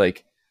 It's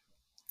like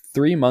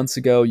 3 months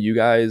ago, you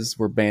guys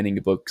were banning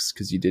books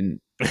because you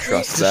didn't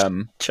trust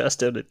them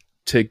Trust him.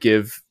 to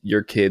give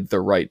your kid the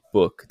right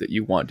book that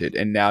you wanted,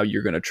 and now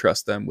you're going to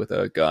trust them with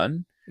a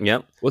gun.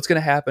 Yep. What's going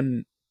to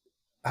happen?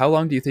 How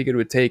long do you think it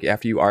would take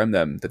after you arm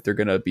them that they're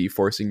going to be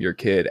forcing your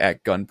kid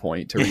at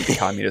gunpoint to read the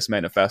Communist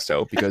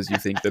Manifesto because you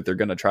think that they're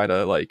going to try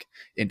to like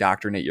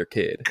indoctrinate your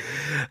kid?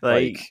 Like,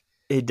 Like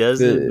it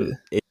doesn't the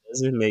it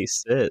doesn't make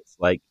sense.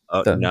 Like,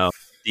 the no,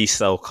 these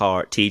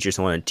so-called teachers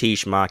want to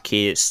teach my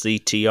kids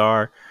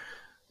CTR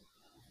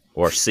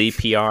or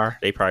CPR.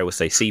 They probably would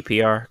say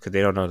CPR because they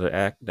don't know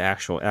the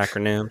actual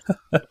acronyms.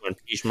 They want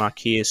to teach my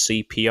kids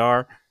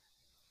CPR.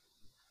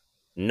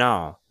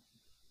 No,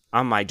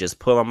 I might just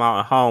pull them out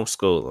and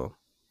homeschool them.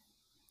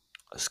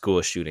 A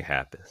school shooting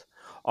happens.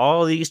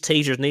 All these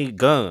teachers need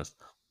guns.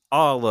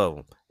 All of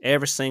them.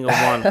 Every single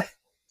one.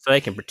 So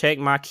they can protect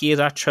my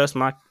kids.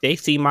 They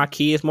see my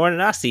kids more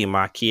than I see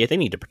my kids. They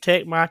need to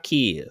protect my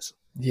kids.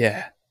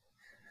 yeah.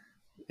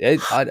 And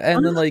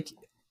then like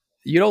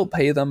you don't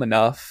pay them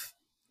enough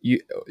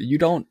You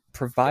don't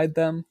provide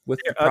them with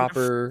the They're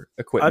proper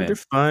equipment.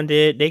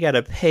 underfunded. They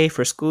gotta pay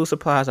for school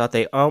supplies out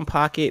their own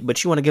pocket,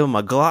 but you want to give them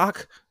a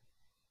Glock?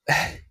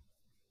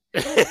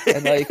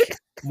 And like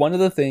one of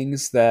the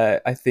things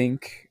that I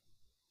think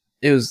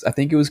it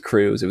was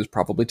Cruz. It was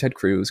probably Ted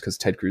Cruz because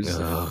Ted Cruz is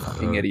a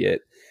fucking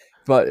idiot.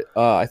 But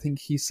I think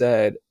he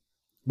said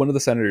one of the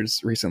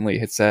senators recently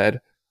had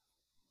said,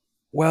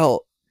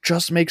 "Well,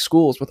 just make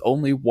schools with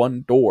only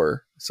one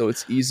door, so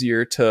it's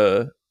easier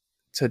to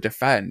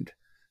defend."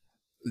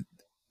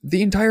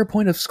 The entire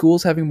point of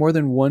schools having more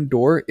than one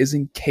door is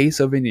in case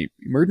of any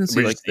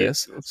emergency like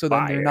this, so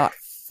then they're Fire. not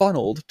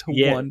funneled to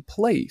Yeah. one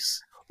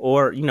place.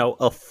 Or,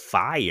 a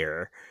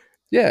fire.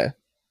 Yeah,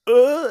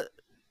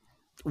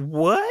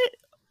 What?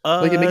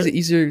 like it makes it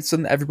easier so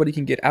that everybody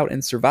can get out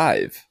and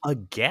survive. A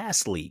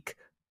gas leak.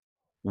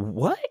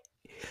 What?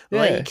 Yeah.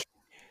 Like,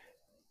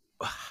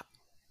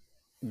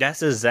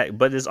 that's exact,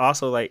 but it's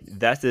also like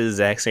that's the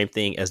exact same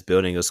thing as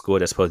building a school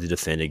that's supposed to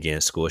defend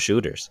against school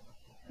shooters.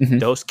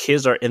 Mhm. Those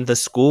kids are in the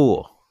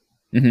school.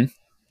 Mhm.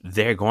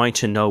 They're going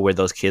to know where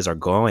those kids are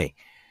going.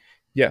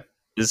 Yeah.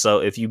 So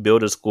if you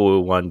build a school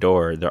with one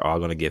door, they're all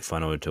going to get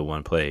funneled into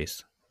one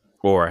place,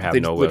 or have They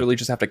no literally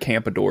just have to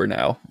camp a door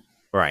now.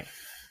 right.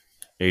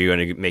 Are you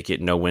going to make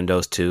it no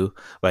windows too?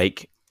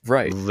 Like,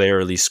 Right.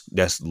 literally,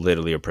 that's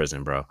literally a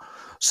prison, bro.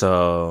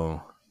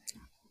 So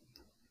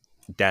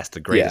that's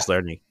the greatest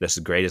learning. That's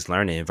the greatest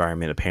learning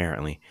environment.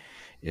 Apparently,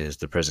 is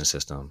the prison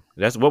system.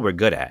 That's what we're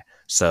good at.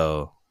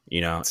 So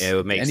it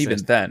would make and sense.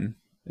 even then,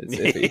 it's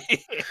iffy.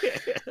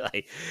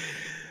 like,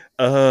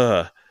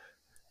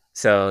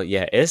 so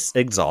yeah, it's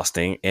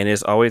exhausting, and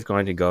it's always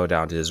going to go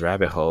down to this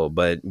rabbit hole.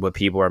 But what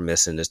people are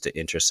missing is the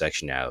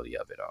intersectionality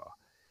of it all.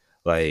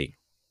 Like,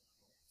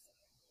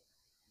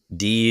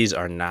 these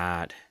are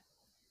not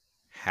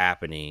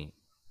happening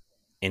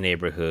in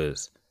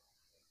neighborhoods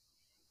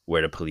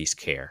where the police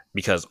care,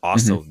 because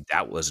also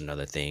that was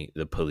another thing.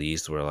 The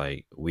police were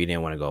like, we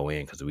didn't want to go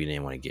in because we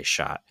didn't want to get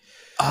shot.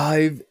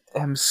 I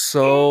am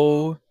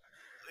so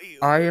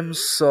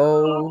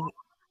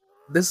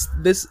this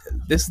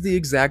is the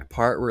exact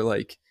part where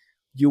like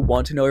you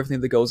want to know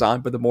everything that goes on,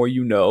 but the more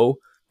you know,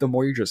 the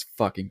more you're just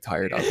fucking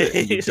tired of it.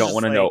 And you It's don't just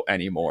want to like, know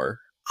anymore.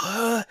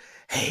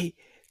 Hey,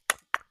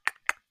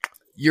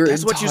 Your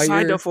that's what you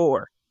signed up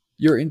for.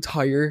 Your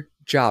entire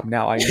job.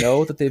 Now I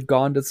know that they've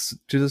gone to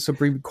the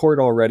Supreme Court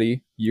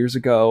already years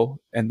ago,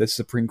 and the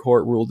Supreme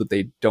Court ruled that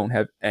they don't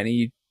have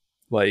any,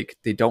 like,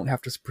 they don't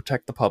have to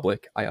protect the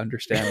public. I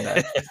understand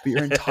that. But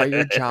your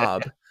entire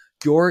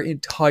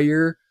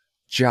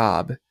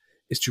job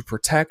is to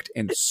protect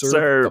and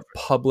serve the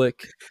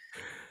public,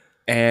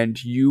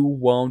 and you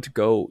won't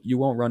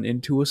run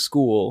into a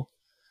school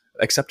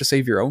except to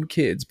save your own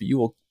kids, but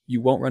you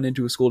won't run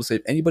into a school to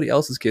save anybody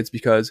else's kids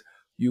because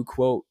you,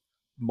 quote,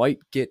 might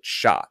get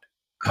shot,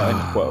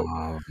 unquote.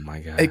 Oh my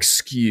god.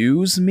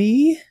 Excuse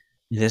me?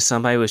 Then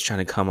somebody was trying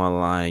to come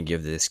online and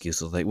give the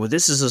excuses like, well,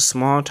 this is a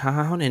small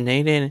town and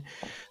they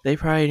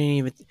probably didn't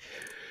even.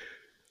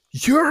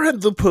 You're in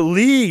the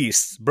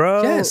police,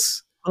 bro.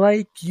 Yes.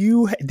 Like,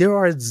 there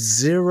are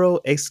zero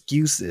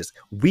excuses.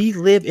 We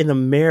live in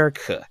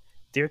America.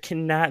 There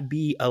cannot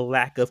be a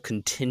lack of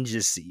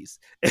contingencies.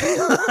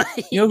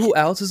 You know who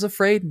else is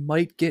afraid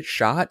might get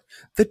shot?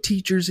 The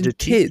teachers and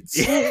kids.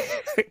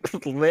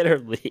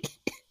 Literally.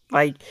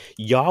 Like,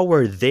 y'all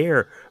were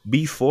there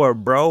before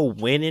bro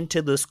went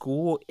into the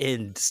school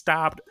and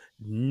stopped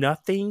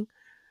nothing.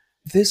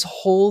 This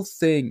whole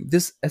thing,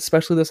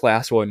 especially this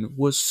last one,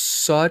 was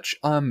such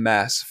a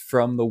mess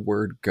from the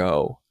word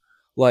go.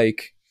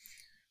 Like,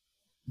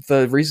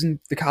 the reason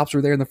the cops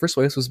were there in the first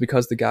place was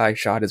because the guy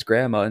shot his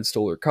grandma and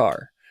stole her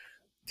car.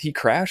 He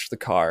crashed the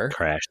car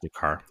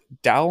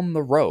down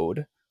the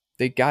road.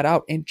 They got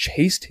out and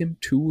chased him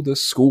to the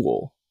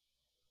school.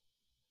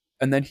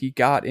 And then he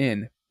got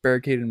in,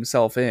 barricaded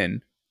himself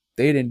in.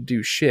 They didn't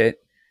do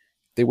shit.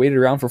 They waited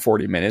around for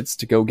 40 minutes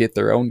to go get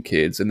their own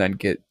kids and then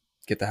get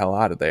the hell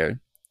out of there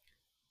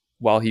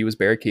while he was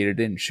barricaded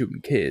in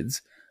shooting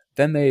kids.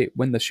 Then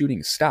when the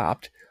shooting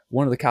stopped,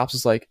 one of the cops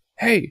was like,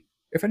 hey,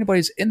 if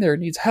anybody's in there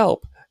and needs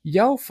help,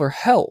 yell for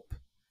help.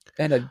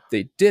 And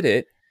they did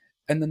it.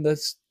 And then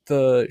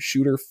the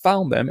shooter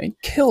found them and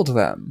killed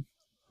them.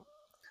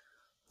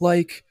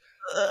 Like,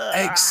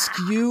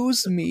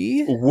 excuse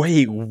me?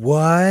 Wait,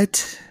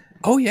 what?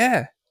 Oh,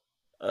 yeah.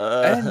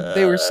 And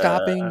they were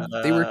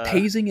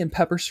tasing and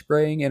pepper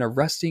spraying and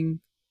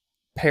arresting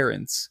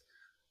parents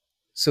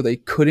so they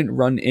couldn't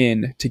run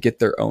in to get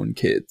their own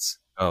kids.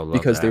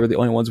 Because they were the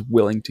only ones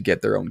willing to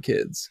get their own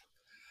kids.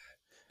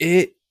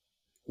 It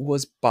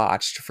was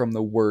botched from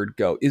the word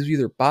go. It was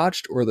either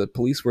botched or the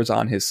police was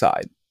on his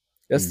side.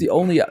 That's the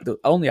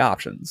only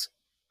options.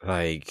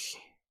 Like,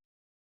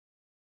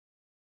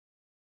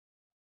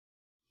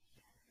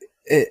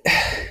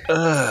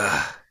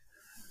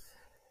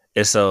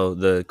 and so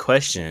the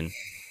question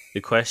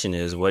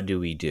is, what do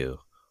we do?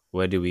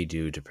 What do we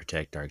do to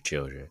protect our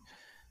children?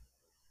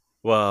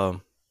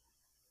 Well,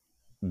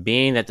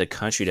 being that the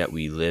country that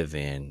we live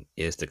in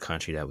is the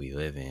country that we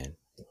live in,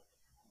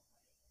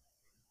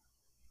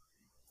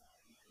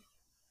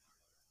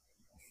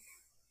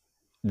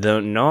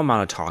 the no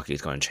amount of talking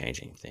is going to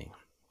change anything,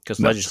 because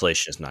No.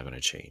 legislation is not going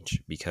to change,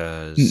 Mm-mm.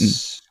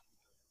 because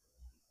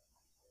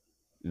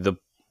the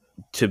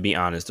to be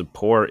honest, the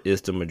poor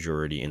is the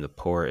majority, and the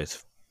poor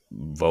is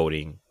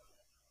voting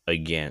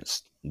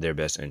against their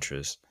best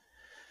interest.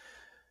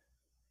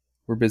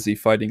 We're busy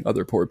fighting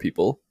other poor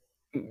people.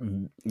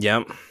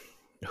 Yep.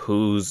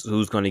 Who's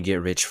going to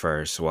get rich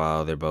first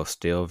while they're both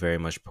still very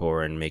much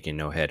poor and making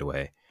no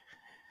headway?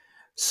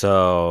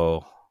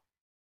 So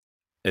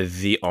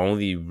the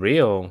only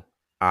real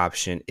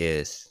option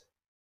is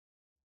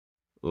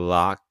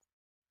lock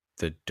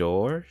the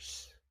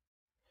doors.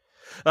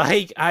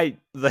 Like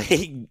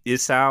it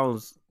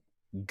sounds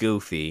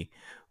goofy,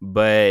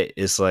 but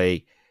it's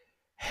like,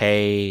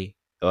 hey,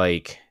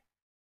 like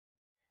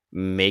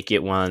make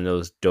it one of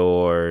those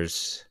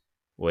doors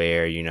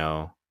where you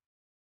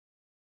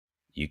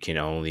can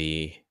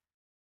only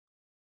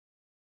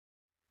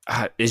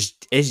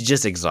it's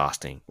just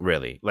exhausting,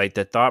 really. Like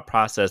the thought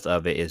process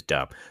of it is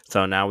dumb.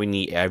 So now we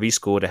need every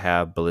school to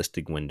have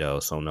ballistic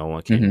windows so no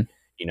one can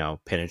Mm-hmm.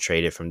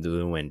 penetrate it from through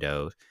the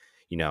windows.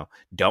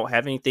 Don't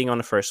have anything on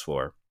the first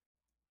floor.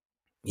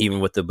 Even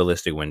with the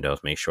ballistic windows,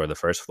 make sure the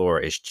first floor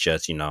is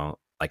just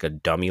like a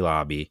dummy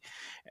lobby.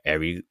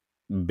 Every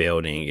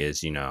building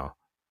is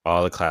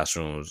all the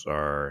classrooms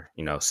are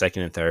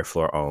second and third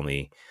floor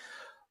only.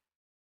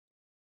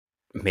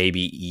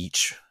 Maybe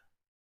each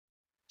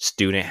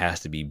student has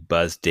to be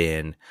buzzed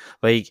in.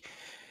 Like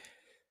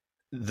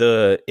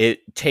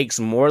it takes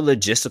more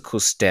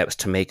logistical steps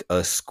to make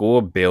a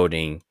school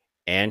building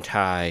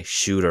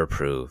anti-shooter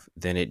proof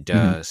than it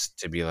Mm-hmm. does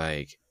to be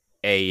like,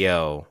 hey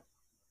yo,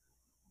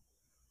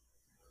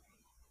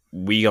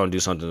 we gonna do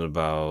something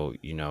about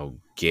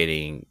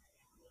getting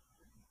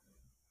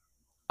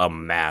a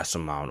mass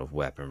amount of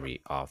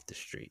weaponry off the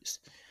streets.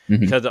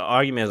 Mm-hmm. Because the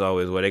argument is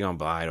always, well, they're gonna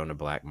buy it on the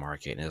black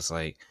market, and it's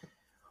like,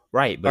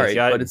 right, but All if right,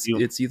 y'all but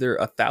it's either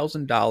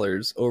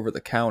 $1,000 over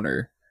the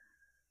counter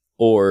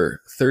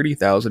or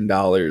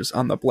 $30,000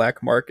 on the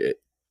black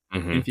market.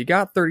 And Mhm. if you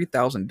got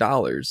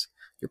 $30,000,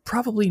 you're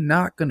probably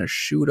not gonna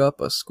shoot up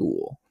a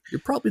school.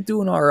 You're probably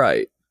doing all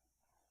right.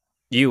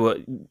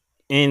 you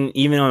and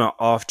even on an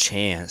off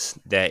chance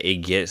that it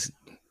gets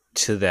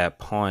to that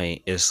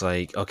point, it's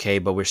like, okay,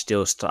 but we're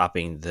still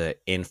stopping the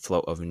inflow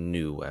of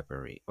new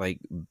weaponry. Like,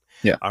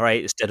 Yeah. all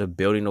right, instead of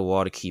building a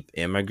wall to keep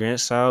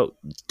immigrants out,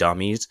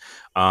 dummies,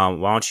 why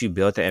don't you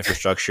build the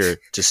infrastructure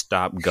to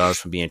stop guns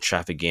from being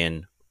trafficked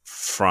in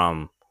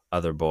from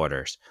other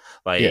borders?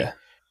 Like, Yeah.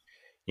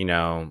 you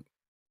know,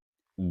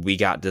 we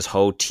got this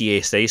whole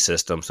TSA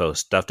system so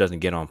stuff doesn't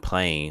get on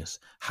planes.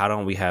 How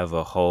don't we have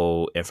a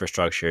whole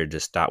infrastructure to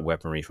stop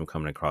weaponry from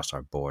coming across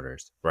our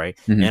borders, right?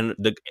 Mm-hmm. And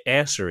the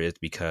answer is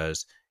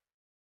because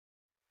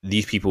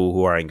these people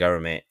who are in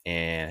government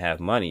and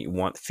have money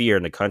want fear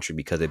in the country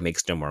because it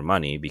makes them more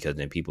money, because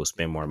then people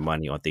spend more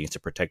money on things to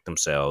protect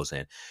themselves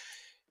and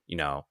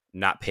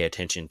not pay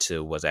attention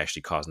to what's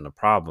actually causing the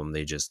problem.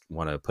 They just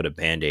want to put a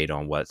band-aid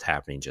on what's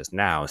happening just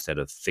now instead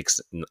of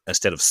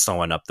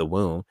sewing up the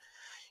wound.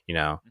 you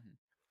know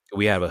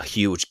we have a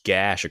huge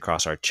gash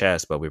across our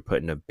chest, but we're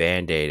putting a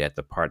band-aid at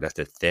the part that's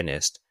the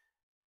thinnest,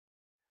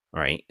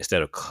 right?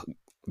 Instead of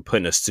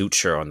putting a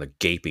suture on the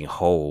gaping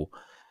hole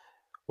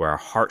where our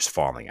heart's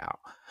falling out.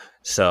 Yeah.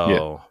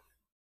 So,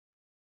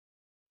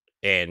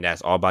 and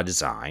that's all by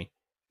design,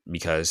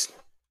 because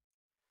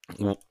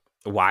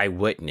why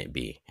wouldn't it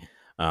be?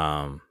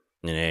 And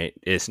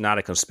it's not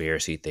a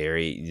conspiracy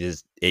theory.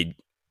 It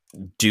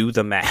do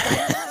the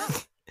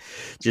math.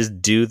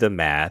 Just do the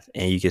math,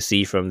 and you can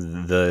see from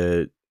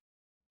the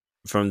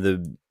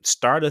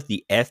start of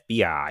the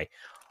FBI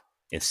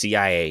and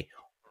CIA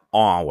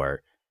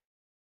onward,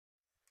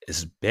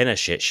 it's been a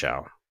shit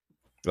show.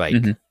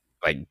 Mm-hmm.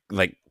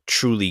 Like,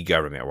 truly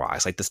government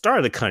wise. Like the start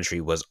of the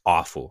country was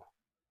awful.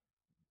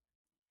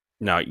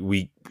 Now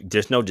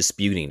there's no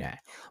disputing that.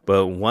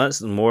 But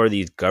once more of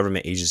these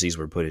government agencies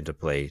were put into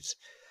place,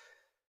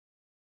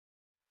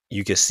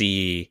 you can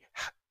see,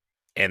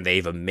 and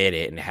they've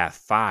admitted and have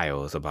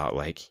files about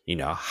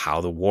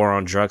how the war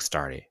on drugs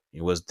started.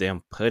 It was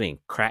them putting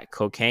crack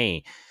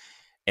cocaine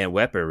and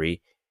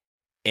weaponry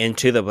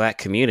into the black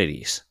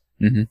communities.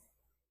 Mm-hmm.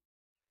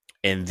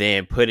 And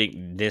then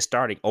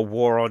starting a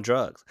war on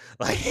drugs.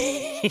 Like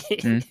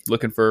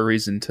Looking for a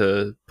reason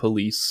to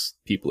police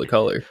people of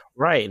color.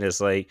 right. And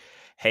it's like,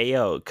 hey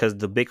yo, because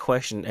the big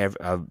question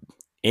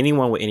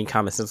anyone with any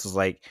common sense was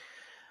like,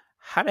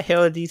 how the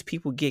hell did these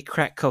people get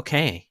crack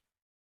cocaine?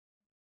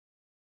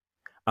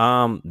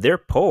 They're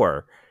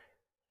poor.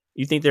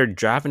 You think they're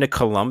driving to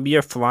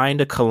Colombia, flying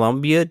to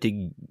Colombia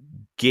to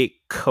get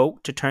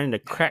coke to turn into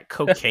crack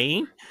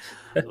cocaine?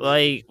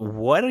 Like,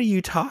 what are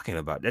you talking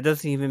about? That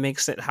doesn't even make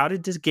sense. How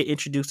did this get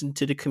introduced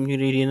into the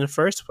community in the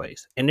first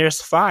place? And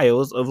there's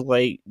files of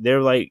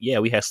they're like, yeah,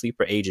 we have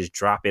sleeper agents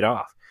drop it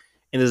off.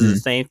 And this is the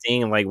same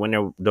thing like when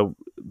the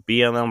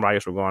BLM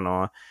riots were going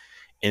on,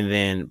 and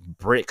then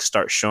bricks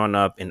start showing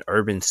up in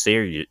urban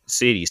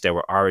cities that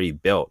were already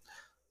built.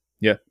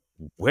 Yeah.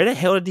 Where the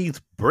hell did these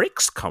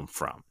bricks come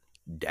from?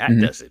 That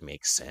doesn't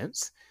make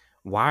sense.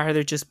 Why are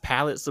there just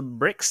pallets of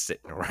bricks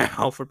sitting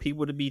around for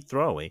people to be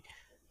throwing?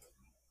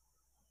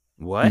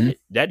 Mhm. What?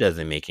 That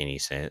doesn't make any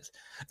sense.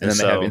 And And then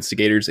they have so,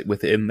 instigators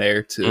within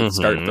there to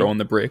start mhm, throwing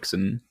the bricks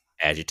and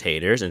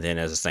agitators, and then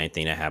there's the same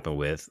thing that happened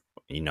with,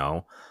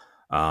 the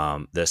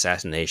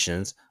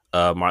assassinations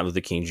of Martin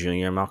Luther King Jr.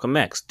 and Malcolm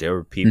X. There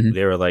were people. Mhm.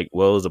 They were like,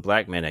 "Well, it was a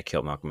black man that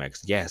killed Malcolm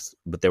X." Yes,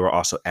 but there were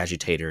also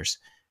agitators,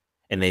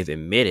 and they've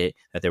admitted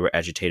that there were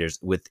agitators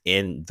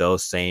within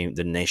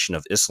the Nation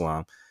of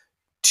Islam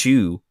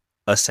to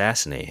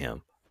assassinate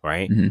him.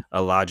 Right? Mhm.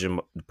 Elijah,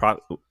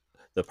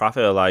 the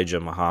Prophet Elijah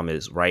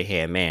Muhammad's right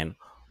hand man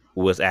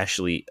was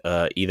actually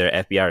either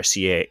FBI or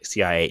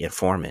CIA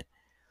informant.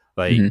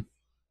 Like, Mhm.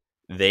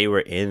 they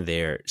were in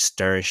there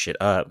stirring shit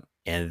up,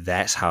 and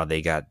that's how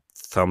they got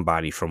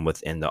somebody from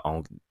within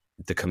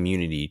the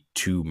community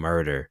to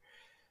murder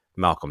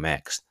Malcolm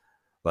X,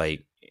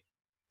 like,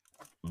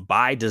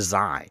 by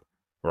design,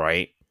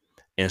 right?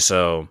 And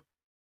so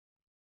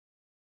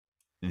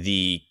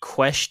the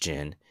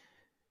question,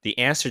 the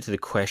answer to the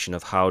question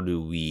of how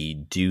do we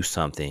do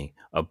something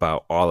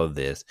about all of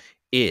this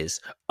is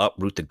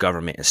uproot the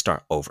government and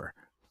start over.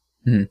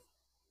 Mhm.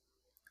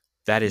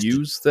 That is the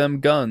Use them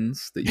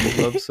guns that you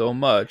love so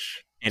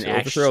much and to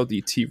actually, overthrow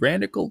the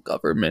tyrannical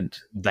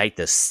government. like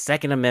the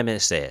Second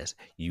Amendment says,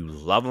 you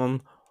love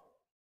them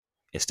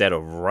instead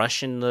of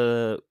rushing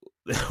the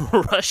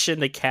rushing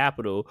the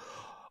Capitol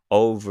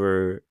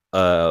over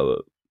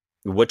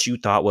what you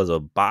thought was a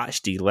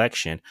botched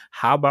election.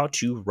 How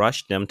about you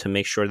rush them to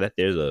make sure that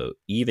there's a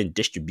even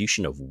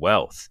distribution of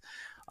wealth,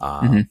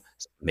 Mhm.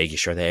 making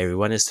sure that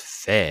everyone is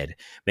fed,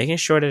 making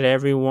sure that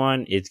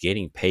everyone is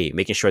getting paid,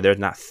 making sure there's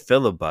not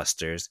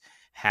filibusters Mhm.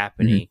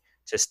 happening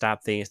to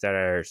stop things that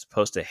are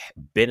supposed to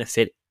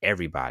benefit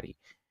everybody,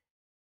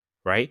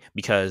 right?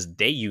 Because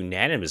they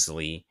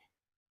unanimously,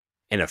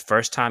 in the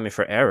first time in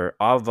forever,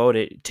 all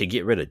voted to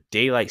get rid of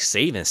daylight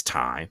savings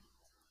time.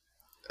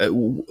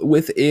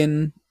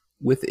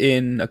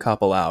 Within a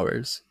couple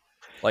hours.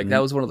 Like that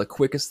was one of the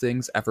quickest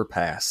things ever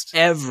passed.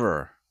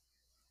 Ever,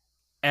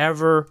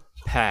 ever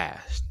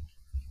passed.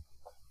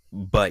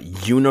 But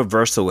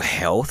universal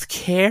health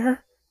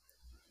care,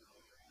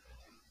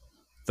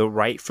 the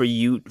right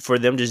for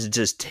them to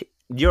just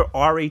you're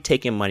already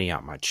taking money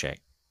out my check.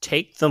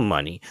 Take the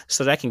money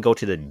so that I can go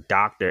to the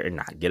doctor and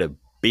not get a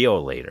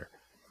bill later.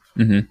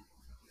 Mhm.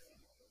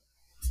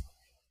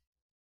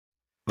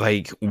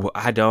 Like,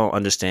 I don't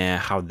understand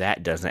how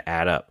that doesn't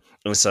add up.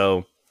 And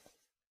so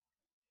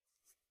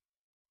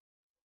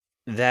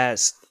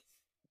that's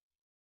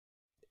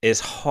it's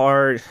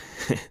hard.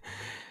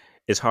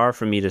 It's hard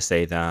for me to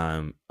say that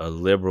I'm a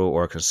liberal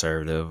or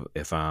conservative,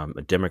 if I'm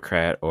a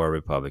Democrat or a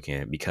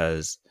Republican,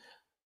 because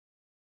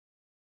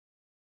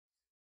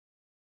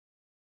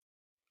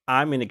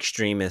I'm an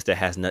extremist that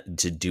has nothing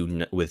to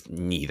do with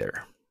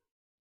neither.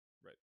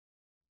 Right.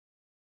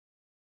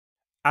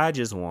 I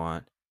just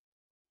want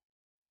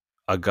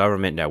a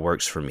government that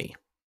works for me.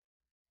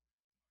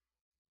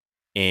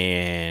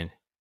 And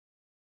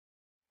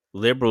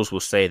liberals will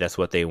say that's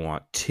what they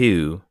want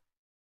too,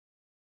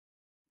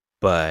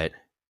 but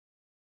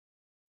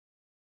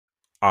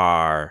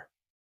are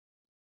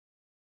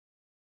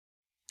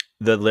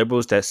the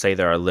liberals that say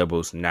there are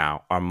liberals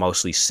now are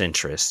mostly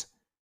centrists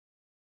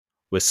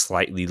with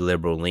slightly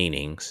liberal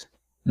leanings,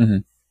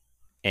 Mhm.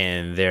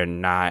 and they're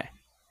not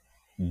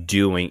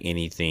doing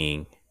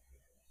anything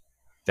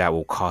that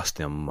will cost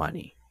them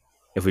money.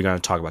 If we're going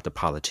to talk about the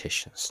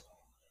politicians,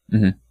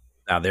 Mhm.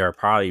 now there are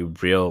probably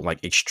real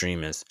like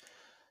extremist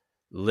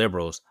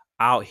liberals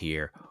out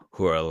here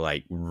who are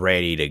like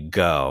ready to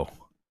go,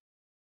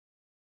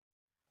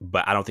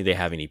 but I don't think they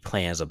have any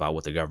plans about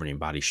what the governing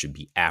body should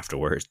be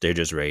afterwards. They're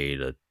just ready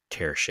to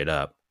tear shit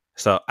up.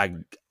 So I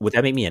would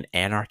that make me an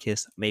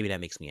anarchist? Maybe that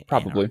makes me an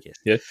Probably. anarchist.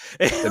 Yeah.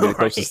 That'd be the Right?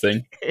 closest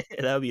thing.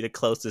 That would be the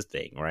closest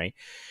thing, right?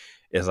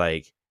 It's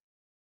like,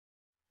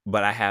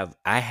 but I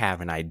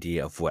have an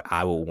idea of what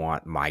I would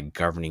want my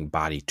governing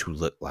body to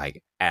look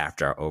like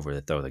after I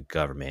overthrow the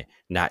government,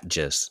 not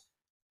just,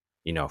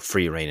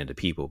 free reign of the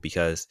people,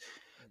 because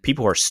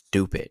people are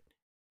stupid.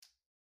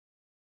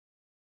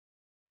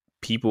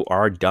 People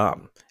are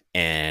dumb.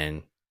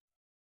 And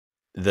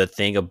the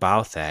thing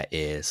about that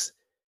is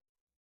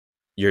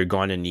you're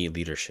going to need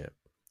leadership,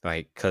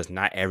 like, because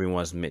not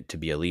everyone's meant to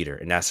be a leader,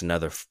 and that's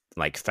another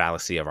like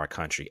fallacy of our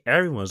country.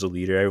 Everyone's a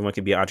leader. Everyone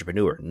can be an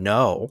entrepreneur.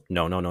 No,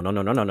 no, no, no, no,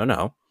 no, no, no, no,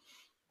 no.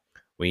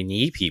 We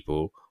need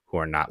people who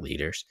are not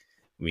leaders.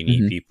 We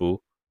need Mhm.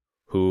 people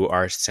who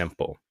are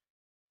simple.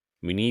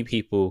 We need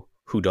people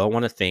who don't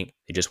want to think.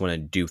 They just want to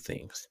do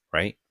things,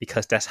 right?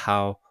 Because that's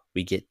how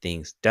we get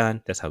things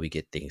done. That's how we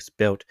get things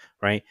built,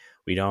 right?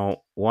 We don't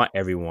want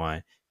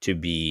everyone to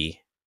be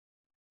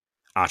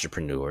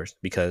entrepreneurs,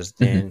 because Mhm.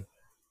 then,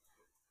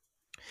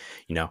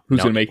 Who's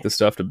no, gonna make the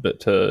stuff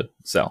to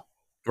sell?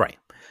 right.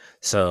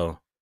 So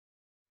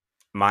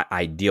my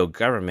ideal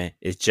government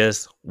is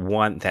just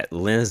one that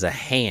lends a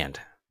hand,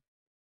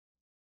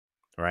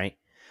 right?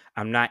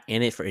 I'm not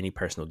in it for any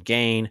personal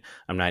gain.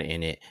 I'm not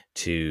in it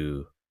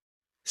to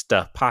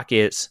stuff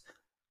pockets.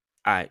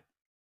 I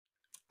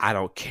I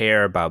don't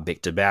care about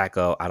big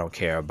tobacco. I don't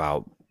care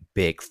about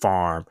big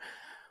farm.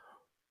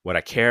 What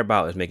I care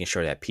about is making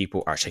sure that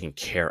people are taken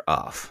care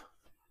of.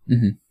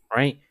 Mm-hmm.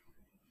 Right?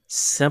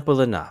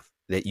 Simple enough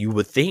that you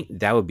would think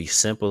that would be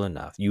simple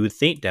enough. You would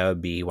think that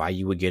would be why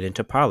you would get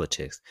into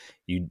politics.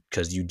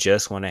 Because you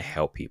just want to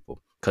help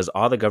people. Because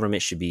all the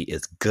government should be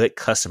is good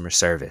customer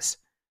service.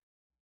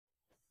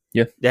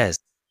 Yeah. That's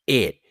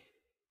it.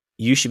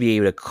 You should be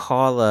able to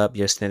call up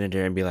your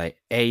senator and be like,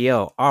 hey,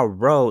 yo, our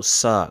road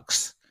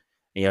sucks.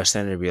 And your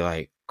senator be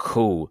like,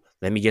 cool,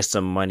 let me get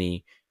some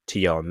money to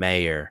your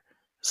mayor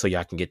so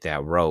y'all can get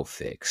that road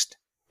fixed.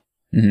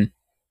 Mm-hmm.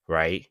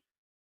 Right?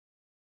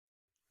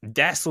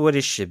 That's what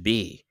it should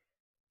be.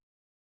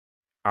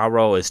 Our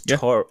road is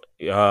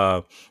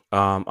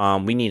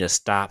we need a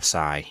stop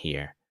sign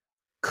here.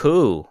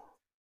 Cool.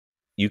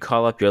 You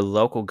call up your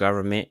local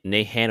government and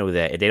they handle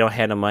that. If they don't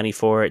have the money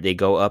for it, they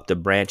go up the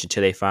branch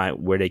until they find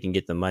where they can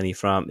get the money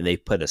from, and they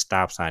put a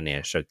stop sign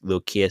there so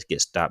little kids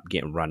get stopped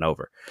getting run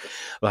over.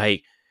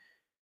 Like,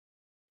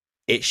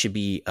 it should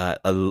be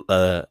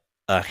a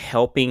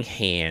helping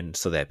hand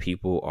so that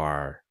people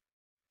are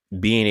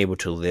being able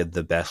to live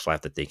the best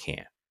life that they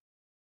can.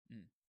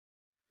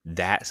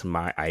 That's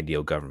my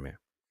ideal government.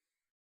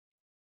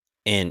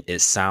 And it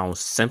sounds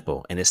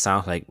simple, and it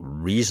sounds like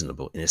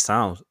reasonable, and it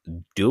sounds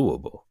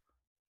doable.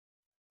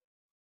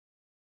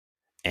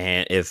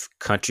 And if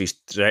countries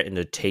threaten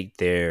to take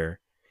their,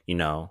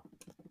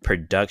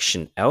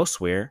 production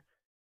elsewhere,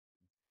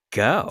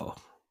 go.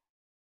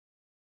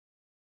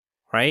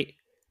 Right?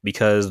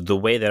 Because the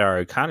way that our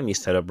economy is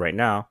set up right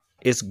now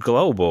is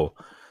global.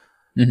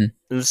 Mm-hmm.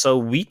 And so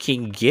we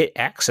can get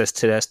access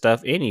to that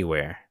stuff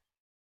anywhere.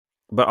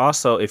 But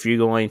also, if you're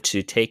going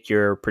to take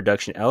your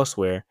production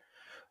elsewhere,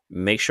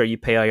 make sure you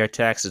pay all your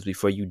taxes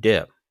before you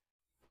dip.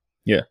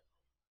 Yeah.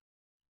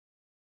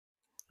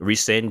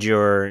 Resend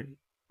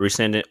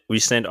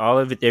all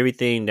of it,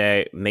 everything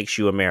that makes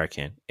you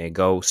American, and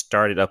go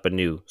start it up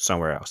anew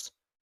somewhere else.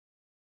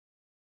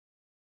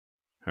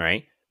 All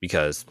right?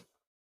 Because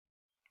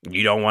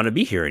you don't want to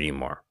be here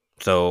anymore.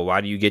 So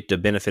why do you get the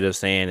benefit of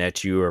saying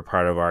that you are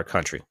part of our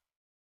country?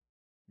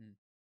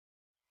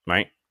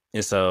 Right?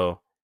 And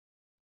so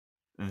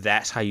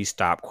that's how you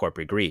stop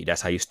corporate greed.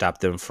 That's how you stop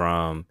them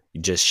from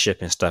just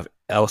shipping stuff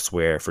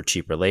elsewhere for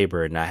cheaper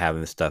labor and not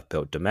having the stuff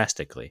built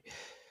domestically.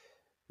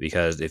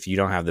 Because if you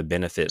don't have the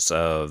benefits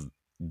of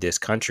this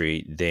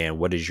country, then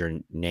what does your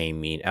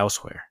name mean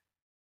elsewhere?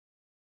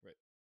 Right.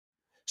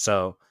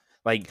 So,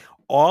 like,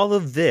 all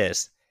of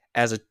this,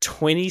 as a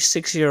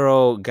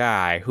 26-year-old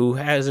guy who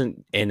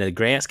hasn't, in the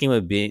grand scheme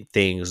of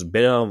things,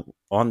 been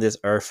on this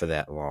earth for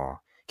that long,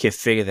 can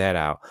figure that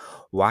out.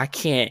 Why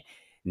can't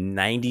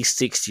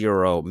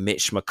 96-year-old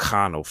Mitch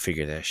McConnell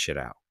figure that shit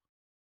out?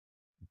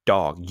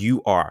 Dog,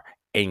 you are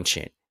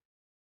ancient.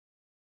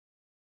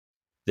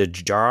 The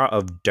jar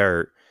of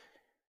dirt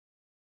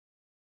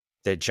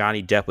that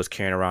Johnny Depp was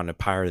carrying around in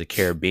Pirates of the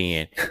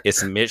Caribbean,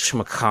 it's Mitch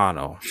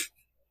McConnell.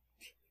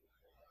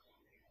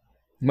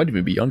 Might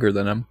even be younger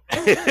than him.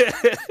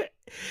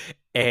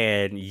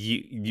 And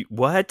you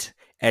what?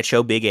 At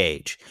your big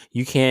age,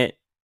 you can't.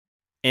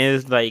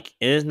 And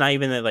it's not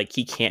even that like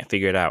he can't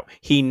figure it out.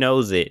 He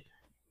knows it,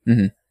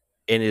 mm-hmm.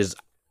 and is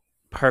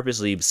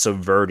purposely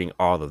subverting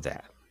all of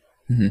that.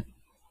 Mm-hmm.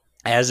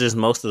 As is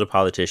most of the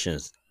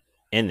politicians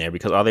in there,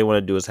 because all they want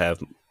to do is have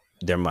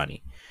their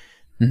money.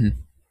 Mm-hmm.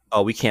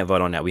 Oh, we can't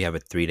vote on that. We have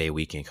a 3-day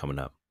weekend coming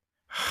up.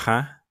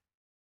 Huh?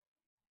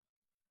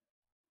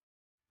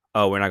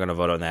 Oh, we're not going to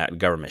vote on that.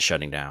 Government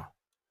shutting down.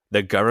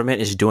 The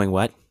government is doing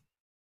what?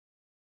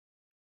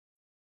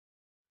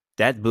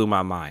 That blew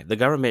my mind. The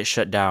government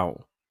shut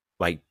down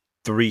like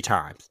 3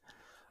 times.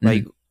 Mm-hmm.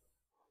 Like,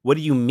 what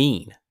do you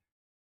mean?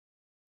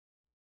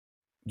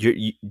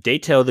 They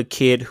tell the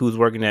kid who's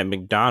working at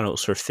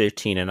McDonald's for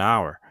 $15 an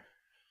hour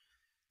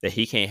that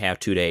he can't have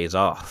 2 days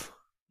off.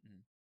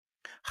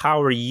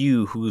 How are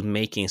you, who's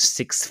making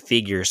 6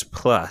 figures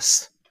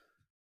plus,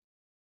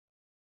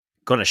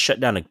 going to shut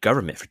down the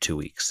government for 2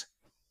 weeks?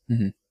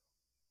 Mm-hmm.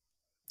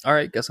 All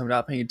right, guess I'm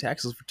not paying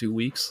taxes for 2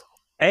 weeks.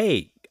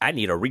 Hey, I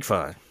need a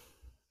refund.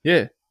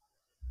 Yeah.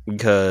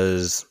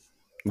 Because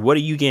what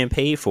are you getting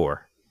paid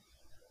for?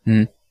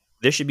 Mm-hmm.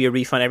 There should be a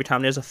refund every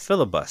time there's a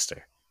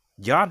filibuster.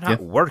 Y'all not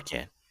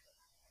working.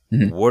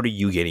 Mm-hmm. What are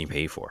you getting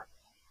paid for?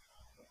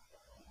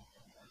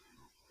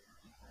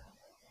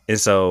 And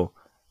so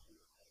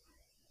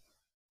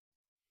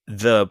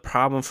the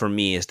problem for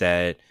me is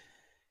that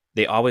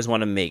they always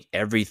want to make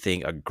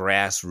everything a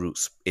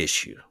grassroots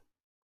issue.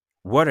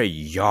 What are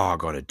y'all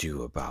going to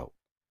do about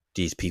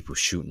these people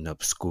shooting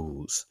up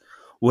schools?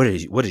 What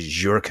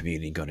is your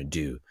community going to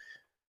do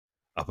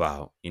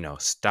about,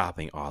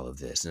 stopping all of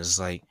this? And it's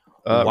like,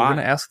 we're going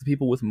to ask the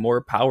people with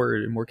more power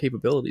and more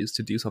capabilities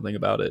to do something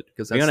about it,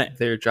 because that's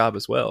their job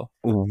as well.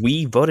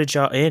 We voted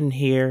y'all in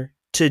here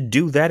to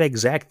do that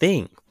exact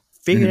thing.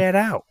 Figure that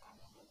out.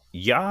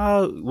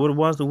 Y'all were the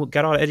ones who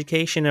got all the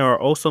education and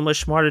are oh so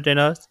much smarter than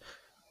us.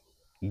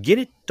 Get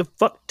it the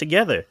fuck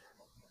together.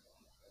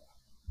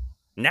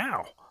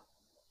 Now.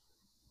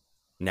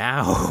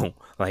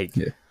 Like,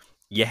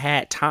 You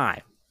had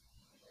time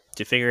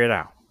to figure it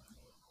out.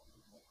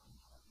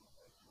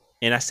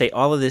 And I say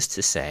all of this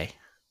to say,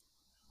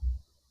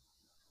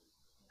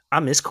 I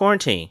miss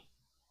quarantine.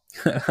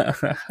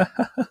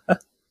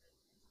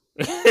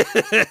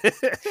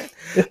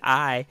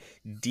 I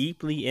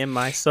deeply in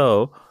my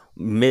soul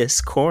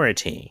miss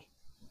quarantine.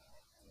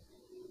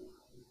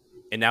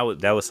 And that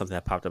was something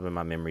that popped up in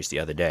my memories the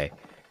other day.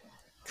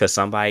 Because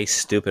somebody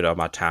stupid on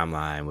my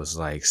timeline was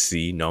like,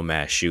 see, no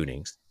mass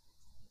shootings.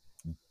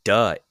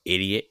 Duh,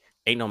 idiot.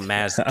 Ain't no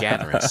mass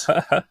gatherings.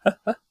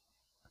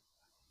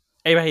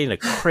 Everybody in a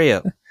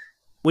crib.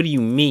 What do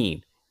you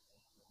mean?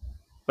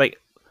 Like,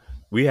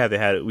 we haven't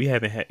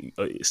had,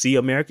 see,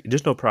 America,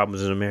 there's no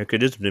problems in America.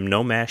 There's been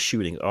no mass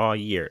shootings all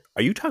year.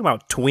 Are you talking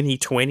about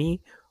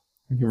 2020?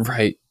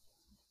 Right.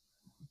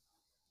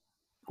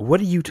 What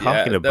are you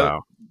talking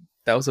about?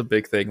 That was a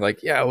big thing.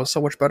 Like, yeah, it was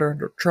so much better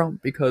under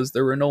Trump because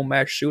there were no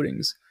mass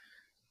shootings.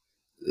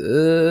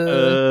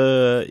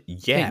 Yeah.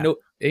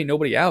 Ain't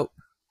nobody out.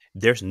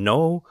 There's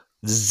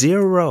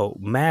zero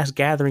mass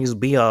gatherings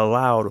being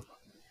allowed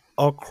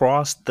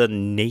across the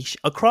nation,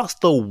 across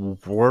the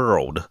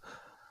world.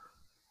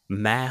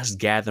 Mass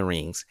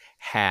gatherings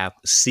have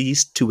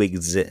ceased to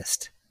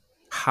exist.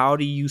 How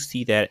do you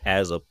see that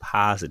as a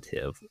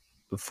positive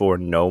for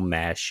no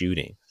mass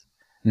shootings?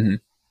 Mm-hmm.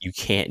 You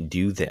can't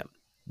do them.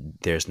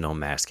 There's no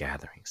mass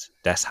gatherings.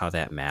 That's how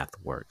that math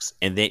works.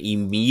 And then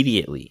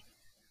immediately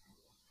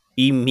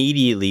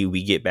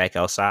we get back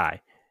outside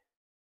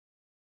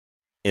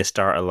and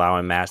start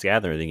allowing mass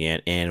gatherings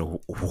again. And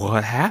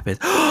what happens?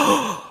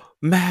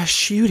 Mass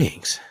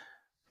shootings.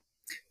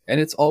 And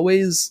it's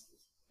always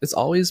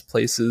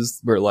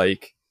places where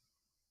like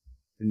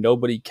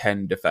nobody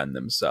can defend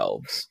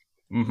themselves.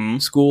 Mm-hmm.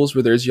 Schools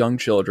where there's young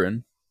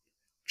children,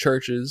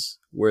 churches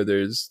where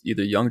there's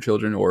either young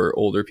children or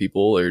older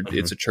people, or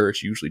it's a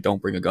church. Usually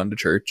don't bring a gun to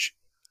church.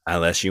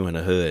 Unless you in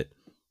the hood.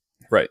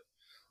 Right.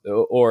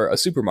 Or a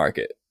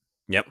supermarket.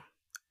 Yep.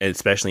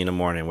 Especially in the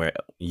morning where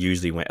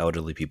usually when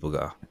elderly people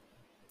go.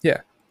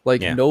 Yeah.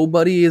 Like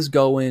nobody is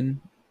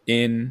going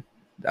in.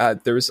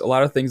 There was a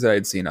lot of things that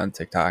I'd seen on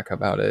TikTok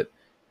about it,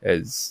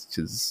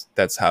 because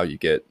that's how you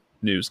get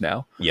news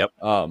now. Yep.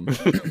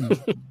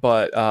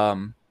 But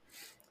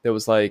there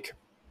was like,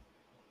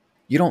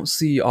 you don't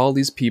see all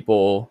these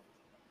people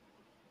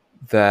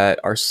that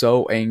are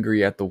so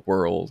angry at the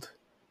world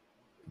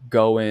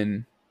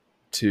going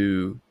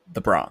to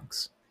the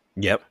Bronx.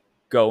 Yep.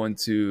 Going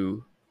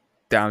to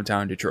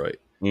downtown Detroit.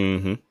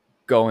 Mm-hmm.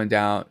 Going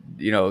down,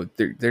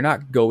 they're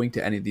not going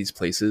to any of these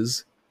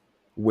places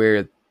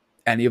where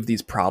any of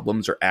these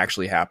problems are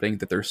actually happening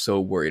that they're so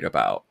worried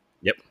about.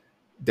 Yep.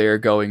 They're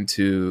going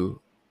to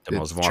the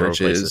most vulnerable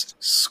churches, places.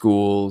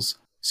 Schools,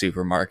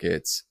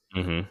 supermarkets,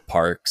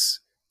 parks,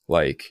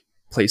 like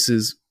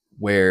places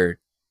where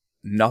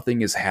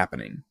nothing is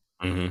happening.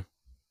 Mm-hmm.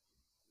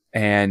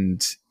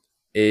 And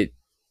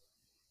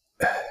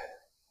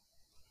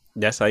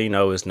that's how you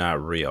know it's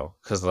not real.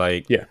 Because,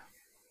 like, yeah,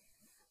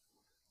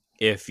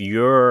 if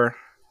your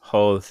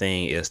whole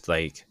thing is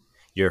like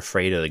you're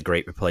afraid of the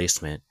great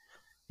replacement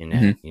and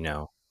that,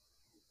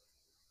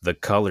 the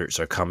colors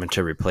are coming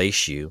to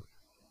replace you,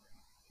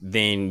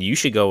 then you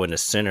should go in the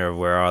center of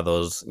where all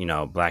those,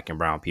 black and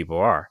brown people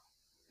are.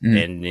 And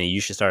then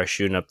you should start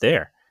shooting up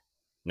there.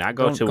 Not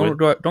go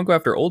don't go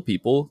after old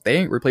people. They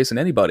ain't replacing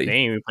anybody. They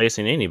ain't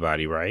replacing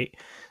anybody, right?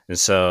 And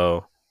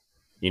so,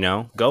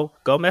 go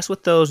mess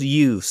with those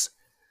youths.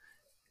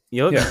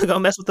 Go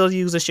mess with those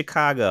youths in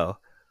Chicago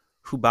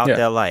who bought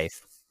their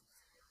life,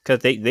 because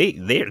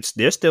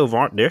they're still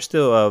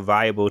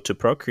viable to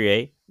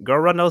procreate. Go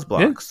run those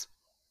blocks,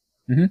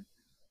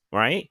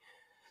 right?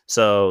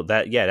 So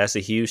that's a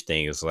huge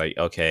thing. It's like,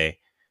 okay,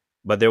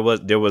 but there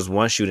was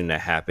one shooting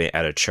that happened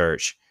at a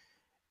church,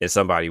 and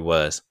they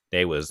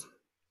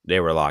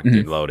were locked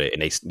and loaded,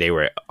 and they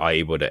were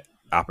able to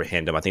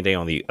apprehend them. I think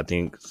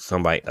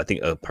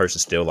a person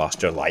still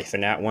lost their life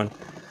in that one.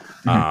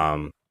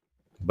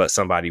 But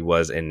somebody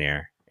was in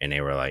there, and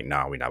they were like,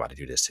 "No, we're not about to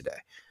do this today."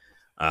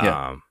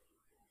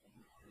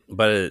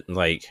 But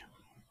like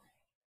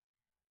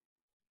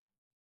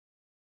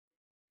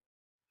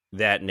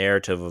that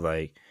narrative of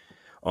like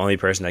only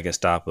person that can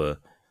stop a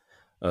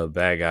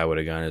bad guy with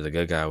a gun is a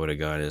good guy with a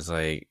gun is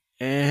like,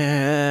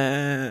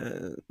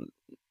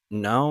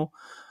 no,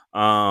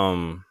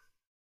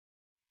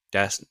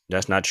 that's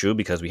not true,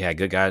 because we had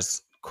good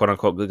guys, quote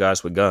unquote good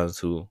guys with guns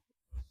who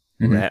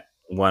let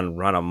one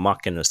run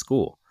amok in the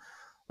school.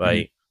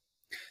 Like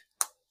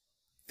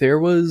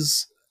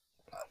there's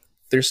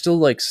still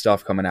like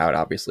stuff coming out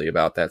obviously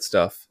about that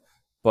stuff,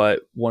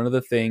 but one of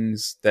the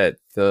things that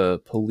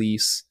the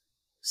police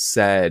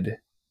said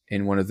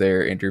in one of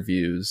their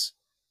interviews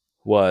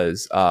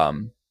was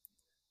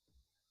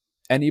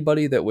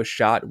anybody that was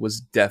shot was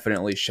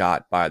definitely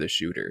shot by the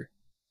shooter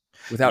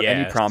without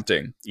any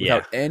prompting.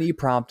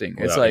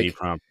 It's like,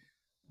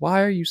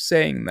 why are you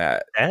saying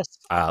that? That's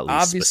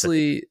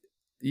obviously specific.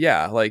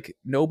 Yeah, like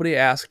nobody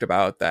asked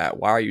about that.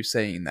 Why are you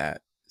saying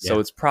that? So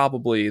it's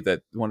probably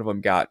that one of them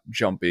got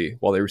jumpy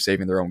while they were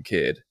saving their own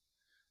kid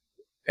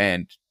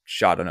and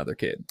shot another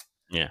kid.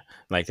 Yeah,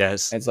 like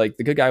that's And it's like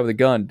the good guy with a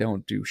gun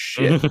don't do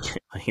shit.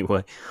 like,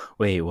 what?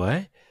 Wait,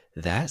 what?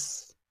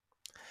 That's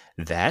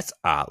that's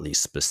oddly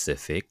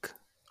specific,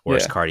 or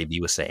as Yeah, Cardi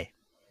B would say,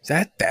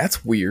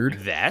 that's weird.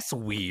 that's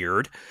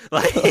weird.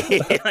 Like,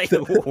 like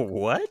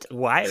what?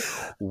 Why?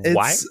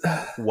 It's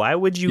Why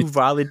would you you,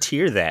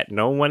 volunteer that?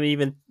 No one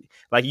even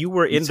like you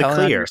were you in the telling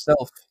on clear,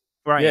 yourself.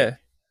 right?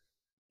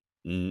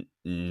 Yeah,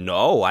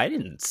 No, I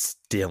didn't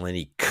steal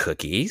any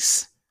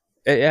cookies.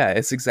 yeah.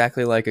 It's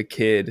exactly like a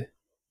kid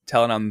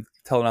telling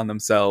on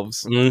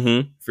themselves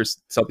Mm-hmm. for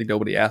something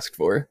nobody asked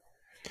for.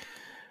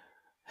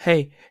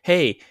 Hey,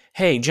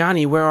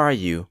 Johnny, where are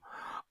you?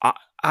 I,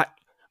 I,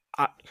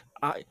 I,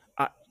 I,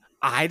 I,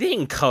 I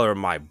didn't color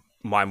my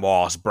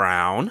walls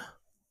brown.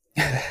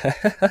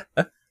 I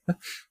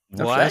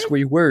should What? ask where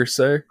you were,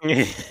 sir.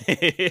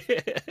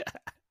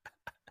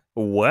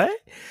 What?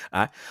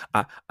 I,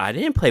 I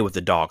didn't play with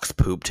the dog's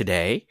poop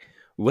today.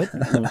 What?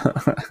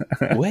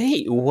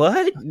 Wait,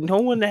 what? No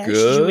one asked you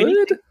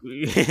Good.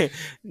 anything.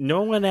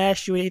 No one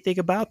asked you anything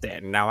about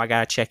that. Now I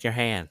gotta check your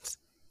hands.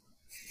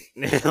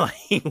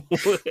 Like,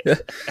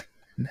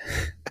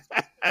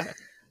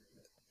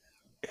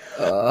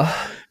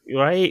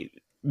 right?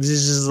 This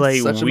is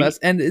like Such a mess,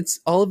 and it's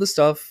all of the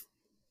stuff.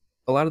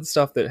 A lot of the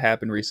stuff that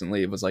happened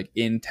recently was like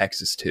in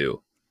Texas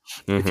too.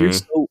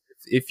 Mhm.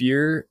 If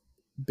your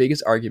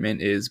biggest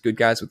argument is good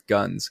guys with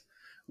guns,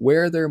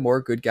 where are there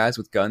more good guys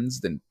with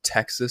guns than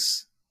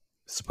Texas,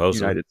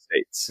 Supposedly, United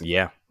States?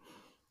 yeah.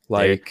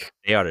 Like,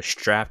 They are the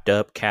strapped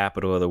up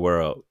capital of the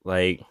world.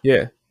 Like,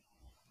 yeah,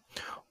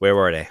 where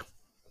were they?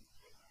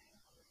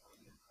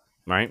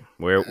 Right?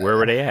 Where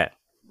were they at?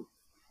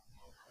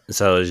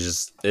 So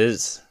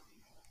it's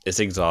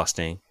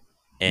exhausting,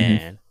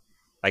 and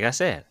like I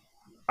said,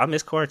 I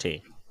miss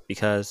quarantine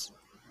because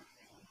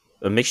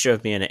a mixture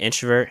of being an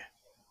introvert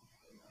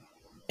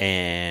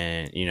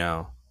and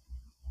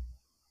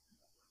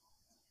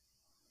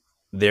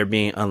there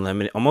being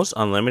unlimited, almost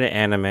unlimited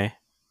anime,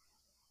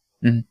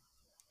 Mhm.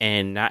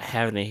 and not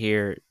having to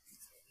hear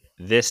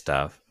this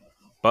stuff.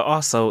 But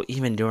also,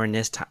 even during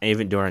this time,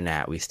 even during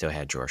that, we still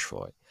had George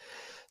Floyd.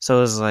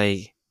 So it's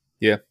like,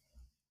 yeah,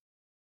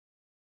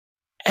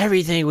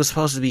 everything was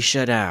supposed to be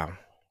shut down.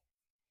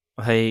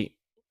 Like,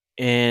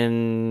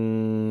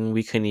 and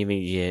we couldn't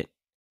even get,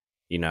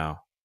 you know.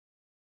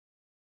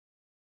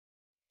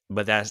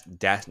 But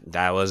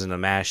that wasn't a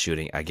mass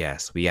shooting, I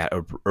guess. We got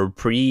a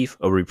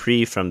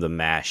reprieve from the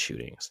mass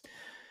shootings.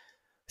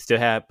 Still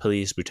had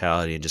police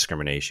brutality and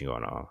discrimination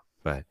going on,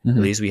 but at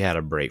least we had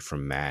a break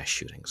from mass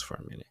shootings for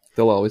a minute.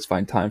 they'll always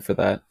find time for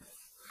that.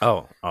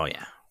 Oh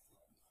yeah.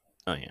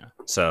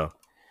 So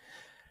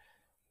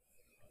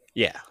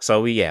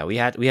yeah, we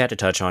had to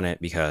touch on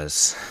it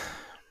because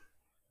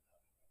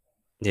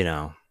we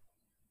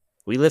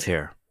live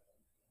here,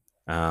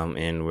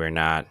 and we're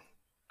not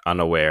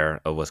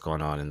unaware of what's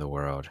going on in the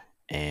world,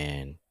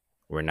 and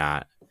we're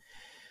not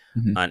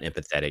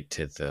unempathetic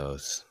to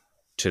those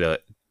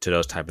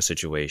type of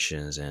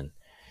situations. And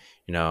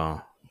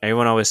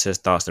everyone always says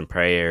thoughts and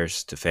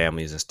prayers to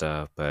families and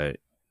stuff, but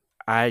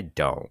I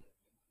don't,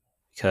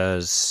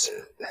 because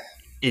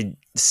it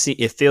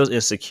feels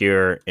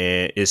insecure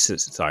and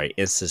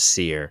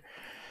insincere.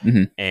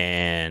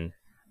 And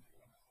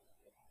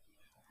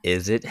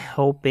is it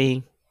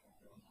helping?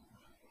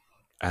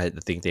 I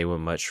think they would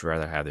much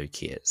rather have their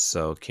kids.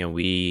 So can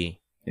we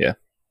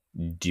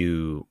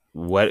do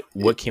what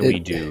can we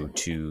do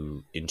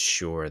to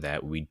ensure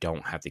that we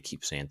don't have to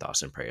keep saying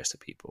thoughts and prayers to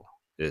people?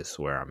 Is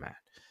where I'm at.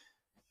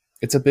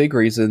 It's a big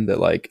reason that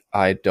like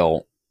I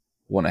don't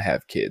want to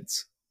have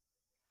kids.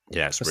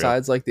 Yeah, it's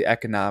besides real. Like the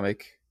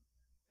economic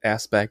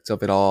aspects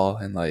of it all,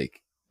 and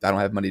like I don't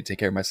have money to take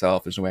care of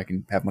myself. There's no way I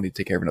can have money to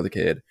take care of another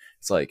kid.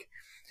 It's like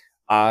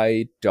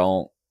I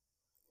don't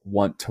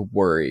want to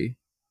worry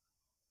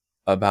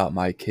about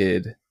my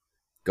kid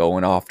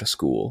going off to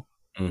school.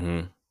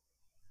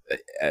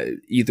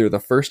 Either the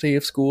first day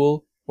of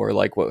school or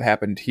like what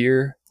happened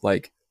here,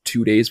 like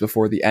 2 days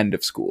before the end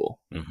of school.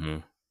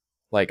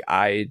 Like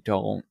I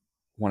don't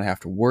want to have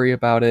to worry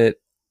about it.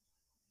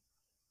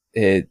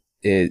 There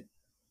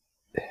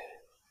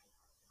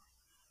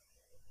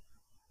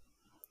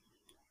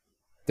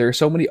are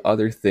so many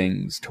other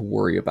things to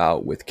worry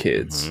about with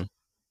kids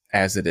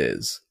as it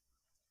is.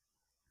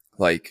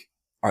 Like,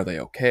 are they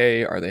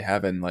okay? Are they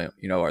having, like,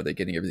 are they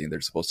getting everything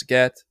they're supposed to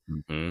get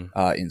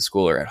in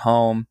school or at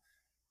home?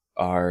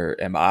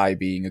 Am I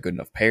being a good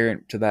enough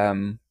parent to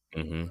them?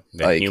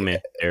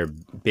 They're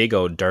big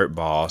old dirt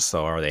balls.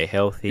 So are they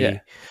healthy?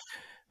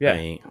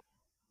 Yeah.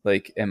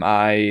 Like, am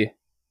I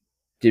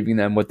giving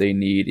them what they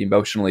need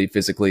emotionally,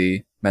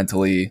 physically,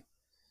 mentally?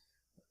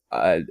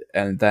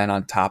 And then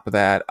on top of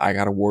that, I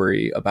got to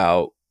worry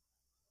about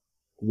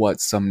what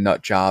some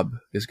nut job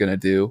is going to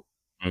do.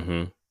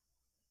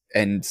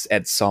 And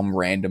at some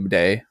random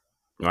day.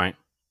 Right.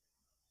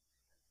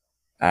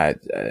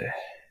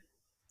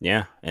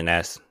 Yeah. And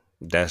that's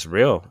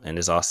real. And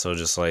it's also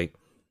just like,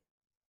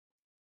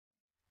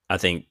 I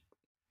think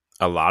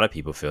a lot of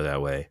people feel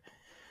that way.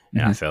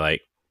 And I feel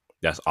like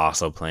that's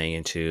also playing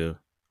into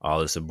all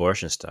this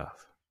abortion stuff.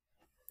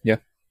 Yeah.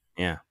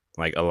 Yeah,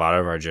 like a lot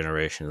of our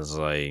generation is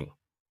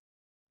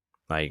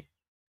like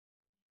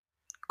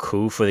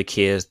cool for the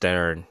kids that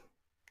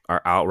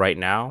are out right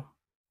now,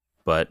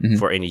 but Hmm.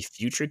 for any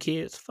future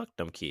kids, fuck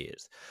them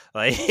kids.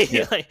 Like,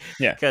 Yeah. like,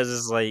 Yeah. because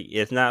it's like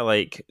it's not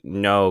like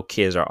no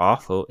kids are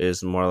awful.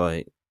 It's more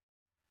like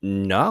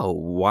no,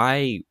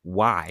 why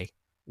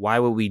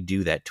would we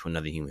do that to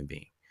another human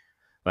being?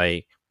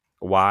 Like,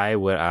 why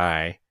would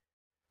I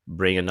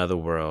bring another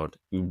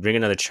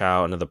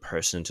child, another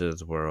person into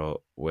this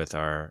world with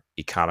our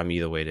economy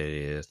the way that it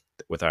is,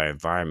 with our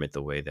environment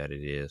the way that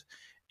it is,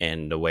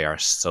 and the way our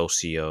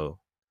social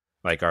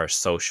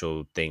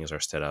things are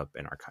set up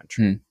in our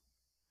country. Hmm.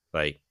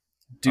 Like,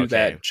 Do okay,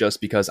 that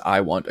just because I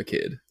want a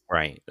kid.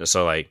 right.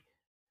 So like,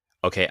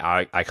 okay,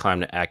 I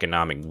climbed the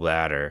economic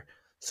ladder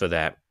so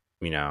that,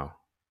 you know,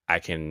 I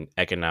can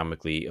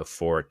economically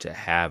afford to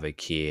have a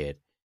kid,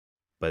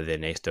 but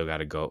then they still got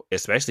to go,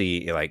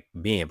 especially like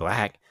being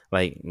black.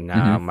 Like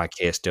now, Hmm. my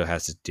kid still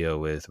has to deal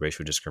with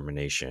racial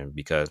discrimination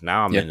because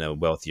now I'm Yeah. in a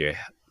wealthier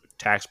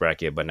tax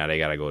bracket, but now they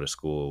got to go to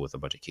school with a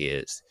bunch of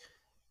kids.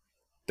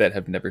 That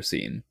have never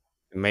seen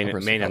a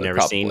person May of have color,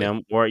 never seen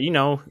probably.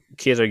 them, or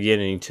kids are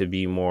getting to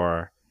be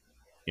more,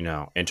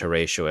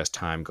 interracial as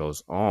time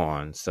goes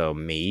on. So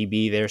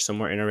maybe there's some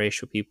more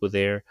interracial people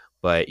there,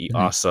 but you Hmm.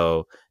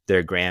 also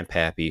their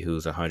grandpappy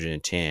who's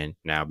 110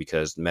 now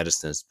because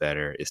medicine's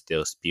better is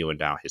still spewing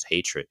down his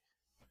hatred.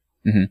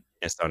 Hmm.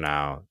 And so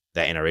now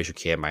that interracial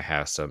kid might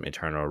have some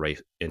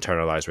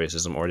internalized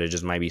racism, or there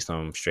just might be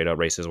some straight up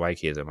racist white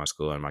kids at my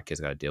school, and my kids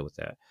got to deal with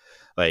that.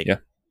 Like, Yeah.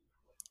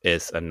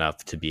 it's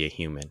enough to be a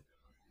human.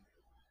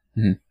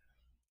 Hmm.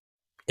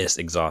 It's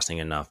exhausting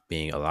enough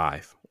being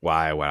alive.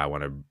 Why would I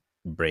want to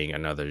bring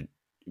another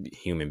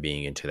human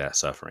being into that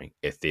suffering?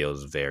 It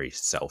feels very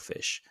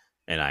selfish,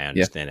 and I Yeah.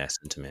 understand that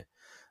sentiment.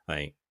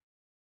 Like,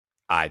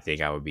 I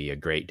think I would be a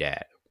great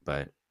dad,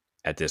 but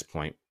at this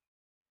point,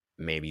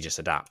 maybe just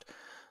adopt,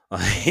 Yeah.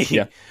 like,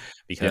 Yeah.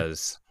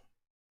 because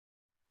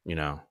you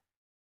know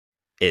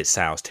it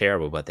sounds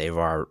terrible, but they've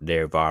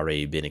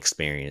already been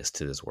experienced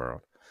to this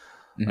world.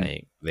 Hmm.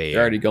 Like They're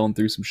already going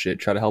through some shit.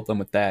 Try to help them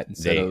with that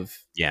instead they of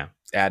yeah,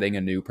 adding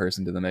a new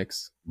person to the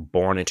mix.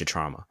 born into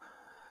trauma.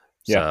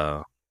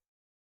 Yeah.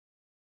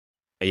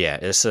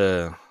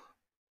 So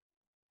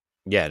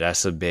yeah,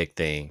 that's a big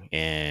thing,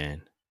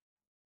 and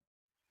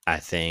I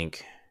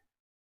think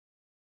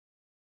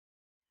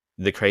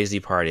the crazy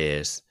part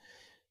is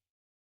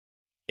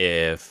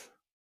if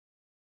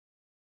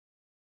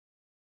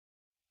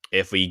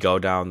we go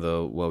down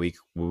the what we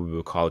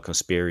would call a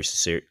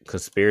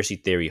conspiracy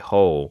theory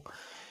hole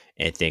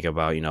and think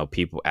about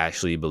people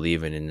actually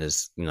believing in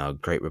this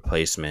great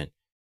replacement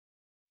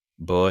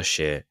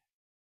bullshit,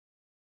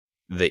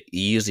 the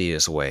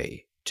easiest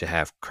way to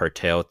have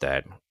curtailed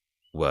that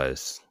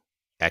was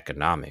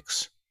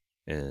economics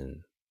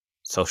and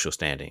social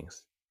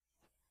standings,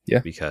 Yeah.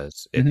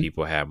 because if Hmm.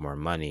 people have more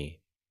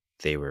money,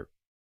 they would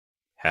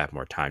have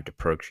more time to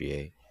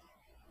procreate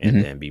and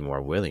Hmm. then be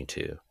more willing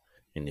to.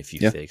 And if you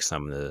Yeah. fix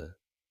some of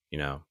you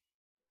know,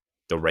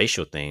 the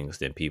racial things,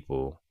 then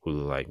people who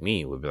look like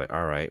me would be like,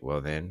 all right,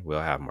 well, then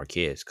we'll have more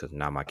kids because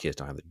now my kids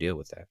don't have to deal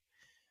with that.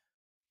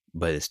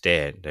 But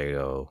instead, they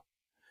go,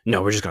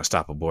 no, we're just going to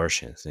stop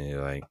abortions. And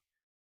you're like,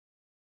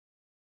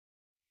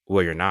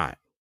 well, you're not.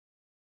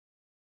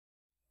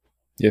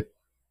 Yeah.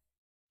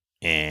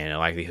 And the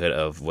likelihood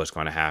of what's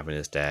going to happen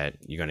is that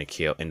you're going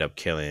to end up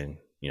killing,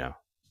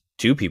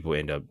 two people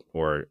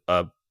or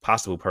a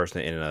possible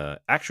person and an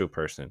actual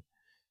person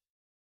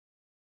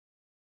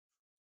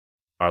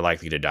are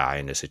likely to die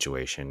in this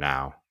situation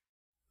now.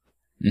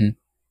 Hmm.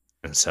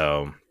 And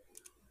so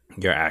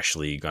you're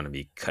actually going to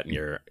be cutting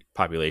your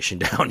population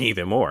down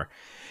even more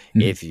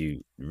Hmm. if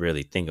you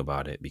really think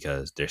about it,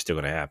 because they're still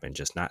going to happen,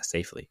 just not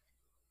safely,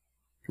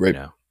 Right.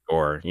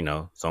 or,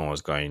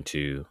 someone's going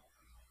to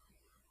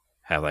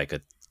have like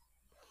a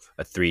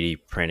 3D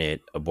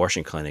printed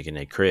abortion clinic in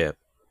their crib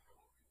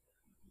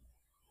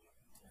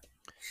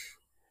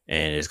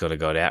and it's going to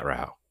go that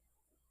route.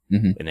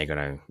 Hmm. And they're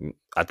going to,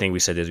 I think we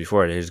said this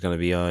before, they're just going to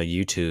be on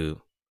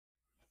YouTube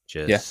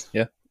Yeah. just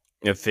Yeah.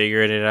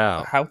 figuring it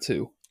out. How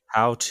to?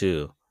 How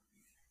to,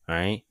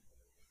 right?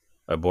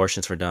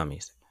 Abortions for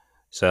dummies.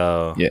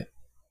 So Yeah.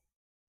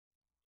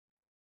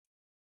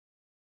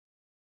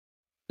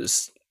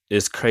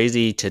 it's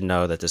crazy to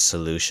know that the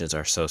solutions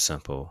are so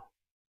simple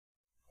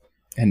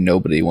And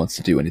nobody wants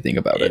to do anything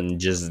about it. and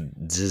just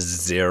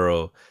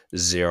zero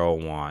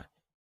want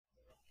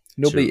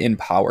Nobody to. in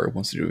power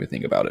wants to do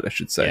anything about it, I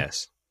should say.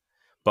 Yes,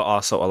 but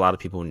also a lot of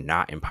people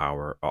not in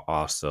power are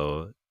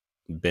also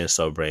been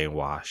so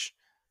brainwashed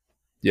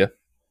Yeah.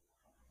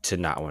 to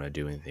not want to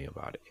do anything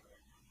about it.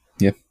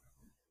 Yeah.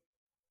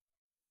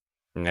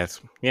 And that's,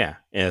 yeah,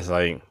 and it's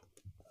like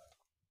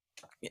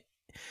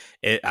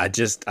I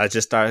just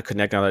started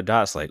connecting all the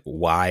dots. Like,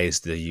 why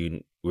is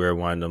we're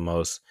one of the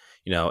most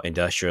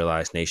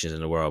industrialized nations in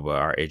the world, but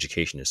our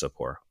education is so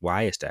poor?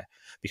 Why is that?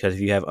 Because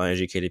if you have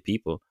uneducated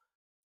people,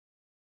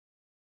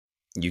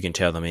 you can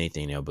tell them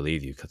anything, they'll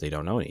believe you because they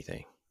don't know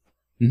anything.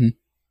 Hmm.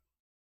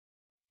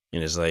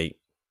 And it's like,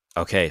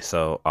 okay,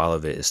 so all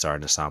of it is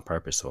starting to sound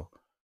purposeful.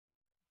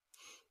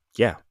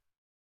 Yeah.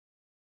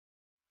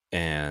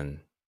 And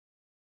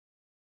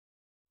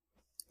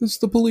It's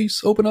the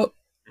police. Open up.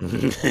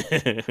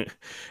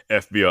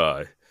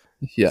 FBI.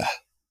 Yeah.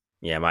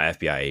 Yeah, my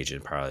FBI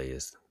agent probably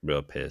is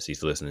real pissed.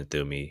 He's listening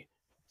through me,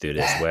 through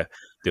this web,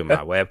 through my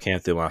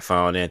webcam, through my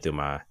phone, and through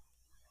my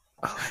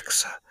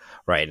Alexa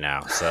right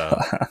now. So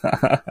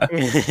I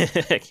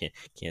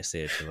can't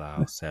say it too loud.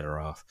 I'll set her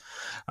off.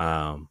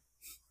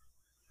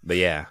 But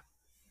yeah,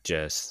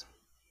 just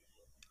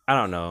I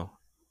don't know.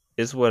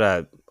 It's what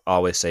I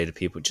always say to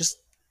people.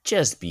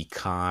 Just be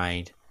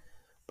kind,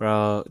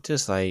 bro.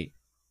 Just like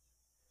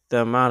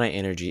the amount of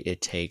energy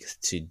it takes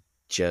to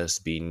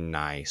just be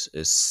nice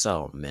is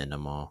so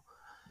minimal.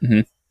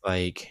 Mhm.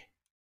 Like,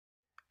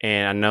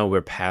 and I know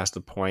we're past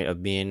the point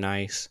of being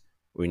nice.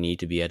 We need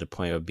to be at the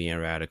point of being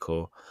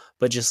radical.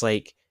 But just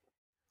like,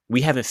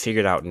 we haven't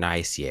figured out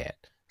nice yet.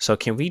 So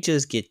can we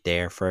just get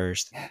there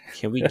first?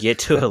 Can we get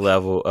to a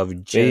level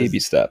of Baby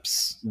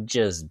steps.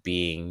 just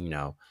being, you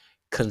know,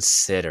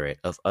 considerate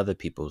of other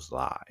people's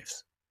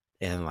lives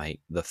and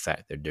like the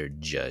fact that they're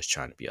just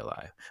trying to be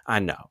alive? I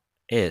know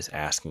it is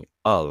asking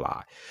a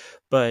lot,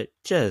 but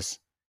just,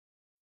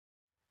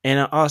 and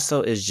it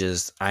also is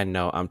just, I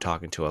know I'm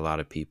talking to a lot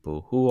of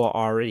people who are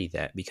already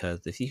that, because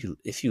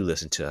if you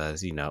listen to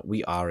us, you know,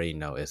 we already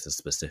know it's a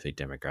specific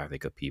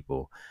demographic of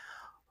people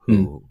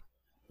who,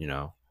 you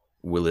know,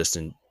 will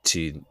listen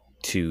to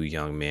two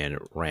young men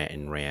rant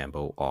and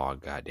ramble all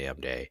goddamn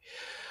day.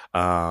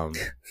 But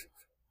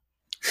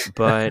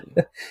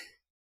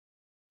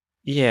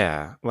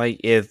yeah, like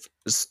if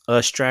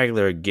a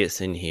straggler gets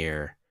in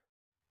here,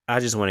 I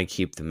just want to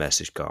keep the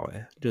message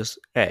going. Just,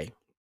 hey,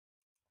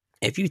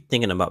 if you're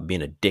thinking about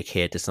being a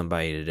dickhead to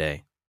somebody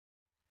today,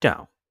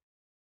 don't.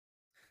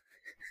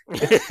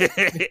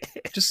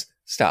 Just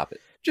stop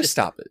it. Just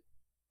stop it.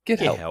 Get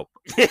help.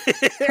 It's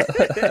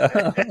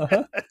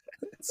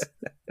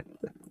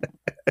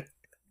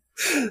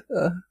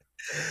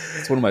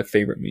one of my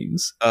favorite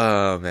memes.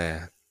 Oh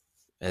man,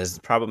 as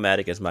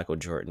problematic as Michael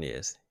Jordan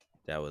is,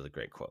 that was a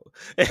great quote.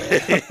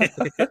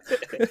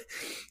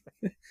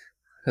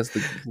 As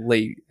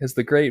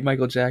the great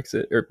Michael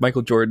Jackson or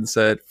Michael Jordan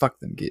said, "Fuck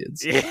them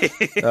kids."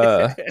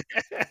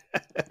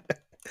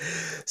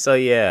 So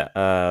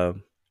yeah,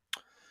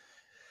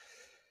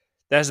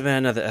 that's been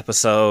another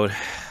episode.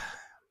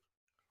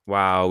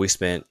 Wow, we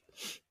spent,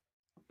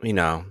 you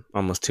know,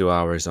 almost 2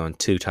 hours on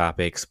 2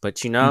 topics,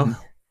 but you know,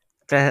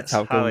 that's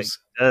how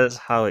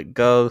it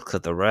goes,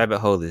 because the rabbit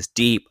hole is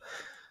deep.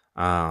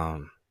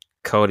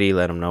 Cody,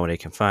 let them know where they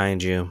can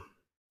find you.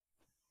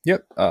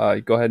 Yep.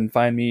 Go ahead and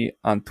find me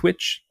on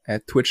Twitch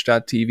at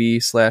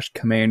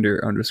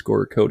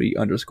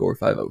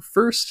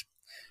twitch.tv/commander_Cody_501st.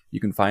 You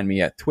can find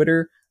me at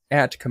Twitter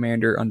at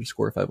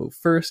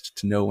commander_501st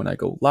to know when I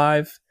go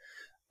live.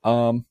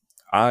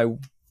 I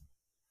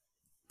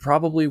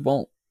probably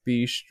won't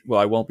be,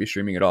 I won't be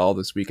streaming at all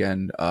this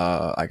weekend.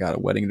 I got a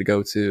wedding to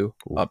go to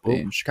up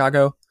in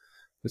Chicago.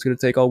 It's going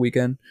to take all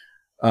weekend.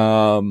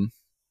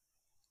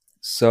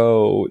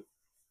 So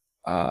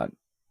by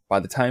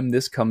the time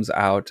this comes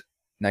out,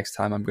 next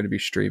time I'm going to be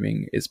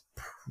streaming is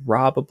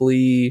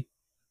probably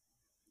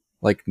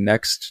like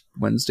next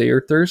Wednesday or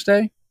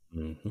Thursday.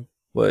 Mm-hmm.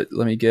 But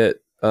let me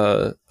get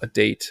a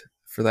date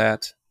for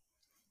that.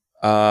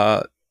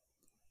 The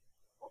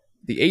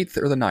 8th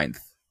or the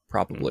 9th,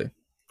 probably.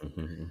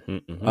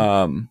 Would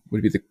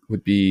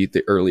be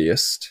the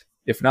earliest.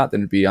 If not,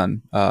 then it'd be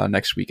on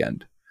next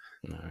weekend.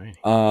 All right.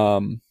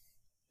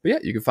 But yeah,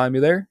 you can find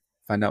me there.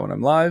 Find out when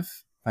I'm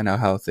live. Find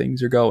out how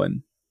things are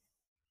going.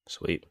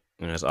 Sweet.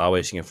 And as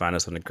always, you can find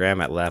us on the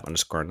gram at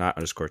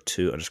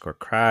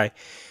laugh_not_2_cry.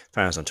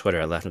 Find us on Twitter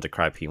at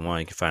laughnotocryp1.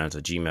 You can find us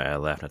on Gmail at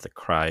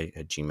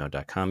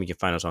laughnotocry@gmail.com. You can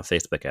find us on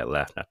Facebook at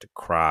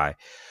laughnotocry.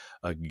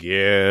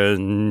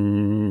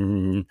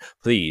 Again,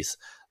 please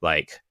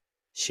like,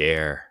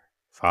 share,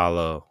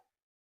 follow,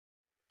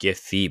 give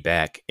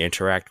feedback,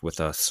 interact with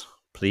us,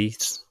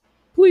 please.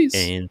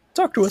 And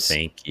talk to us.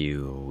 Thank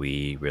you.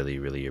 We really,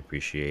 really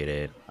appreciate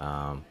it.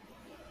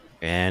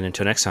 And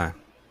until next time,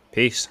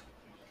 peace.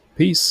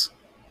 Peace.